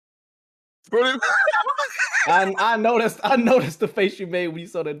 bro. I noticed the face you made when you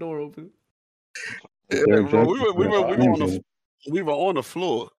saw that door open. Yeah, bro, we were on the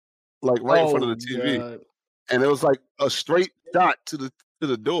floor, like right in front of the TV. God. And it was like a straight shot to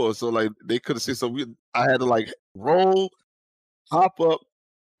the door, so like they could have seen. So I had to like roll, hop up,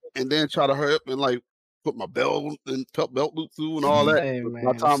 and then try to hurry up and like put my belt loop through and all that. Hey,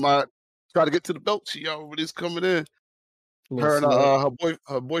 by the time I try to get to the belt, she already's coming in. Her and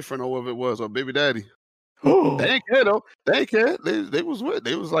her boyfriend or whatever it was, or baby daddy. They ain't care though. They ain't care. They was with.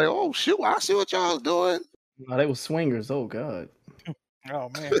 They was like, oh shoot, I see what y'all was doing. No, they was swingers. Oh god. Oh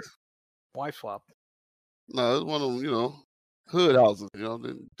man, wife swap. No, it's one of them, hood houses.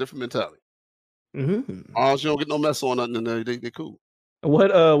 Different mentality. Mm-hmm. As you don't get no mess on nothing in there, they cool.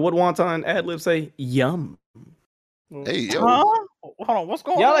 What Wonton ad lib say? Yum. Hey, yo. Huh? Hold on, what's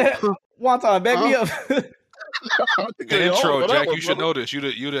going on? Wonton, back me up. The intro, Jack. You should know this. You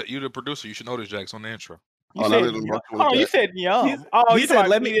the producer. You should know this, Jack. It's on the intro. You said yum. He said,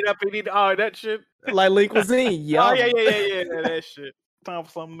 "Let me eat it up and eat." Oh, that shit. Like Link was in. Yum. Oh yeah. That shit. Time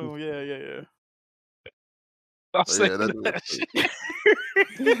for something new. Yeah. I'll say that.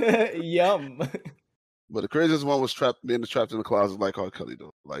 Yum. But the craziest one was being trapped in the closet like R. Kelly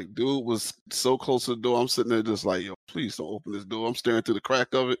though. Like, dude was so close to the door. I'm sitting there just like, yo, please don't open this door. I'm staring through the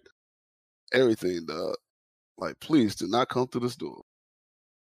crack of it. Everything, dog. Like, please do not come through this door.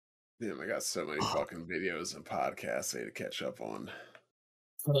 Damn, I got so many fucking videos and podcasts I need to catch up on.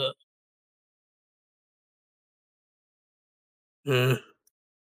 I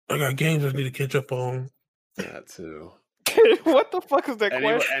got games I need to catch up on. That too. What the fuck is that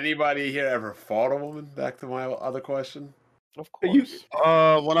question? Anybody here ever fought a woman? Back to my other question. Of course.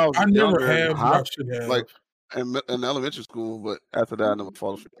 When I was younger, like in elementary school, but after that, I never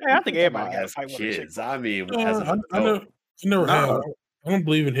fought. Hey, I think everybody has as kids. I mean, I never have. I don't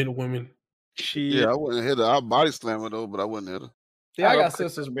believe in hitting women. Yeah, I wouldn't hit her. I'd body slam her though, but I wouldn't hit her. Yeah, I got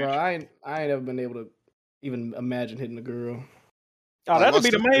sisters, bro. I ain't ever been able to even imagine hitting a girl. Oh, that'd be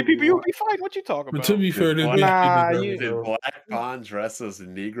the main people you would be fighting. What you talking about? But to be fair, did Black Bond dress as a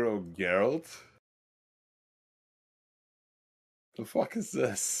Negro Geralt? The fuck is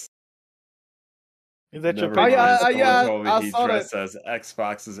this? Is that your I saw dressed as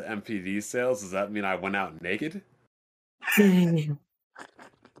Xbox's MPD sales. Does that mean I went out naked? Hey,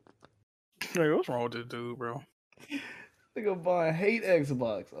 what's wrong with this dude, bro? Nigga Bond hate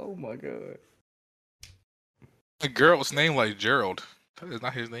Xbox. Oh my god. The girl's name like Gerald. That is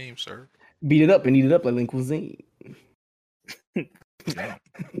not his name, sir. Beat it up and eat it up like Link Cuisine.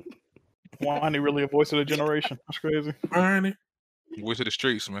 Wani really a voice of the generation. That's crazy. Wani. Voice of the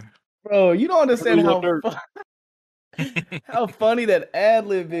streets, man. Bro, you don't understand how funny that ad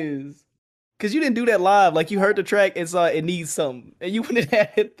lib is. Because you didn't do that live. Like, you heard the track and saw it needs something. And you went and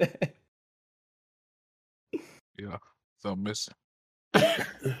added that. Yeah. Something missing.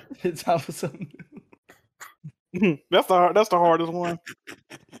 It's time for something. That's the hardest one.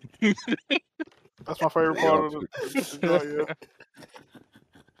 That's my favorite part of it.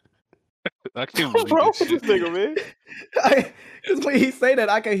 I can't What's wrong with this nigga, man? Because when he say that,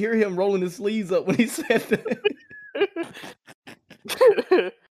 I can hear him rolling his sleeves up when he said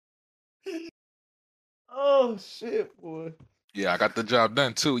that. Oh shit, boy. Yeah, I got the job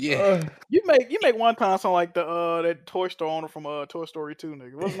done too. Yeah. You make one time sound like the that toy store owner from Toy Story 2,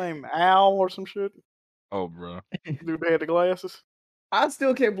 nigga. What's his name? Al or some shit? Oh, bro. Dude, they had the glasses. I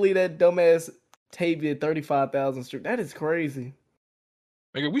still can't believe that dumbass tape did 35,000 streams. That is crazy.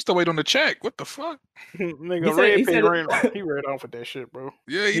 Nigga, we still wait on the check. What the fuck? Nigga, he read off with that shit, bro.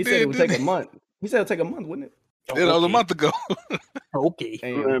 Yeah, he said it would take a month. He said it would take a month, wouldn't it? Yeah, that was a month ago. Okay.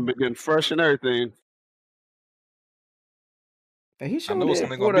 Begin fresh and everything. And he I know it's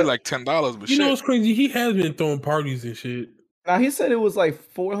only gonna be like $10, but you know what's crazy? He has been throwing parties and shit. Now he said it was like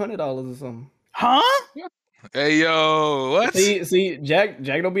 $400 or something. Huh? Hey yo, what? See, Jack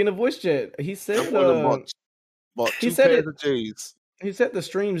don't be in the voice chat. He said he said J's. He said the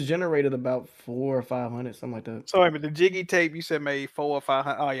streams generated about 400 or 500, something like that. So, but the Jiggy tape you said made 400 or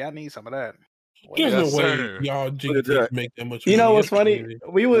 500. Oh yeah, I need some of that. There's no way y'all Jiggy tape make that much. You know what's funny?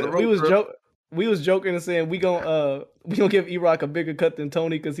 We was joking and saying we gonna give E-Rock a bigger cut than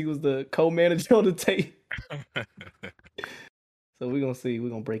Tony because he was the co-manager on the tape. So we're gonna see. We're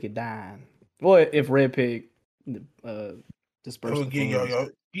gonna break it down. Boy, if Red Pig dispersed the y'all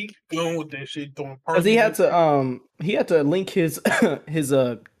keep going with that shit. Because he had to link his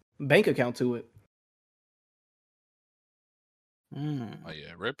bank account to it. Oh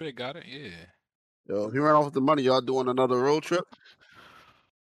yeah, Red Pig got it. Yeah. Yo, if he ran off with the money, y'all doing another road trip?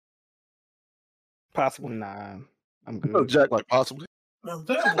 Possibly. Nah, I'm good. No, Jack, like possibly. Now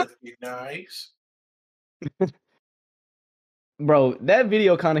that would be nice. Bro, that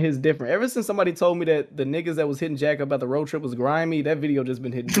video kind of hits different. Ever since somebody told me that the niggas that was hitting Jack up at the road trip was grimy, that video just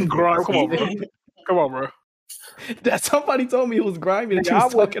been hitting. Grimy, come on, bro. Come on, bro. That somebody told me it was grimy. That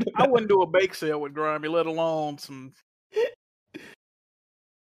I wouldn't do a bake sale with grimy, let alone some.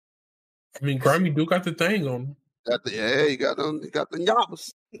 I mean, grimy do got the thing on. He got the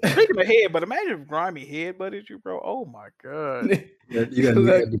yamas. Speaking of head, but imagine if grimy head butted you, bro. Oh my god. You got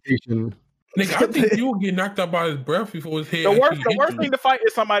the education. Nigga, I think you will get knocked out by his breath before his head. The worst thing to fight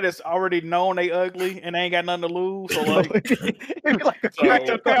is somebody that's already known they ugly and they ain't got nothing to lose. So like, it'd be like a crack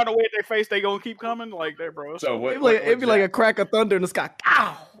of pound away at their face, they gonna keep coming like that, bro. So it'd be like a crack of thunder in the sky.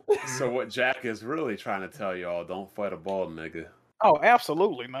 Ow! So what Jack is really trying to tell y'all: don't fight a bald nigga. Oh,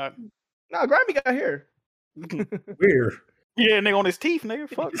 absolutely not. No, Grammy got hair. Weird. Yeah, nigga on his teeth, nigga.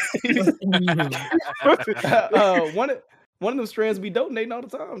 Fuck. One of them strands be donating all the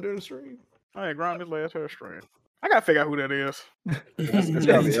time during the stream. I ain't grind his last hair strand. I gotta figure out who that is. It's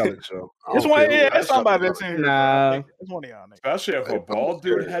gotta be Alex, yo. It's one, yeah, it's somebody that's in here. Nah. It's one of y'all niggas. Especially if a bald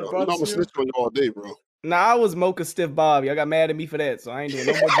dude had I'm gonna snitch on you all day, bro. Nah, I was Mocha Stiff Bob. Y'all got mad at me for that, so I ain't doing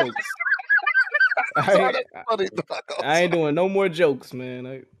no more jokes. I ain't doing no more jokes, man.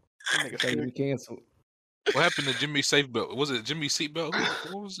 Nigga trying to be canceled. What happened to Jimmy's safe belt? Was it Jimmy's seatbelt?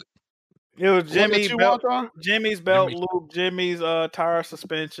 What was it? It was Jimmy's belt, Jimmy's belt loop, Jimmy's tire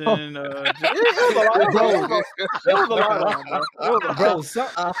suspension. It was a lot,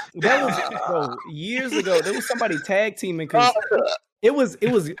 bro. Years ago, there was somebody tag teaming because it was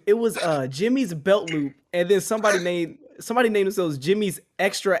Jimmy's belt loop, and then somebody named themselves Jimmy's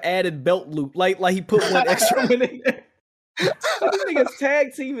extra added belt loop. Like he put one extra one in there. This nigga's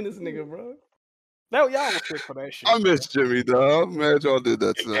tag teaming this nigga, bro. No, y'all was fit for that shit. I miss Jimmy, dog. I'm mad y'all did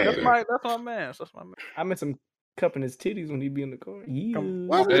that tonight. That's my man. That's my man. I miss him cupping his titties when he be in the car. Yeah.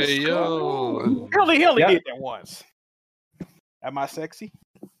 Hey yo, he only did that once. Am I sexy?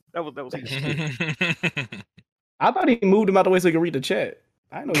 That was I thought he moved him out the way so he could read the chat.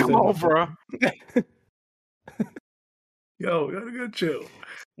 I know. Come on, bro. Yo, you gotta get chill.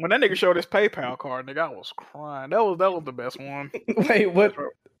 When that nigga showed his PayPal card, nigga, I was crying. That was the best one. Wait, what?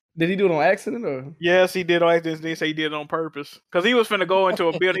 Did he do it on accident or? Yes, he did on accident. They say he did it on purpose because he was finna go into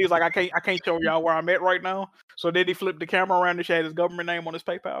a building. He's like, I can't show y'all where I'm at right now. So then he flipped the camera around and had his government name on his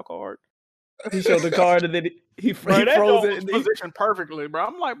PayPal card. He showed the card and then he froze it. Positioned perfectly, bro.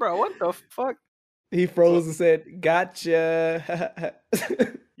 I'm like, bro, what the fuck? He froze and said, "Gotcha."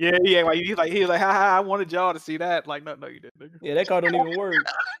 Yeah. Like he's like, ha, I wanted y'all to see that. Like, no, you didn't. Nigga. Yeah, that card don't even work.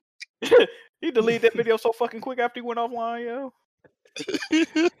 He deleted that video so fucking quick after he went offline, yo.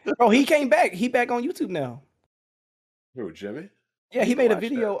 Bro, he came back. He back on YouTube now. Who, Jimmy? Yeah, he made a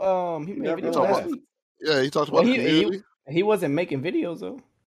video. He made a video last week. Yeah, he talked about the community. He wasn't making videos though.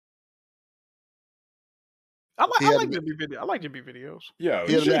 I like Jimmy videos. I like Jimmy videos. Yo,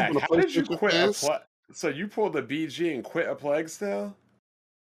 Jack, how did you quit? So you pulled the BG and quit a Plague Tale?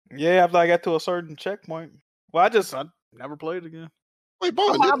 Yeah, after I got to a certain checkpoint. Well, I never played again. Wait,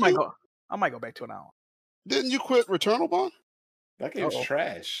 Bond, I might go back to an hour. Didn't you quit Returnal, Bond? That game's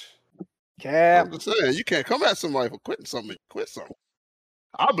trash. Cap. I'm just saying, you can't come at somebody for quitting something. Quit something.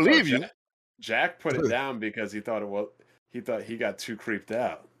 I believe you. Jack put it down because he thought he got too creeped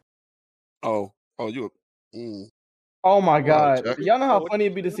out. Oh, Oh my god! Y'all know how funny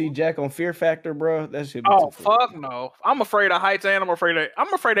it'd be to see Jack on Fear Factor, bro? That shit. Oh fuck no! I'm afraid of heights and I'm afraid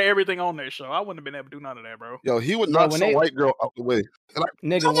of everything on this show. I wouldn't have been able to do none of that, bro. Yo, he would knock some white girl out the way.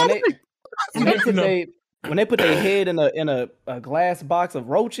 Nigga, when they put their head in a glass box of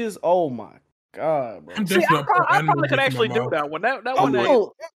roaches, oh my god, bro! See, I probably could actually do that one. That one.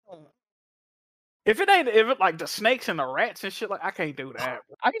 If it like the snakes and the rats and shit, like I can't do that.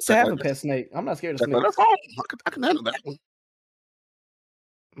 I used to have a pet snake. I'm not scared of snakes. That's all. I can handle that one,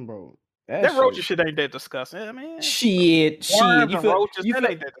 bro. That roaches shit ain't that disgusting. I mean, shit. You feel roaches? That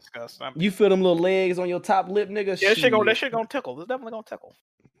ain't that disgusting. You feel them little legs on your top lip, nigga? Yeah, that shit gonna tickle. It's definitely gonna tickle.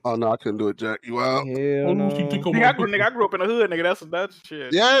 Oh no, I couldn't do it, Jack. You out? Hell no. I grew up in the hood, nigga. That's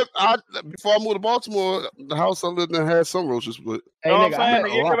shit. Yeah, before I moved to Baltimore, the house I lived in had some roaches, but you know what I'm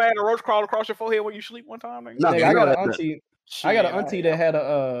saying? You ever had a roach crawl across your forehead when you sleep one time? Nigga? Nigga, I got an auntie. I got an auntie that had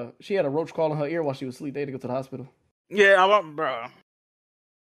she had a roach crawl in her ear while she was asleep. They had to go to the hospital. Yeah, bro.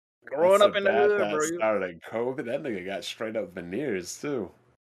 Growing up in the hood, bro. Started COVID. That nigga got straight up veneers too.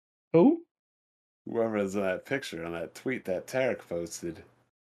 Who? Whoever's in that picture on that tweet that Tarek posted.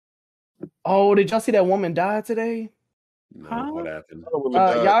 Oh, did y'all see that woman die today? No, what happened?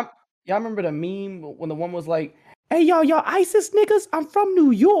 Y'all remember the meme when the woman was like, "Hey y'all ISIS niggas, I'm from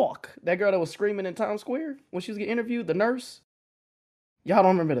New York." That girl that was screaming in Times Square when she was getting interviewed, the nurse. Y'all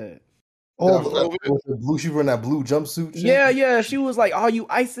don't remember that? Oh, she was in that blue jumpsuit. Shit? Yeah. She was like, "All you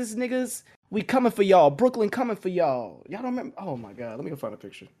ISIS niggas, we coming for y'all. Brooklyn coming for y'all." Y'all don't remember? Oh my god, let me go find a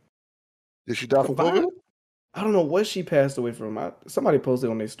picture. Did she die from COVID? I don't know what she passed away from. Somebody posted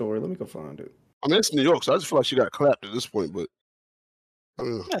on their story. Let me go find it. I mean, it's New York, so I just feel like she got clapped at this point, but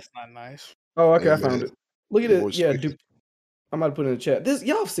that's not nice. Oh, okay, I found it. Look at it. Yeah, I'm about to put it in the chat.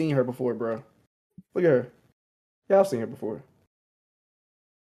 Y'all have seen her before, bro. Look at her. Y'all have seen her before.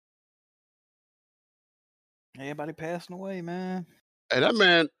 Everybody passing away, man. Hey, that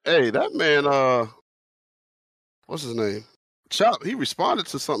man. What's his name? Chop. He responded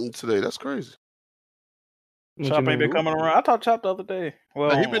to something today. That's crazy. Chop ain't been coming around. I talked Chop the other day.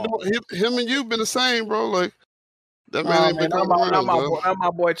 Well, he been doing, him and you been the same, bro. Like that man ain't been coming around. Not my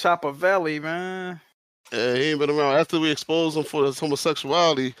boy Chopper Valley, man. Yeah, he ain't been around after we exposed him for his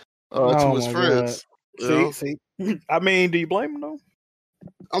homosexuality to his friends. See. I mean, do you blame him though?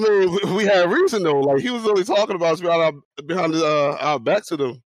 I mean, we had reason though. Like he was only talking about us behind our back to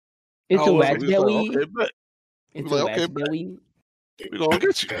them. It's a wax belly. It's a wax belly. We gonna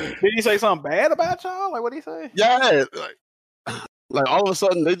get you. Did he say something bad about y'all? Like what did he say? Yeah, like all of a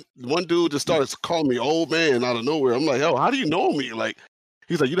sudden, one dude just started calling me old man out of nowhere. I'm like, yo, how do you know me? Like,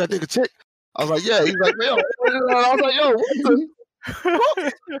 he's like, you that nigga chick? I was like, yeah. He's like, yo. I was like, yo, what the?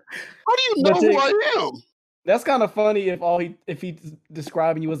 How do you know who I am? That's kind of funny if he's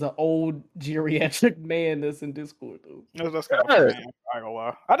describing you as an old geriatric man that's in Discord though. That's kind of funny. I ain't gonna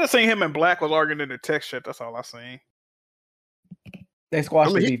lie. I just seen him and Black was arguing in the text chat. That's all I seen. They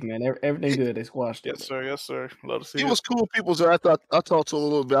squashed the beef, man. Everything good. They squashed it. Yes, sir. Love to see he it. was cool people. So I talked to him a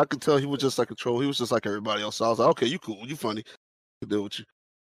little bit. I could tell he was just like a troll. He was just like everybody else. So I was like, okay, you cool. You funny. I can deal with you.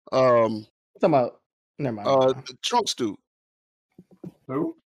 Talking about never mind. The Trunks dude.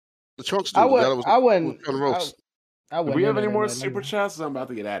 Who? The Trunks dude. I wouldn't. Do we have any more super chats? I'm about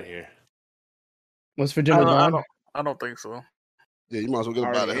to get out of here. What's for dinner, Ron? I don't think so. Yeah, you might as well get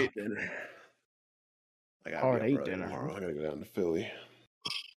about it. I gotta eat dinner tomorrow. I gotta go down to Philly.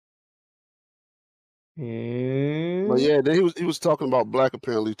 But yeah, then he was talking about Black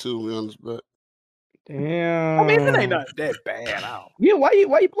apparently too. We on his back. Damn. I mean, it ain't not that bad. Yeah, why you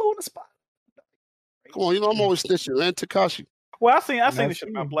blowing the spot? Come on, I'm always snitching, man. Tekashi. Well, I seen the shit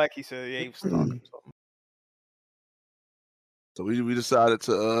about Black. He said, yeah, he was talking something. So we decided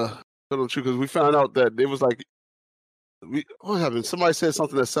to tell them the truth because we found out that it was like what happened? Somebody said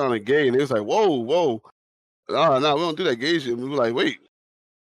something that sounded gay, and it was like, whoa. No, we don't do that gay shit. And we were like, wait,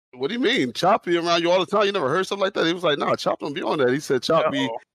 what do you mean? Chop be around you all the time? You never heard something like that? He was like, nah, Chop don't be on that. He said Chop be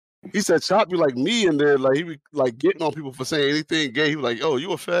like me, and then like he be like getting on people for saying anything gay. He was like, oh,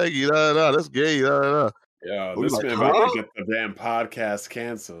 you a faggy, that's gay, Yeah, this man about to get the damn podcast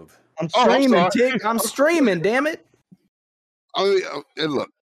canceled. I'm streaming, Tick. I'm streaming, damn it. I mean, and look,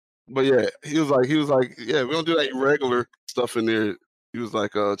 but yeah, he was like, yeah, we don't do that irregular stuff in there. He was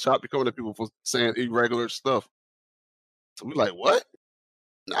like, Chop be coming at people for saying irregular stuff. So we like, what?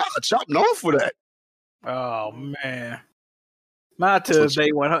 Nah, Chop known for that. Oh man. Not to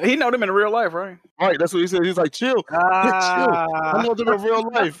day one. He know them in real life, right? Right, that's what he said. He's like, chill. Chill. I know them in real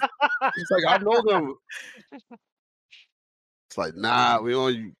life. He's like, I know them. It's like, nah, we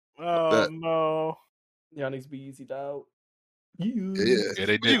on you. Oh no. Y'all needs to be easy, dog. Yeah,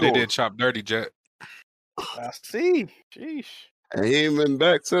 they did Chop dirty, Jet. I see. Sheesh. And he ain't been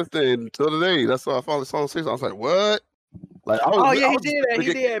back since then until today. That's why I finally saw him say something. I was like, what? Like, he did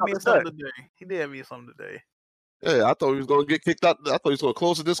have me something today. He did have me something today. Yeah, I thought he was gonna get kicked out. I thought he was gonna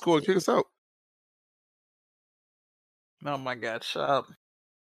close the Discord and kick us out. Oh my God, Chop.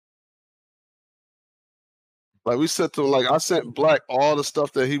 Like we said to him, like I sent Black all the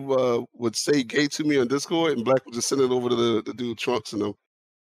stuff that he would say gay to me on Discord, and Black would just send it over to the dude Trunks and them.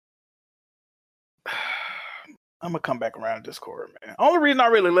 I'm gonna come back around to Discord, man. Only reason I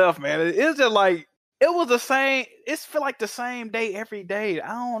really left, man, is just like it was the same. It's feel like the same day every day. I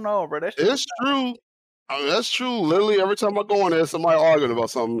don't know, bro. It's true. I mean, that's true. Literally, every time I go in there, somebody arguing about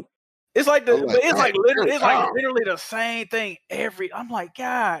something. It's like literally the same thing every. I'm like,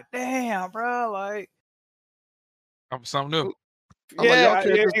 God damn, bro. Like, something new. I'm like, y'all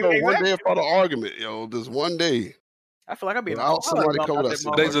can't just go one day about an argument, yo. Just one day. I feel like I'm being out. Somebody cover that.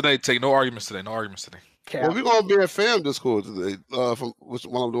 Today's the day. Take no arguments today. No arguments today. Well, we're gonna be in fam Discord today. While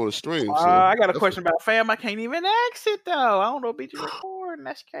I'm doing the stream. So I got a question about fam. I can't even exit though. I don't know. Beat you recording.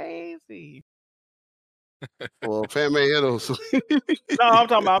 That's crazy. Well, fam ain't here though. So. No, I'm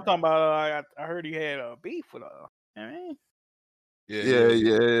talking about. I heard he had a beef with I mean. Yeah.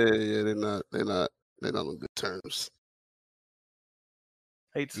 They're not on good terms.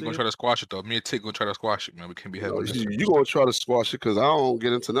 We're gonna try to squash it though. Me and Tick gonna try to squash it, man. We can't be having this. You gonna try to squash it because I don't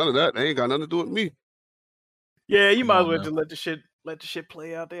get into none of that. They ain't got nothing to do with me. Yeah, you might as well just let the shit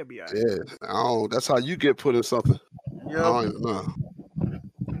play out there. Be all right. Yeah, that's how you get put in something. Yeah. I don't even know.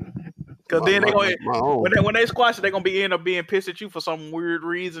 Because then they gonna when they squash it, they gonna end up being pissed at you for some weird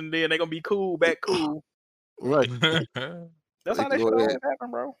reason. Then they gonna be cool. Right. That's how they should always happen,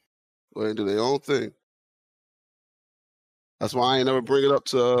 bro. Go ahead and do their own thing. That's why I ain't never bring it up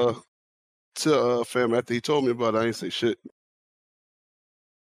to fam after he told me about it. I ain't say shit.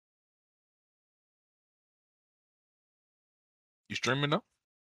 You streaming though?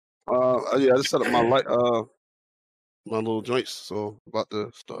 Yeah, I just set up my light, my little joints, so about to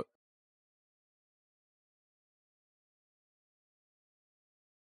start.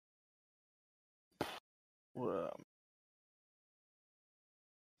 Well,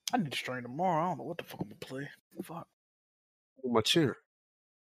 I need to stream tomorrow. I don't know what the fuck I'm gonna play. Fuck. My chair.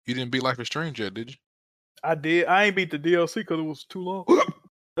 You didn't beat Life is Strange yet, did you? I did. I ain't beat the DLC because it was too long.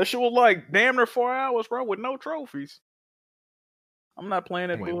 That shit was like damn near 4 hours, bro, with no trophies. I'm not playing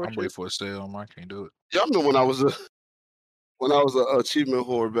that bullshit. I'm waiting for a sale. I can't do it. Yeah, I remember when I was a achievement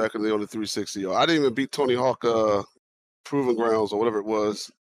whore back in the 360. I didn't even beat Tony Hawk Proving Grounds or whatever it was,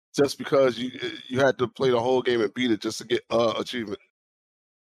 just because you had to play the whole game and beat it just to get achievement.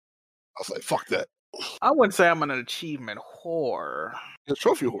 I was like, fuck that. I wouldn't say I'm an achievement whore. You're a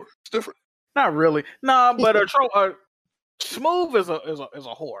trophy whore. It's different. Not really. Nah, but Smooth is a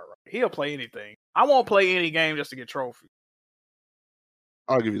whore. Right? He'll play anything. I won't play any game just to get trophies.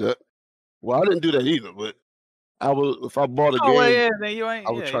 I'll give you that. Well, I didn't do that either, but I will. If I bought a game, yeah, then you ain't.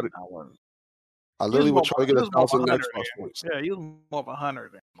 I would try to. I You literally was would try to get more- 1,000 100 Xbox then. points. Yeah, you was more of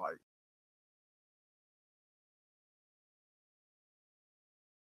 100 than like.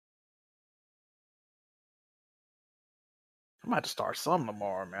 I might have to start something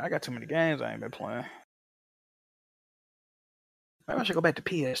tomorrow, man. I got too many games I ain't been playing. Maybe I should go back to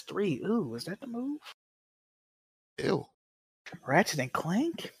PS3. Ooh, is that the move? Ew. Ratchet and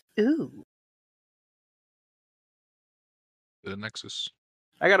Clank? Ooh. The Nexus.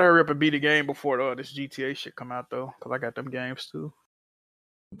 I gotta hurry up and beat the game before this GTA shit come out though, because I got them games too.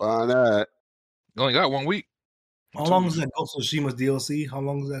 Buy that. You only got 1 week. How long is that Ghost of Tsushima's DLC? How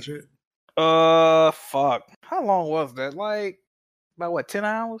long is that shit? Fuck. How long was that? Like, about what, 10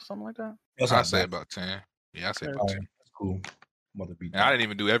 hours? Something like that? I say about 10. Yeah, I say about 10. That's cool. I'm about to beat And I didn't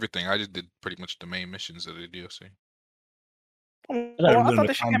even do everything. I just did pretty much the main missions of the DLC. Well, I thought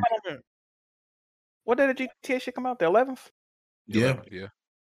this shit came out on the... What day did GTA shit come out? The 11th? Yeah. Yeah.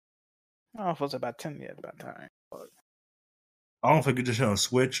 I don't know if it was about 10 yet, about time. But... I don't think it just shit on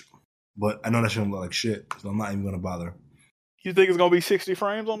Switch, but I know that shit look like shit, so I'm not even gonna bother. You think it's gonna be 60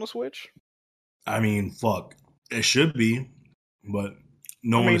 frames on the Switch? I mean, fuck. It should be, but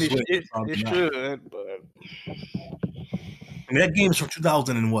no one is Switch. It should, but I mean, that game's from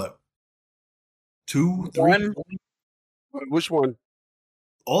 2000 and what? 2, 3? One? Which one?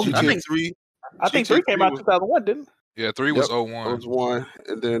 All the GTA 3. I think 3 came out 2001, didn't it? Yeah, 3 was 01. It was 1,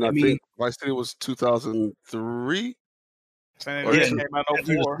 and then I think Vice City was 2003. San Andreas came out in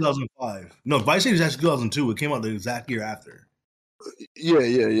 04. 2005. No, Vice City was actually 2002. It came out the exact year after. Yeah,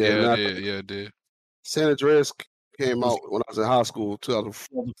 it did. San Andreas came out when I was in high school,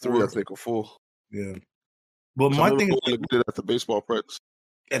 2003, I think, or 4. Yeah. But my thing is, did it at the baseball practice.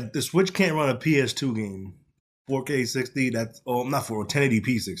 If the Switch can't run a PS2 game, 4K 60. That's not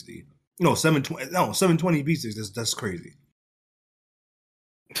 1080p 60. No, 720p 60. That's crazy.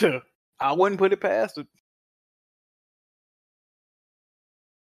 I wouldn't put it past it.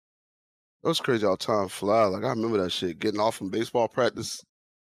 It was crazy how time fly. Like I remember that shit. Getting off from baseball practice,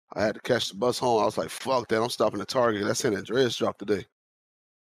 I had to catch the bus home. I was like, "Fuck that! I'm stopping at Target." That San Andreas dropped today.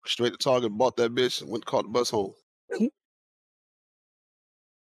 Straight to Target, bought that bitch, and went and caught the bus home.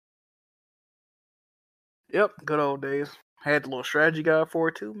 Yep, good old days. Had the little strategy guide for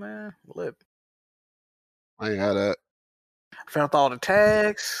it too, man. Lit. I ain't had that. Found all the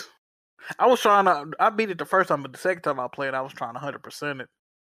tags. I beat it the first time, but the second time I played, I was trying to 100% it.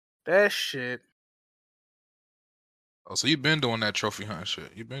 That shit. Oh, so you've been doing that trophy hunt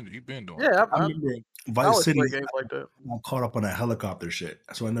shit. You've been doing it. Yeah, I remember Vice City. Games like that. I caught up on that helicopter shit,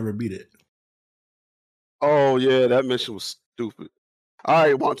 so I never beat it. Oh yeah, that mission was stupid. All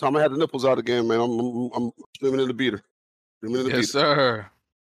right, one time I had the nipples out again, man. I'm swimming in the beater. Yes, sir.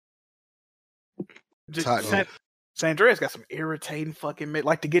 San Andreas got some irritating fucking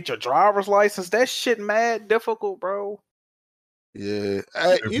like to get your driver's license. That shit mad difficult, bro. Yeah,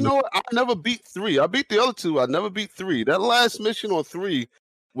 you know what? I never beat 3. I beat the other 2. I never beat 3. That last mission on 3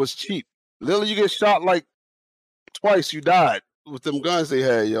 was cheap. Literally, you get shot like twice, you died with them guns they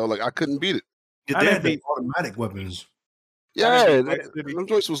had, yo. Like I couldn't beat it. Yeah, they had the automatic weapons. Yeah, them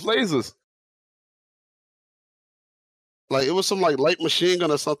joints was lasers. Like it was some like light machine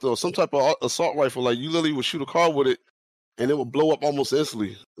gun or something, or some type of assault rifle. Like you literally would shoot a car with it, and it would blow up almost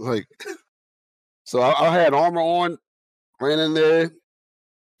instantly. Like, so I had armor on, ran in there,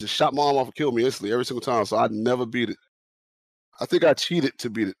 just shot my arm off and killed me instantly every single time. So I never beat it. I think I cheated to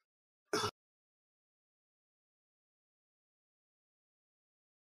beat it.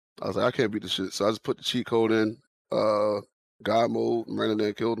 I was like, I can't beat this shit. So I just put the cheat code in, God mode, and ran in there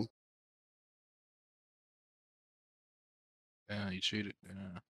and killed him. Yeah, you cheated.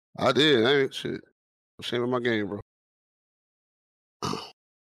 Yeah. I did. I ain't shit. I'm ashamed of my game, bro.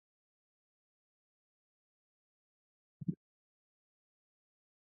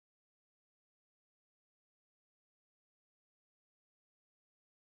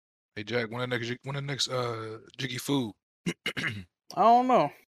 Hey Jack, when the next Jiggy Food? I don't know.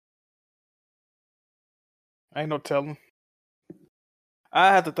 Ain't no telling. I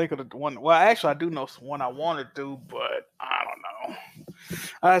have to think of the one. Well, actually, I do know one I want to do, but I don't know.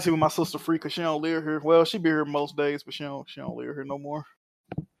 I see with my sister free because she don't live here. Well, she be here most days, but she don't live here no more.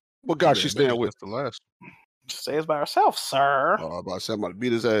 What guy she staying with? The last. She stays by herself, sir. Oh, about to say I'm about to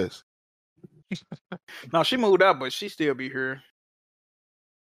beat his ass. No, she moved out, but she still be here.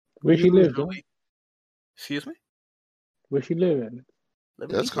 Where she live, though? Excuse me? Where she live at?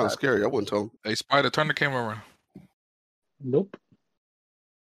 That's kind of scary. I wouldn't tell him. Hey, Spider, turn the camera around. Nope.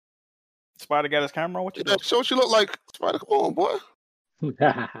 Spider got his camera on. What you doing? Show what you look like. Spider, come on, boy.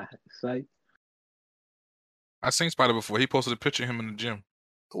 Psych. I seen Spider before. He posted a picture of him in the gym.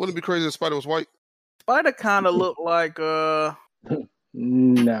 Wouldn't it be crazy if Spider was white? Spider kind of look like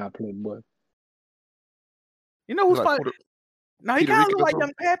Nah, Playboy. You know who's Like Spider? No, he Peter kind of Rico look like or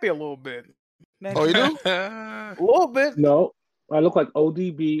Young Pappy a little bit. Oh, you do? A little bit. No, I look like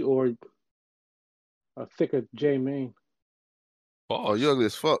ODB or a thicker J Main. Oh, you ugly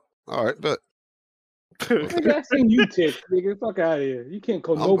as fuck. All right, bet. Nigga, I seen you tick, nigga. Fuck out of here. You can't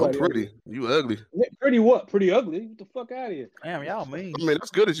call nobody. I'm pretty. You ugly. Pretty what? Pretty ugly. Get the fuck out of here. Damn, y'all mean. I mean,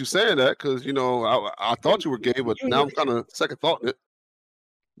 that's good as you saying that because you know I thought you were gay, but now I'm kind of second thought it.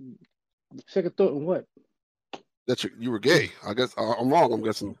 Second thought in what? That you were gay. I guess I'm wrong. I'm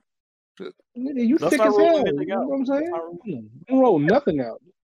guessing. Shit. Nigga, you thick as hell. You know what I'm saying? Don't roll nothing out.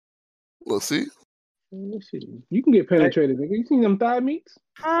 Let's see. Let's see. You can get penetrated, nigga. You seen them thigh meats?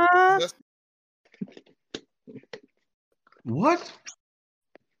 What?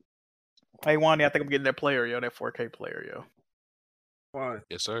 Hey, Wanda, I think I'm getting that player, yo. That 4K player, yo. Why?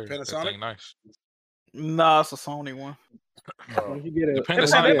 Yes, sir. That Panasonic? thing nice. Nah, it's a Sony one. You get The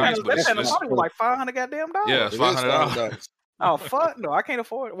Panasonic nice, but that Panasonic was like $500 goddamn dollars. Yeah, it's $500. Oh fuck no, I can't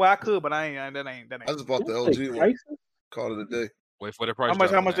afford it. Well, I could, but I ain't. That ain't. I just bought the LG one. Call it a day. Wait for the price.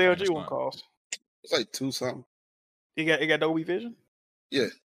 How much the LG one cost? It's like $2 something. It got Dolby Vision. Yeah,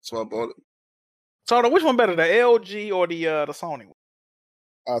 so I bought it. So which one better, the LG or the Sony one?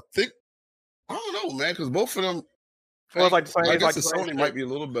 I think I don't know, man, because both of them. Well, it's like the same. I guess like the Sony might be a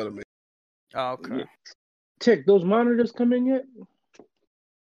little better, man. Oh, okay. Tick, those monitors come in yet?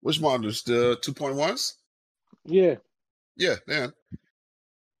 Which monitors? The 2.1s? Yeah. Yeah, man.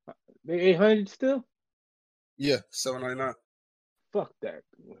 They 800 still? Yeah, $799. Fuck that.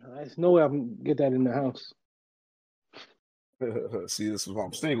 There's no way I can get that in the house. See, this is why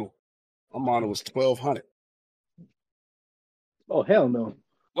I'm single. My monitor was $1,200. Oh hell no.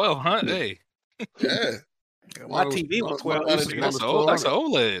 Well, hey. Yeah. My TV was $1,200. That's an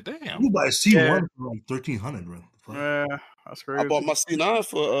OLED. Damn. You buy a C1 for like $1,300, bro. Yeah, that's crazy. I bought my C9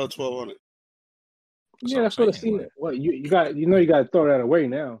 for $1,200. Yeah, that's what I seen. What you got? You got to throw that away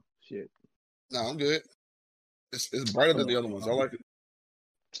now. Shit. No, I'm good. It's brighter than the other ones. I like it.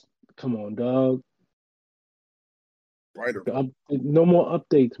 Come on, dog. Brighter. No more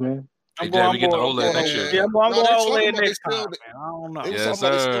updates, man. Hey, Jay, we get the OLED next year. Yeah, I'm going OLED next time, still, man. I don't know. They Yes, talking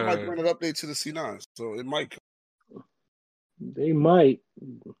about they still sir. might bring an update to the C9, so it might come. They might.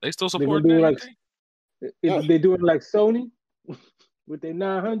 They still They support gonna do that. like if they do it like Sony with their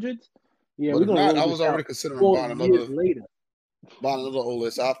 900s. Yeah, But we're if gonna. not, roll I this was already out considering 4 buying years later. another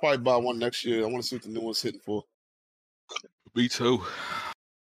OLED. So I'll probably buy one next year. I want to see what the new one's hitting for. Me too.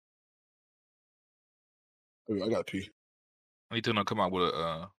 I got to pee. I need to come out with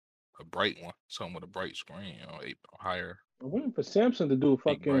a bright one, something with a bright screen, higher. I'm waiting for Samsung to do a peak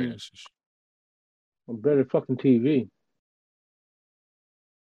fucking brightness. a better fucking TV.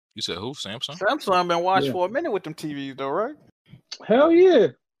 You said who? Samsung? Samsung been watched Yeah. for a minute with them TVs though, right? Hell yeah.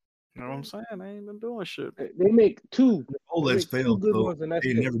 You know what I'm saying? They ain't been doing shit. They make two. OLED's failed, good so ones and that's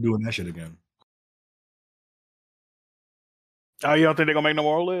they it. never doing that shit again. Oh, you don't think they're gonna make no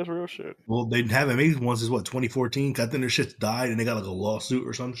more OLEDs? Real shit. Well, they haven't made ones since 2014. 'Cause I think their shit's died and they got like a lawsuit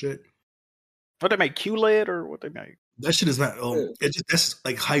or some shit. What they make QLED or what they make? That shit is not. That's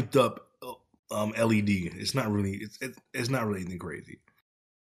like hyped up LED. It's not really. It's not really anything crazy.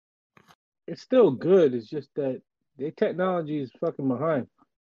 It's still good. It's just that their technology is fucking behind.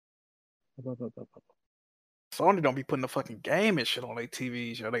 Sony don't be putting the fucking game and shit on their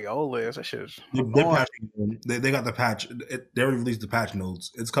TVs. Yo, they OLEDs. That shit is. They're annoying. patching them. They got the patch. They already released the patch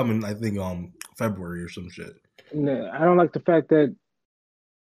notes. It's coming, I think, February or some shit. Nah, I don't like the fact that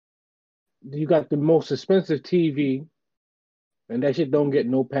you got the most expensive TV and that shit don't get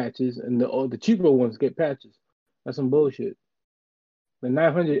no patches, and the cheaper ones get patches. That's some bullshit. The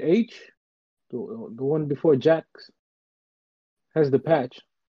 900H, the one before Jack's, has the patch.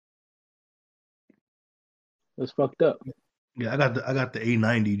 It's fucked up. Yeah, I got the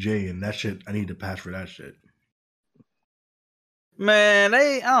A90J, and that shit. I need to patch for that shit. Man,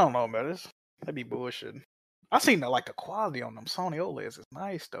 I don't know, man. That'd be bullshit. I seen the quality on them Sony OLEDs is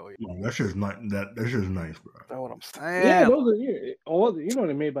nice though. That shit's not that shit's nice, bro. That's what I'm saying. Yeah, those are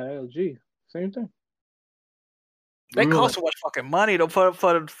they're made by LG. Same thing. They cost so much fucking money though for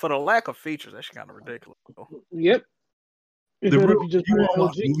the lack of features. That's kind of ridiculous. Yep. The real, you want to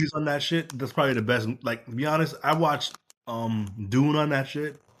watch movies on that shit? That's probably the best. Like, to be honest, I watched Dune on that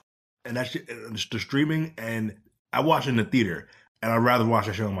shit, and that shit, the streaming, and I watched it in the theater, and I'd rather watch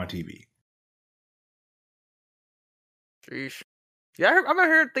that shit on my TV. Sheesh. Yeah, I've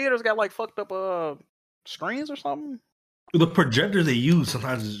heard theaters got fucked up screens or something. The projectors they use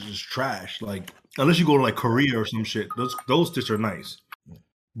sometimes is just trash. Like, unless you go to Korea or some shit, those sticks are nice,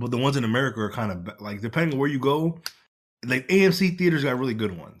 but the ones in America are kind of depending on where you go. AMC theaters got really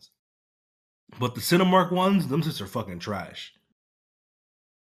good ones, but the Cinemark ones, them shits are fucking trash.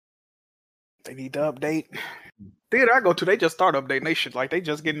 They need to update. Theater I go to, they just start updating they shit. They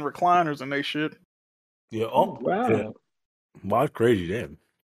just getting recliners and they shit. Yeah. Oh wow. Yeah. Wow, that's crazy, damn.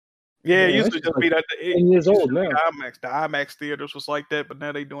 Yeah, it used to just be that 10 years old now. The IMAX theaters was like that, but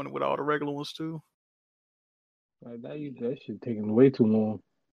now they doing it with all the regular ones too. That shit taking way too long.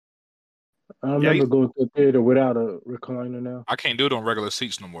 I remember going to a theater without a recliner now. I can't do it on regular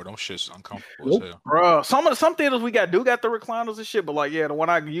seats no more. Them shit's uncomfortable as hell. Bro, some theaters we got the recliners and shit, but the one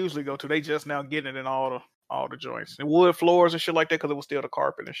I usually go to, they just now getting it in all the joints and wood floors and shit like that because it was still the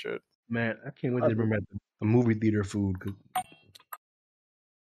carpet and shit. Man, I can't wait to remember the movie theater food.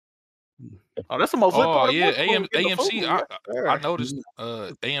 Oh, that's the most. Oh yeah, AMC. I noticed.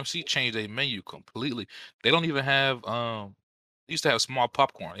 AMC changed their menu completely. They don't even have. They used to have small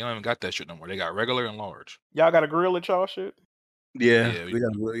popcorn. They don't even got that shit no more. They got regular and large. Y'all got a grill at y'all shit? Yeah, we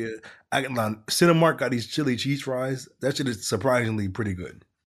got. Yeah, Cinemark got these chili cheese fries. That shit is surprisingly pretty good.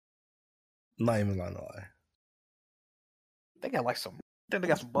 Not even gonna lie. They got I think they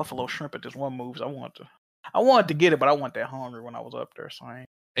got some buffalo shrimp at this one moves. I wanted to get it, but I wasn't that hungry when I was up there. So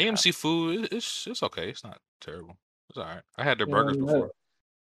AMC food, it's okay. It's not terrible. It's all right. I had their burgers before.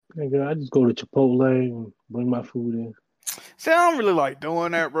 Nigga, I just go to Chipotle and bring my food in. See, I don't really like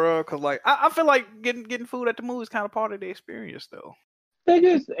doing that, bro. Cause I feel like getting food at the movie is kind of part of the experience, though. They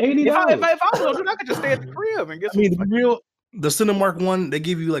just $80. If I was gonna do that, I could just stay at the crib and get some. The Cinemark one, they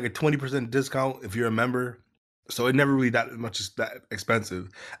give you a 20% discount if you're a member. So it never really that much is that expensive.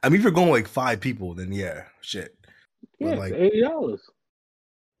 I mean, if you're going 5 people, then yeah, shit. Yeah, $80.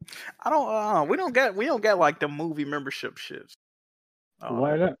 I don't. We don't get the movie membership shits.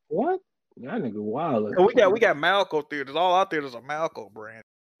 Why not? What? Y'all nigga wild. We got Malco theaters. All our theaters are Malco brand.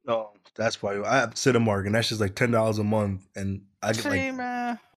 Oh, that's why I have Cinemark, and that's just $10 a month, and I get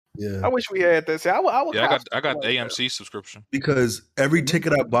man. Yeah. I wish we had this. I got the AMC subscription because every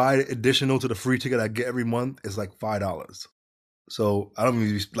ticket I buy additional to the free ticket I get every month is $5. So I don't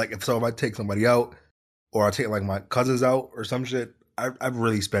even if I take somebody out or I take my cousins out or some shit, I've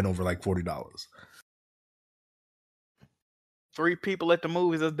really spent over $40. 3 people at the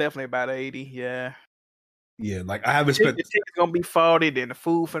movies, that's definitely about 80. Yeah. Yeah, I haven't spent. The ticket's gonna be 40, then the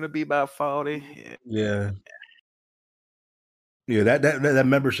food finna be about 40. Yeah. Yeah, that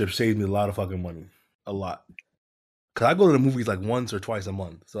membership saves me a lot of fucking money, a lot. Cause I go to the movies once or twice a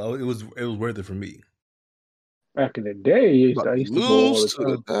month, so it was worth it for me. Back in the day, I used to go all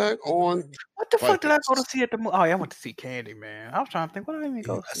the time. What the fuck did I go to see at the movie? Oh, yeah, I went to see Candyman. I was trying to think, what did I even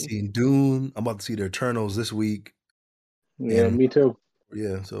go see? I seen Dune. I'm about to see the Eternals this week. Yeah, me too.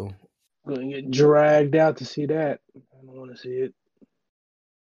 Yeah, so gonna get dragged out to see that. I don't want to see it.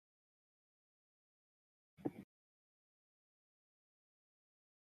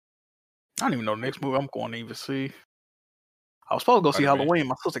 I don't even know the next movie I'm going to even see. I was supposed to go see Halloween.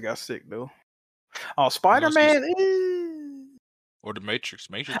 My sister got sick though. Oh, Spider-Man. Or the Matrix.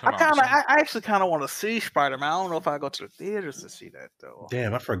 I actually kind of want to see Spider-Man. I don't know if I go to the theaters to see that though.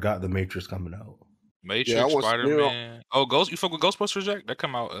 Damn, I forgot the Matrix coming out. Matrix, Spider-Man. Oh, you fuck with Ghostbusters, Jack? That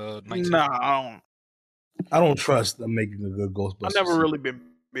come out 19. Nah, I don't trust them making a good Ghostbusters. I've never really been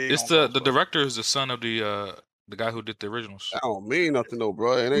big. It's the director is the son of the guy who did the originals. I don't mean nothing though,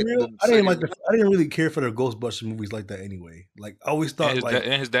 bro. I didn't really care for the Ghostbusters movies like that anyway. I always thought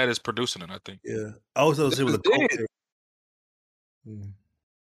and his dad is producing it, I think. Yeah, I always thought it was a cult.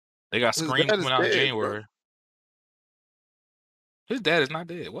 They got Scream coming out in January. His dad is not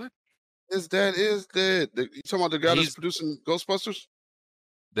dead. What? His dad is dead. You talking about the guy that's producing Ghostbusters?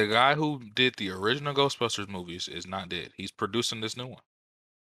 The guy who did the original Ghostbusters movies is not dead. He's producing this new one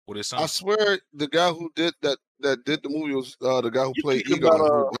with his son. I swear, the guy who did that did the movie was the guy who played Egon.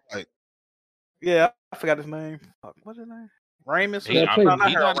 Who died. Yeah, I forgot his name. What's his name? Ramis. He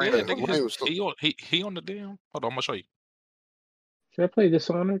on the damn. Hold on, I'm gonna show you. Should I play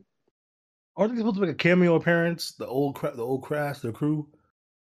Dishonored? Aren't they supposed to make a cameo appearance? The old cast, the crew.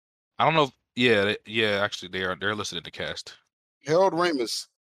 I don't know. Actually, they're listed in the cast. Harold Ramis,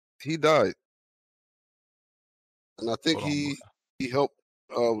 he died, and I think he helped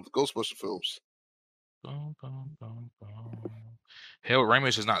with the Ghostbuster films. Harold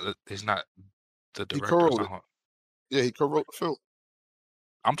Ramis is not the director. He co-wrote it. Yeah, he co-wrote the film.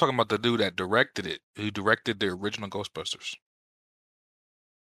 I'm talking about the dude that directed it, who directed the original Ghostbusters.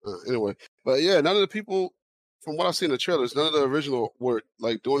 Anyway, but yeah, none of the people, from what I've seen in the trailers, none of the original were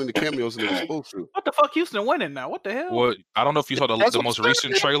like doing any cameos and they were supposed to. What the fuck, Houston winning now? What the hell? Well, I don't know if you saw the most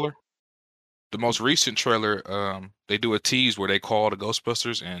recent trailer. The most recent trailer, they do a tease where they call the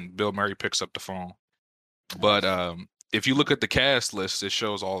Ghostbusters and Bill Murray picks up the phone. But if you look at the cast list, it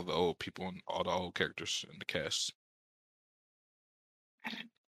shows all of the old people and all the old characters in the cast.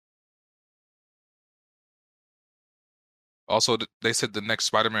 Also, they said the next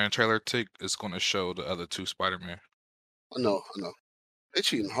Spider-Man trailer is going to show the other two Spider-Man. I know. They're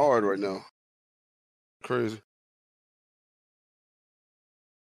cheating hard right now. Crazy.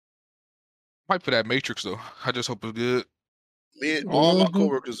 Might put that Matrix though. I just hope it's good. Me and all my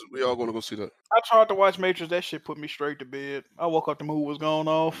coworkers, we all going to go see that. I tried to watch Matrix. That shit put me straight to bed. I woke up, the movie was going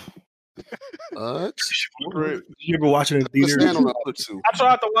off. What? You ever watch it in theater? I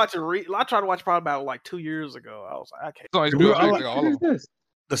tried to watch it. I tried to watch it probably about like 2 years ago. I was like, I can't.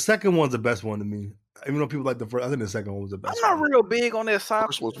 The second one's the best one to me. Even though people like the first, I think the second one was the best. I'm not real big on that sci-fi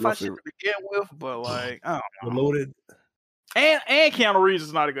shit to begin with, but like, I don't know. Reloaded. And Keanu Reeves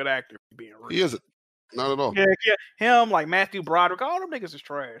is not a good actor. Being real. He isn't. Not at all. Yeah, him like Matthew Broderick. All them niggas is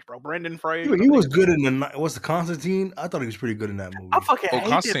trash, bro. Brendan Fraser. He was good in the. What's the Constantine? I thought he was pretty good in that movie. I fucking hate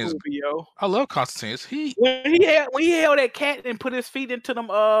that movie, yo. I love Constantine. When he held that cat and put his feet into them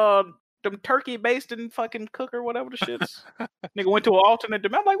turkey based in fucking cooker, whatever the shits. Nigga went to an alternate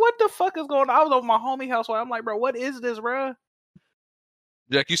dimension. I'm like, what the fuck is going on? I was over my homie house where I'm like, bro, what is this, bro?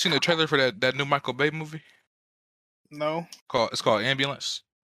 Jack, you seen the trailer for that new Michael Bay movie? No. It's called Ambulance.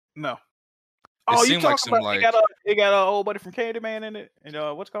 No. It you talking about it got a old buddy from Candyman in it, and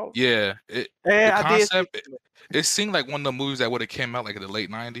what's it called? Yeah, the concept. It seemed like one of the movies that would have came out like in the late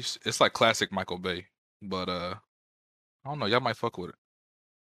 '90s. It's like classic Michael Bay, but I don't know. Y'all might fuck with it.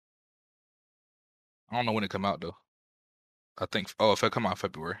 I don't know when it come out though. I think if it come out in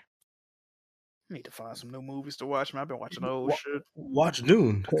February. I need to find some new movies to watch. Man, I've been watching old shit. Watch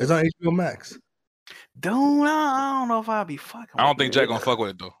Dune. It's on HBO Max. Dune, I don't know if I'll be fucking. I don't think Jack gonna fuck with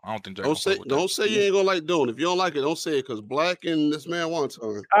it though. I don't think Jack. Don't say you ain't gonna like Dune. If you don't like it, don't say it because Black and this man one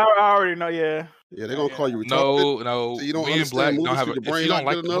time. I already know. Yeah. Yeah, they're gonna call you No. retarded. So you don't me and Black movies don't have. If If you don't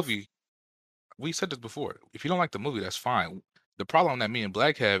like the movie, we said this before. If you don't like the movie, that's fine. The problem that me and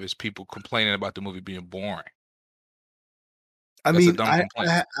Black have is people complaining about the movie being boring. I mean, I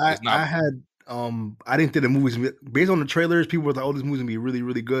had. I didn't think the movies based on the trailers. People were like, "Oh, this movie's gonna be really,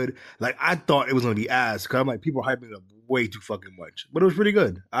 really good." Like I thought it was gonna be ass because I'm like, people are hyping it up way too fucking much. But it was pretty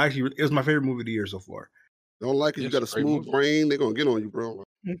good. It was my favorite movie of the year so far. Don't like it. You got a smooth brain. They're gonna get on you, bro.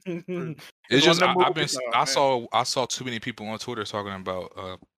 It's just I saw too many people on Twitter talking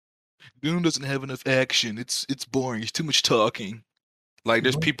about Dune doesn't have enough action. It's boring. It's too much talking. Like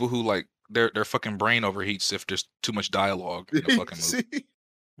there's people who like their fucking brain overheats if there's too much dialogue in the fucking movie.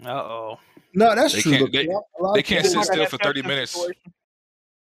 Uh-oh. No, that's true. They can't sit still for 30 minutes.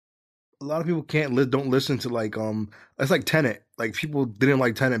 A lot of people don't listen to like it's like Tenet. Like people didn't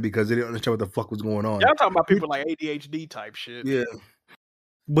like Tenet because they didn't understand what the fuck was going on. Yeah, I'm talking about people like ADHD type shit. Yeah.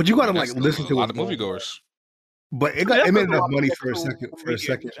 But you gotta like listen to a lot of moviegoers. But it made enough money for a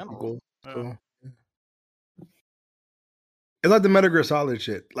second. So. It's like the Metal Gear Solid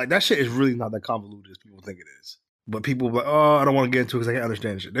shit. Like that shit is really not that convoluted as people think it is. But people are like, oh, I don't want to get into it because I can't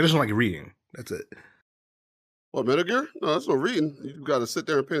understand shit. They just don't like reading. That's it. What, Metal Gear? No, that's no reading. You got to sit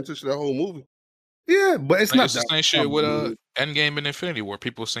there and pay attention to that whole movie. Yeah, but it's not the same shit with Endgame and Infinity War.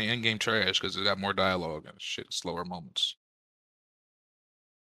 People say Endgame trash because it got more dialogue and shit, slower moments.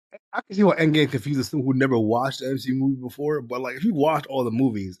 I can see why Endgame confuses people who never watched the MCU movie before. But like, if you watched all the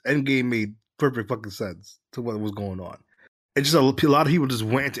movies, Endgame made perfect fucking sense to what was going on. It's just a lot of people just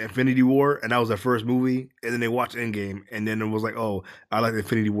went to Infinity War and that was their first movie, and then they watched Endgame, and then it was like, oh, I like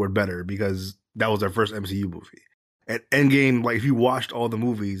Infinity War better because that was their first MCU movie. And Endgame, like if you watched all the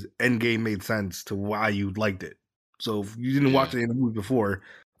movies, Endgame made sense to why you liked it. So if you didn't watch any of the movie before,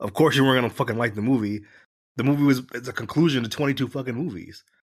 of course you weren't gonna fucking like the movie. The movie it's a conclusion to 22 fucking movies.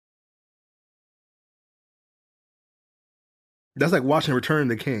 That's like watching Return of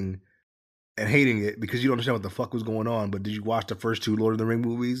the King and hating it because you don't understand what the fuck was going on. But did you watch the first 2 Lord of the Rings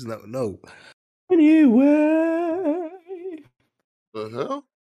movies? No. Anyway. The hell?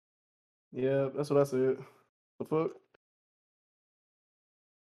 Yeah, that's what I said. The fuck?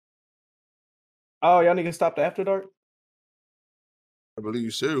 Oh, y'all niggas stopped After Dark? I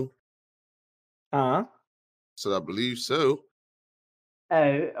believe so. Uh-huh. Said I believe so.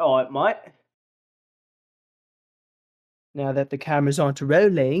 Oh, all right, mate. Now that the cameras aren't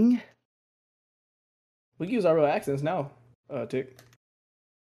rolling, we can use our real accents now, Tick.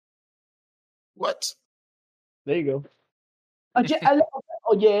 What? There you go. A little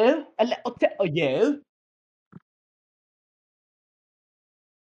tell you.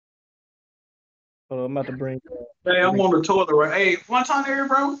 Oh, I'm about to bring. Hey, I'm on the toilet right. Hey, one time here,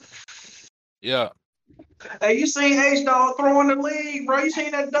 bro. Yeah. Hey, you seen H-Dog throwing the league, bro? You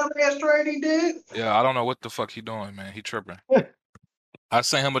seen that dumbass trade he did? Yeah, I don't know what the fuck he doing, man. He tripping. I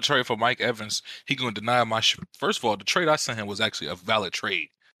sent him a trade for Mike Evans. He gonna deny my First of all, the trade I sent him was actually a valid trade,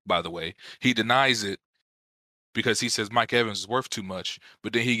 by the way. He denies it because he says Mike Evans is worth too much,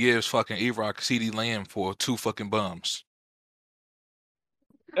 but then he gives fucking E-Rock CeeDee Lamb for 2 fucking bums.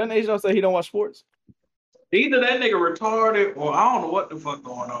 Doesn't H-Dog say he don't watch sports? Either that nigga retarded or I don't know what the fuck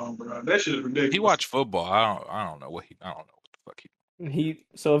going on, bro. That shit is ridiculous. He watch football. I don't know what the fuck he.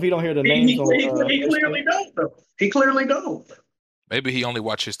 So if he don't hear the names, he clearly don't. Though. He clearly don't. Maybe he only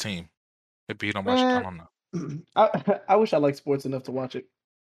watch his team. Maybe he don't watch. I don't know. I wish I liked sports enough to watch it.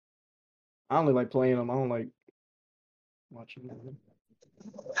 I only like playing them. I don't like watching them.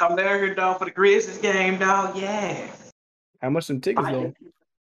 Come down here, dog, for the Grizzlies game, dog. Yeah. How much some tickets though?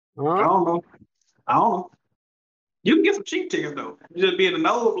 I don't know. You can get some cheap tickets though. You just be in the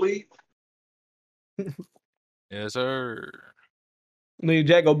nosebleed. Yes, sir. Then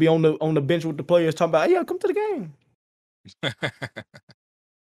Jack will be on the bench with the players talking about, yeah, come to the game.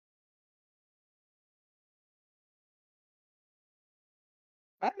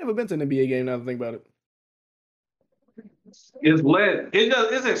 I've never been to an NBA game now to think about it. It's lit.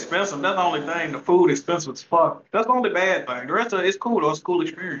 It's expensive. That's the only thing. The food expensive as fuck. That's the only bad thing. The rest of it's cool though. It's a cool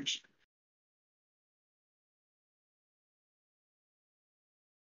experience.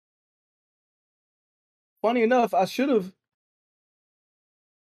 Funny enough, I should have.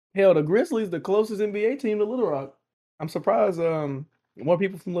 Hell, the Grizzlies, the closest NBA team to Little Rock. I'm surprised more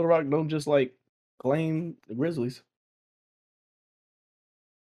people from Little Rock don't just like claim the Grizzlies.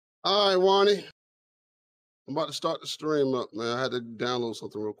 All right, Wani. I'm about to start the stream up, man. I had to download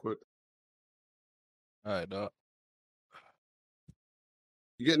something real quick. All right, dog.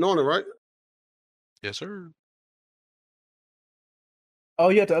 You getting on it, right? Yes, sir. Oh,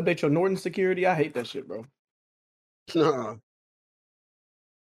 you have to update your Norton security? I hate that shit, bro. Nah.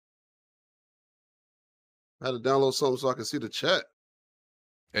 I had to download something so I can see the chat.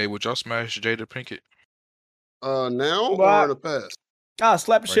 Hey, would y'all smash Jada Pinkett? Now or in the past? I'll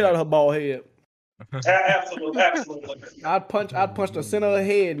slap the shit out of her bald head. Absolutely. I'd punch the center of her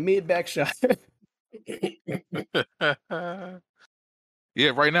head mid-back shot.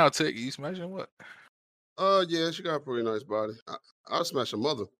 Yeah, right now, Tick, you smashing what? Yeah, she got a pretty nice body. I'll smash her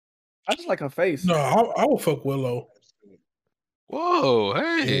mother. I just like her face. No, I will fuck Willow. Whoa,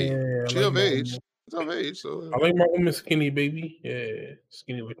 hey. Yeah, she of age. She's of age, so. I like my woman skinny, baby. Yeah,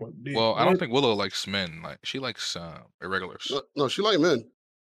 skinny like my dick. Well, I don't think Willow likes men. Like she likes irregulars. No, she like men.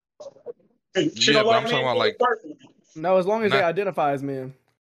 Yeah, but I'm talking about like. No, as long as they identify as men.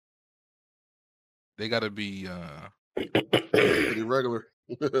 They gotta be pretty regular.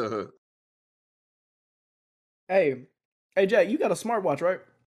 Hey, Jack, you got a smartwatch, right?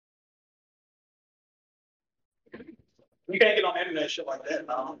 You can't get on the internet shit like that,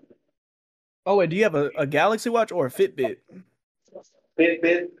 no. Oh wait, do you have a Galaxy Watch or a Fitbit?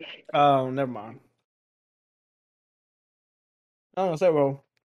 Fitbit. Oh, never mind. I don't know, bro.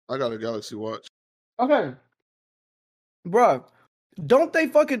 I got a Galaxy Watch. Okay. Bruh, don't they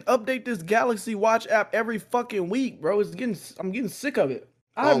fucking update this Galaxy Watch app every fucking week, bro? I'm getting sick of it.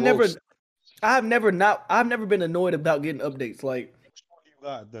 I've never been annoyed about getting updates. Like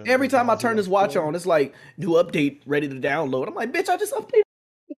every time I turn this watch on, it's like new update ready to download. I'm like, bitch, I just updated.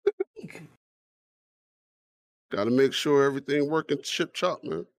 Got to make sure everything working chip chop,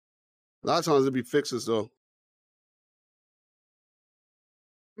 man. A lot of times it be fixes though.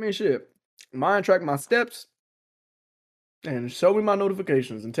 I mean, shit. Mine track my steps and show me my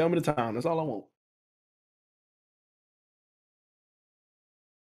notifications and tell me the time. That's all I want.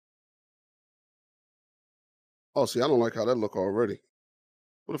 Oh, see, I don't like how that look already.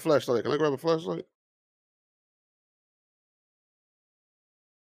 What a flashlight. Can I grab a flashlight?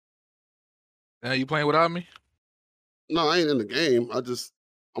 You playing without me? No, I ain't in the game.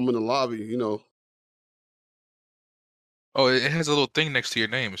 I'm in the lobby, you know. Oh, it has a little thing next to your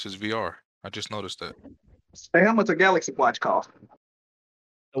name. It says VR. I just noticed that. Hey, how much a Galaxy Watch cost?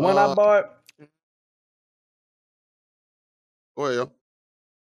 The one I bought. Go ahead,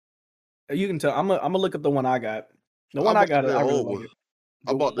 yo. You can tell. I'm gonna look up the one I got. The one I got, I really like it.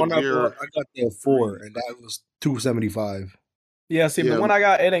 I bought the one gear. I got the 4, and that was $275. Yeah, see, the one I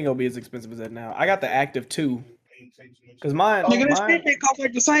got, it ain't gonna be as expensive as that now. I got the Active 2. Because mine, nigga, this shit can't cost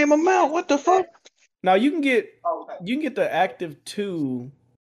like the same amount. What the fuck? Now you can get the Active 2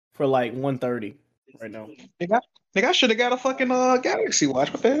 for like $130 right now. Nigga, I should have got a fucking Galaxy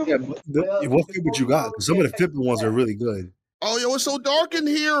Watch. What the hell? Yeah, what Fitbit you got? 'Cause some of the Fitbit ones are really good. Oh, yo, it's so dark in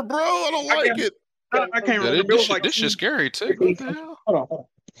here, bro. I don't like it. I can't remember. This shit's scary too. What the hell? Hold on.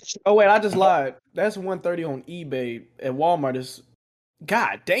 Oh wait, I just lied. That's $130 on eBay. At Walmart is,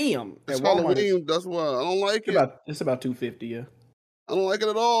 god damn. It's at Walmart Halloween. That's why I don't like it. It's about $250. Yeah. I don't like it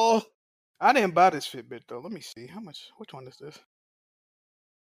at all. I didn't buy this Fitbit though. Let me see how much. Which one is this?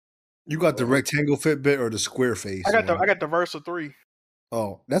 You got the rectangle Fitbit or the square face? I got the Versa 3.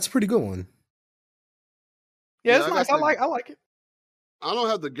 Oh, that's a pretty good one. Yeah, it's nice. I like it. I don't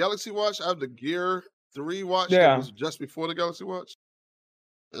have the Galaxy Watch. I have the Gear 3 watch. Yeah. That was just before the Galaxy Watch.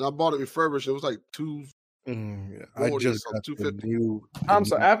 And I bought it refurbished. It was like I just got the new. I'm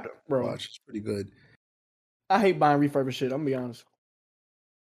sorry, after bro. Watch. It's pretty good. I hate buying refurbished shit. I'm gonna be honest.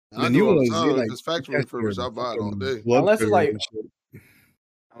 I do all the time. If it's factory refurbished, I'll buy it all day. Unless it's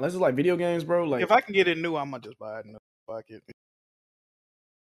like video games, bro. Like if I can get it new, I'm gonna just buy it new. Fuck it.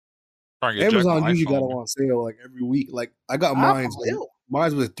 Amazon usually got them on sale like every week. Like I got mine.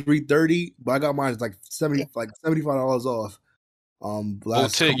 Mine was $330, but I got mine like $75 off.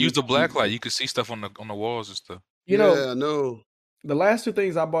 Use the black light. You can see stuff on the walls and stuff. You know, I know. The last 2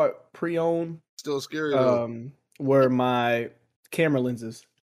 things I bought pre-owned, still scary though, were my camera lenses.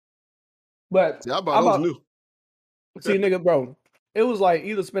 But see, I bought those new. See, nigga, bro, it was like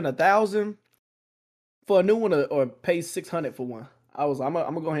either spend $1,000 for a new one or pay $600 for one. I'm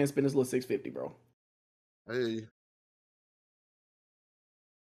gonna go ahead and spend this little $650, bro. Hey.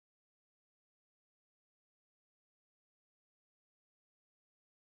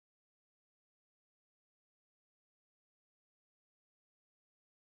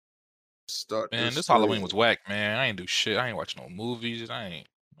 Man, this Halloween was whack, man. I ain't do shit. I ain't watching no movies. Man,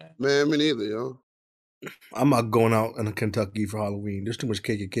 me neither, yo. I'm not going out in Kentucky for Halloween. There's too much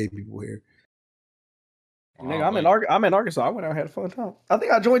KKK people here. Nigga, I'm in Arkansas. I went out and had a fun time. I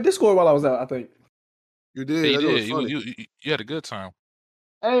think I joined Discord while I was out. I think you did. Yeah, you did. You had a good time.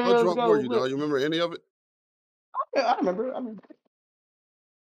 Hey, how drunk were you, dog? You remember any of it? I remember.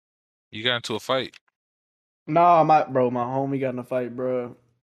 You got into a fight? Nah, my homie got in a fight, bro.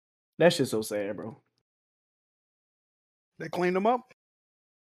 That shit's so sad, bro. They cleaned him up?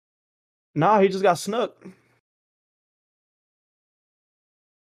 Nah, he just got snuck.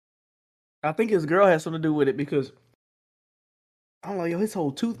 I think his girl had something to do with it because I don't know, yo, his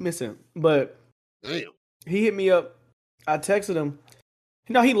whole tooth missing. But damn, he hit me up. I texted him.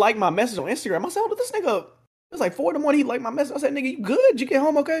 You know, he liked my message on Instagram. I said, "Oh, this nigga." It was like 4 a.m. He liked my message. I said, "Nigga, you good? You get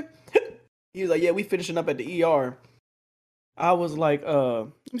home okay?" He was like, "Yeah, we finishing up at the ER." I was like,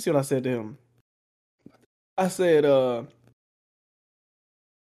 let me see what I said to him. I said,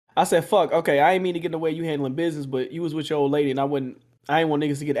 fuck, okay, I ain't mean to get in the way you handling business, but you was with your old lady, and I ain't want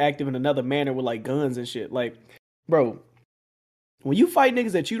niggas to get active in another manner with like guns and shit. Like, bro, when you fight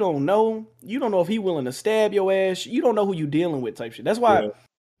niggas that you don't know if he willing to stab your ass, you don't know who you dealing with type shit. That's why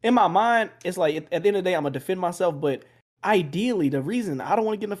in my mind, it's like at the end of the day, I'm gonna defend myself, but ideally the reason I don't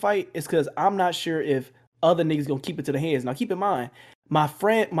want to get in a fight is because I'm not sure if other niggas gonna keep it to the hands. Now keep in mind, my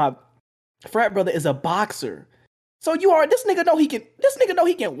frat brother is a boxer. So this nigga know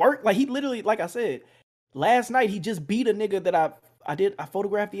he can work. Like he literally, like I said, last night he just beat a nigga that I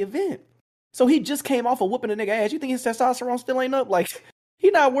photographed the event. So he just came off of whooping a nigga ass. You think his testosterone still ain't up? Like he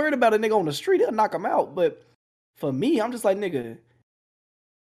not worried about a nigga on the street. He'll knock him out. But for me, I'm just like, nigga,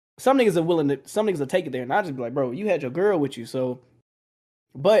 some niggas will take it there. And I just be like, bro, you had your girl with you. So,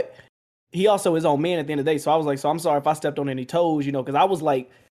 but he also his own man at the end of the day. So I was like, so I'm sorry if I stepped on any toes, because I was like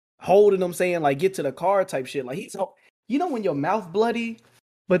holding him saying like, get to the car type shit. Like when your mouth bloody,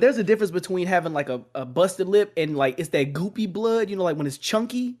 but there's a difference between having like a busted lip and like, it's that goopy blood, like when it's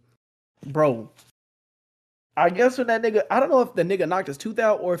chunky, bro. I guess when that nigga, I don't know if the nigga knocked his tooth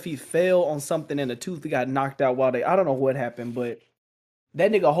out or if he fell on something and the tooth got knocked out I don't know what happened, but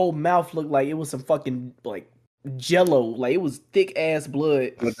that nigga whole mouth looked like it was some fucking like jello, like it was thick ass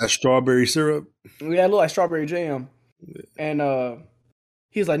blood. With that strawberry syrup. Yeah, it looked like strawberry jam. Yeah. And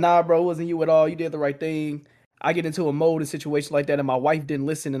he was like, "Nah, bro, it wasn't you at all. You did the right thing. I get into a mold and situation like that, and my wife didn't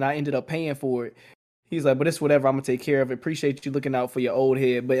listen, and I ended up paying for it." He's like, "But it's whatever. I'm gonna take care of it. Appreciate you looking out for your old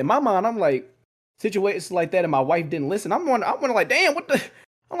head." But in my mind, I'm like, situations like that, and my wife didn't listen. I'm wondering like, damn, what the?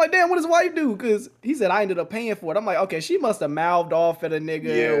 I'm like, damn, what does wife do? Because he said I ended up paying for it. I'm like, okay, she must have mouthed off at a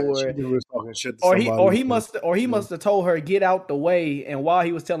nigga, or he must have told her get out the way, and while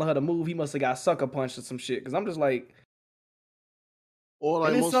he was telling her to move, he must have got sucker punched or some shit. Because I'm just like, or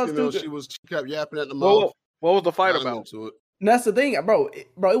like most females, she kept yapping at the mouth. What was the fight about? And that's the thing, bro.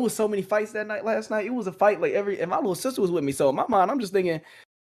 It was so many fights that night. Last night, it was a fight like and my little sister was with me. So in my mind, I'm just thinking,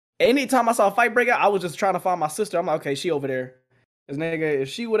 anytime I saw a fight break out, I was just trying to find my sister. I'm like, okay, she over there. This nigga, if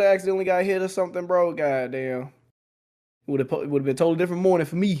she would have accidentally got hit or something, bro, goddamn, would have been a totally different morning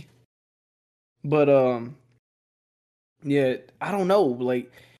for me. But yeah, I don't know.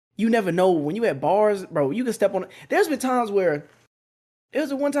 Like, you never know when you at bars, bro. You can step on. There's been times where there was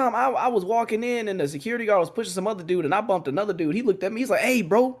the one time I was walking in and the security guard was pushing some other dude, and I bumped another dude. He looked at me. He's like, "Hey,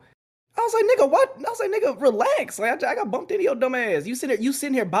 bro." I was like, "Nigga, what?" I was like, "Nigga, relax. Like, I got bumped into your dumb ass. You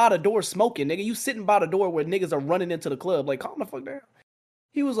sitting here by the door smoking, nigga. You sitting by the door where niggas are running into the club. Like, calm the fuck down."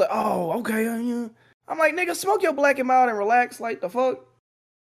 He was like, "Oh, okay." Yeah. I'm like, "Nigga, smoke your black and mild and relax." Like, the fuck?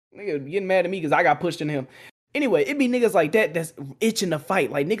 Nigga getting mad at me because I got pushed in him. Anyway, it be niggas like that that's itching to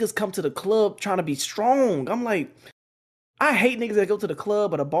fight. Like, niggas come to the club trying to be strong. I'm like, I hate niggas that go to the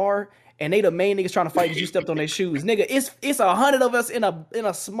club or the bar and they the main niggas trying to fight because you stepped on their shoes. Nigga, it's 100 of us in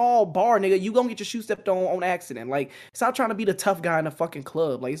a small bar, nigga. You gonna get your shoes stepped on accident. Like, stop trying to be the tough guy in the fucking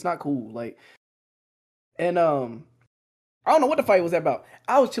club. Like, it's not cool. Like, and I don't know what the fight was about.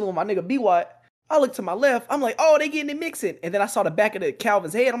 I was chilling with my nigga B-Watt. I looked to my left. I'm like, oh, they getting it mixing. And then I saw the back of the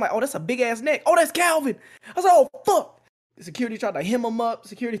Calvin's head. I'm like, oh, that's a big ass neck. Oh, that's Calvin. I was like, oh, fuck. The security tried to hem him up.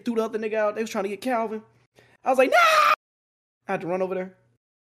 Security threw the other nigga out. They was trying to get Calvin. I was like, nah. I had to run over there.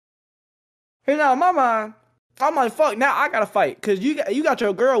 And now in my mind, I'm like, fuck, now I gotta fight. Cause you got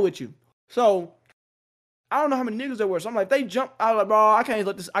your girl with you. So I don't know how many niggas there were. So I'm like, if they jump, I was like, bro, I can't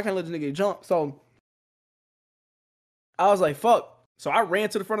let this nigga jump. So I was like, fuck. So I ran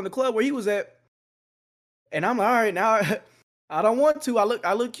to the front of the club where he was at. And I'm like, all right, now I don't want to.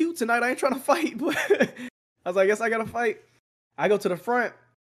 I look cute tonight. I ain't trying to fight. But I was like, I guess I gotta fight. I go to the front.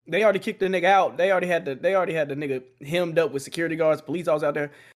 They already kicked the nigga out. They already had the nigga hemmed up with security guards, police all out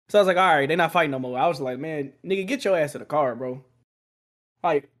there. So I was like, all right, they're not fighting no more. I was like, man, nigga, get your ass to the car, bro.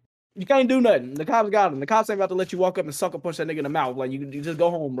 Like, you can't do nothing. The cops got him. The cops ain't about to let you walk up and sucker punch that nigga in the mouth. Like, you just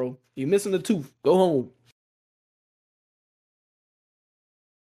go home, bro. You missing the tooth. Go home.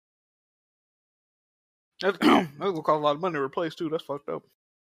 That's gonna cost a lot of money to replace too. That's fucked up.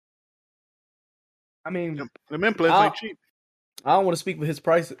 I mean, the implants ain't cheap. I don't want to speak for his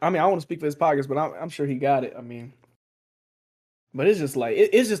price. I mean, I want to speak for his pockets, but I'm sure he got it. I mean, but it's just like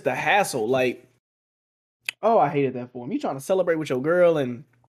it's just a hassle. Like, oh, I hated that for him. You trying to celebrate with your girl, and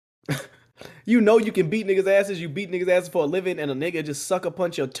you know you can beat niggas' asses. You beat niggas' asses for a living, and a nigga just sucker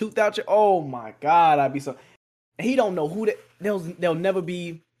punch your tooth out your. Oh my god, I'd be so. He don't know who that. There'll never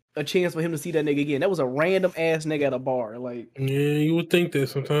be a chance for him to see that nigga again. That was a random ass nigga at a bar. Like, yeah, you would think that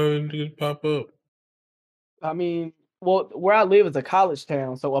sometimes niggas pop up. I mean, well, where I live is a college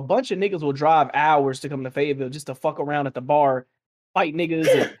town, so a bunch of niggas will drive hours to come to Fayetteville just to fuck around at the bar, fight niggas,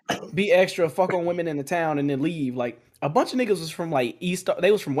 and be extra, fuck on women in the town, and then leave. Like, a bunch of niggas was from like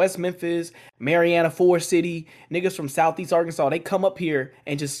they was from West Memphis, Mariana, Forest City, niggas from Southeast Arkansas. They come up here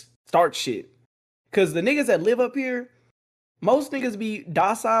and just start shit. Cause the niggas that live up here, most niggas be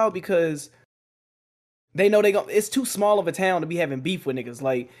docile because they know it's too small of a town to be having beef with niggas.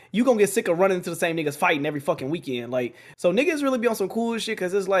 Like, you gonna get sick of running into the same niggas fighting every fucking weekend. Like, so niggas really be on some cool shit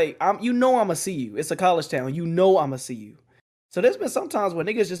because it's like, I'ma see you. It's a college town. I'ma see you. So there's been some times where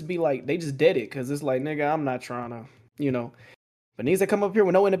niggas just be like, they just dead it because it's like, nigga, I'm not trying to, But niggas that come up here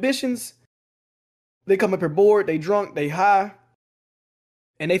with no inhibitions, they come up here bored, they drunk, they high,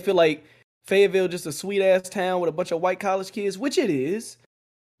 and they feel like Fayetteville just a sweet ass town with a bunch of white college kids, which it is.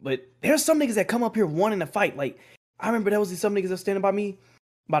 But there's some niggas that come up here wanting to fight. Like, I remember there was some niggas that standing by me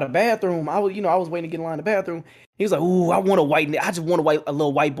by the bathroom. I was waiting to get in line in the bathroom. He was like, ooh, I just want a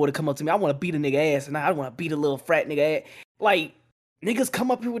little white boy to come up to me. I want to beat a nigga ass, and I want to beat a little frat nigga ass. Like, niggas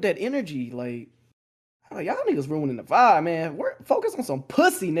come up here with that energy. Like, y'all niggas ruining the vibe, man. Focus on some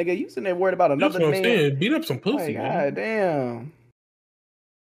pussy, nigga. You sitting there worried about another man. That's what I'm saying. Beat up some pussy, man. God damn.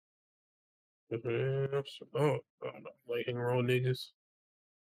 Like hanging around niggas.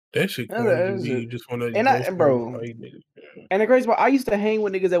 That shit corny. You just want to bro. And the crazy part, I used to hang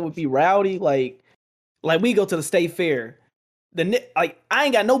with niggas that would be rowdy. Like, Like we go to the state fair. I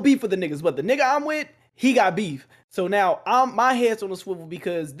ain't got no beef with the niggas, but the nigga I'm with, he got beef. So now my head's on the swivel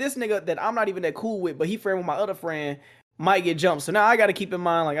because this nigga that I'm not even that cool with, but he friend with my other friend, might get jumped. So now I got to keep in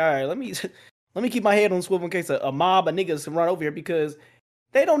mind, like, all right, let me keep my head on the swivel in case a mob of niggas can run over here because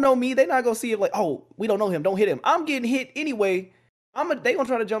they don't know me. They not gonna see it like, oh, we don't know him, don't hit him. I'm getting hit anyway. They gonna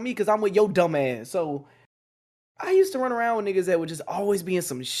try to jump me because I'm with your dumb ass. So I used to run around with niggas that would just always be in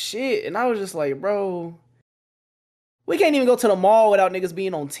some shit, and I was just like, bro, we can't even go to the mall without niggas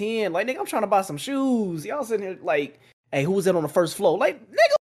being on 10. Like, nigga, I'm trying to buy some shoes. Y'all sitting here like, hey, who was that on the first floor? Like,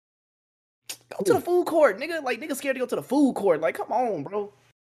 nigga, go to the food court, nigga. Like, nigga scared to go to the food court. Like, come on, bro.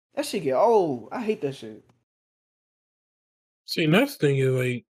 That shit get old. I hate that shit. See, next thing is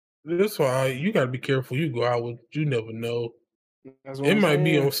like, that's why you gotta be careful. You go out with, you never know. It might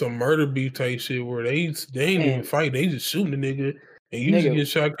be on some murder beef type shit where they ain't even fight. They just shooting the nigga. And you just get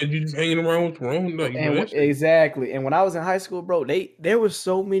shot because you just hanging around with the wrong. Like, exactly. And when I was in high school, bro, there were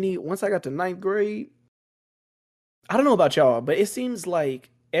so many. Once I got to 9th grade, I don't know about y'all, but it seems like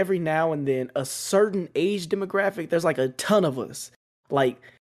every now and then a certain age demographic, there's like a ton of us. Like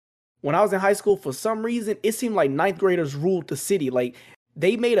when I was in high school, for some reason, it seemed like 9th graders ruled the city. Like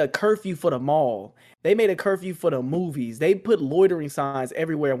they made a curfew for the mall. They made a curfew for the movies. They put loitering signs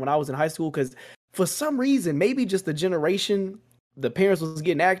everywhere when I was in high school because for some reason, maybe just the generation, the parents was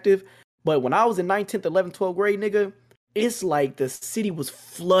getting active. But when I was in 9th, 10th, 11th, 12th grade, nigga, it's like the city was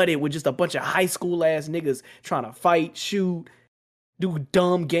flooded with just a bunch of high school ass niggas trying to fight, shoot, do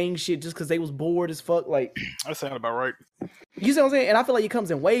dumb gang shit just because they was bored as fuck. Like, that sounds about right. You see what I'm saying? And I feel like it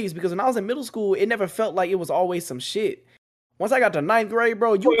comes in waves because when I was in middle school, it never felt like it was always some shit. Once I got to 9th grade,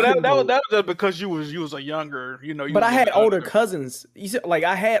 bro, that was just because you was a younger, you know. But I had older cousins. You see, like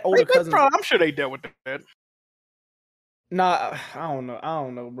I had older cousins. I'm sure they dealt with that. Nah, I don't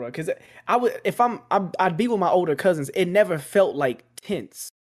know, bro. Because I'd be with my older cousins. It never felt like tense.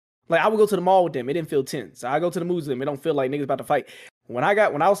 Like I would go to the mall with them, it didn't feel tense. I go to the movies with them, it don't feel like niggas about to fight. When I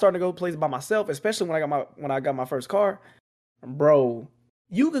was starting to go places by myself, especially when I got my first car, bro,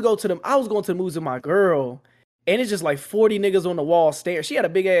 you could go to them. I was going to the movies with my girl. And it's just like 40 niggas on the wall staring. She had a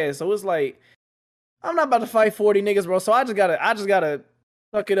big ass, so it's like I'm not about to fight 40 niggas, bro. So I just gotta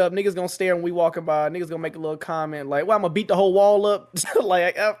suck it up. Niggas gonna stare when we walking by. Niggas gonna make a little comment like, "Well, I'm gonna beat the whole wall up,"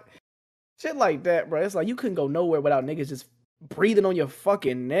 like shit like that, bro. It's like you couldn't go nowhere without niggas just breathing on your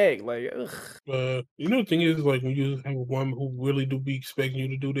fucking neck, like. Ugh. You know the thing is like when you have a woman who really do be expecting you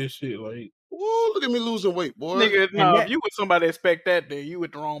to do this shit, like. Whoa, look at me losing weight, boy. Nigga, no, if you with somebody expect that, then you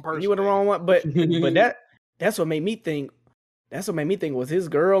with the wrong person. You with the wrong one, but That's what made me think. That's what made me think was his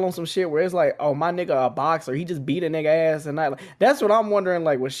girl on some shit where it's like, oh, my nigga a boxer. He just beat a nigga ass and like. That's what I'm wondering.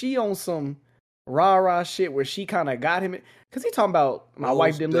 Like, was she on some rah shit where she kind of got him? Because he talking about my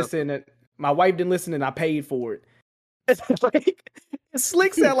wife didn't listen. My wife didn't listen and I paid for it. It's like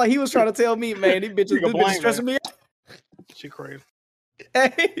Slick sound like he was trying to tell me, man, these bitches stressing me out. She crazy.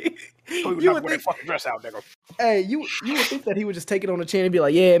 Hey, you would think fucking dress out, nigga. Hey, you would think that he would just take it on the chin and be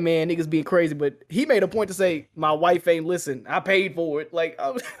like, "Yeah, man, niggas being crazy," but he made a point to say, "My wife ain't listen. I paid for it." Like,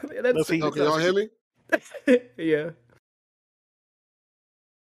 that's okay. Y'all hear me? Yeah.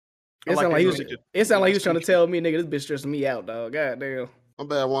 It sounded like he was trying to tell me, nigga, this bitch stressing me out, dog. God damn. I'm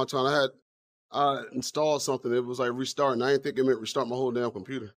bad. One time I installed something. It was like restarting. I didn't think it meant restart my whole damn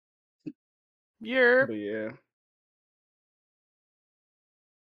computer. Yeah. But yeah.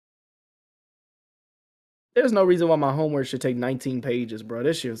 There's no reason why my homework should take 19 pages, bro.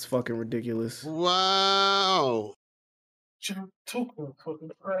 This shit is fucking ridiculous. Wow. I'd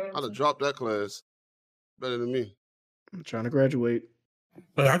have dropped that class. Better than me. I'm trying to graduate.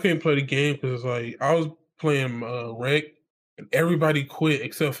 But I can't play the game because like I was playing Rec and everybody quit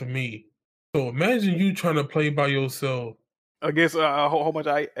except for me. So imagine you trying to play by yourself against a whole bunch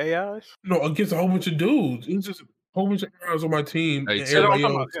of AIs. No, against a whole bunch of dudes. It's just a whole bunch of AIs on my team. And everybody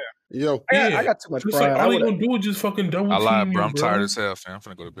else. Yo, I got too much pride. Like, all they gonna do is just fucking double I team lied, bro. you, I'm tired as hell, fam. I'm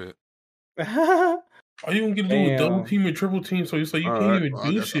finna go to bed. All you gonna get to do is double team and triple team, so it's like you can't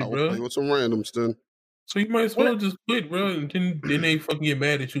even do shit, bro. Play with some randoms then. So you might as well just quit, bro, and then they fucking get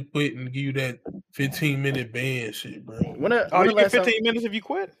mad at you quit and give you that 15-minute ban shit, bro. You get 15 minutes if you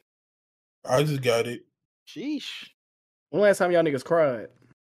quit? I just got it. Sheesh. When last time y'all niggas cried?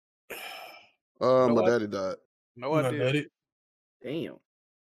 My daddy died. No idea. Damn.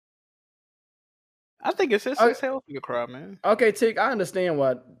 I think it's healthy to cry, man. Okay, Tick, I understand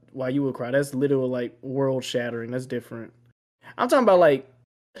why you would cry. That's literally like world shattering. That's different. I'm talking about like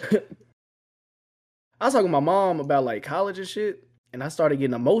I was talking to my mom about like college and shit, and I started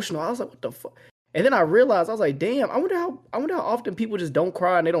getting emotional. I was like, what the fuck? And then I realized, I was like, damn, I wonder how often people just don't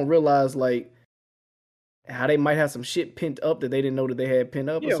cry and they don't realize like how they might have some shit pent up that they didn't know that they had pent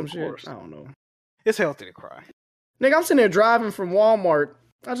up or some shit. I don't know. It's healthy to cry. Nigga, I'm sitting there driving from Walmart.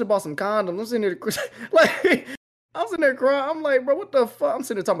 I just bought some condoms. I'm sitting there like I'm sitting there crying. I'm like, bro, what the fuck? I'm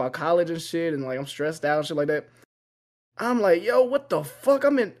sitting there talking about college and shit, and like I'm stressed out and shit like that. I'm like, yo, what the fuck?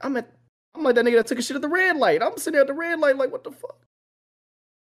 I'm like that nigga that took a shit at the red light. I'm sitting there at the red light, like, what the fuck?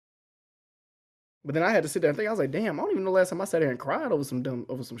 But then I had to sit there and think. I was like, damn, I don't even know the last time I sat there and cried over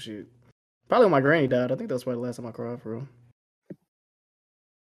some shit. Probably when my granny died. I think that's probably the last time I cried for real.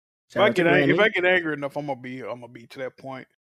 If I get angry enough, I'm gonna be to that point.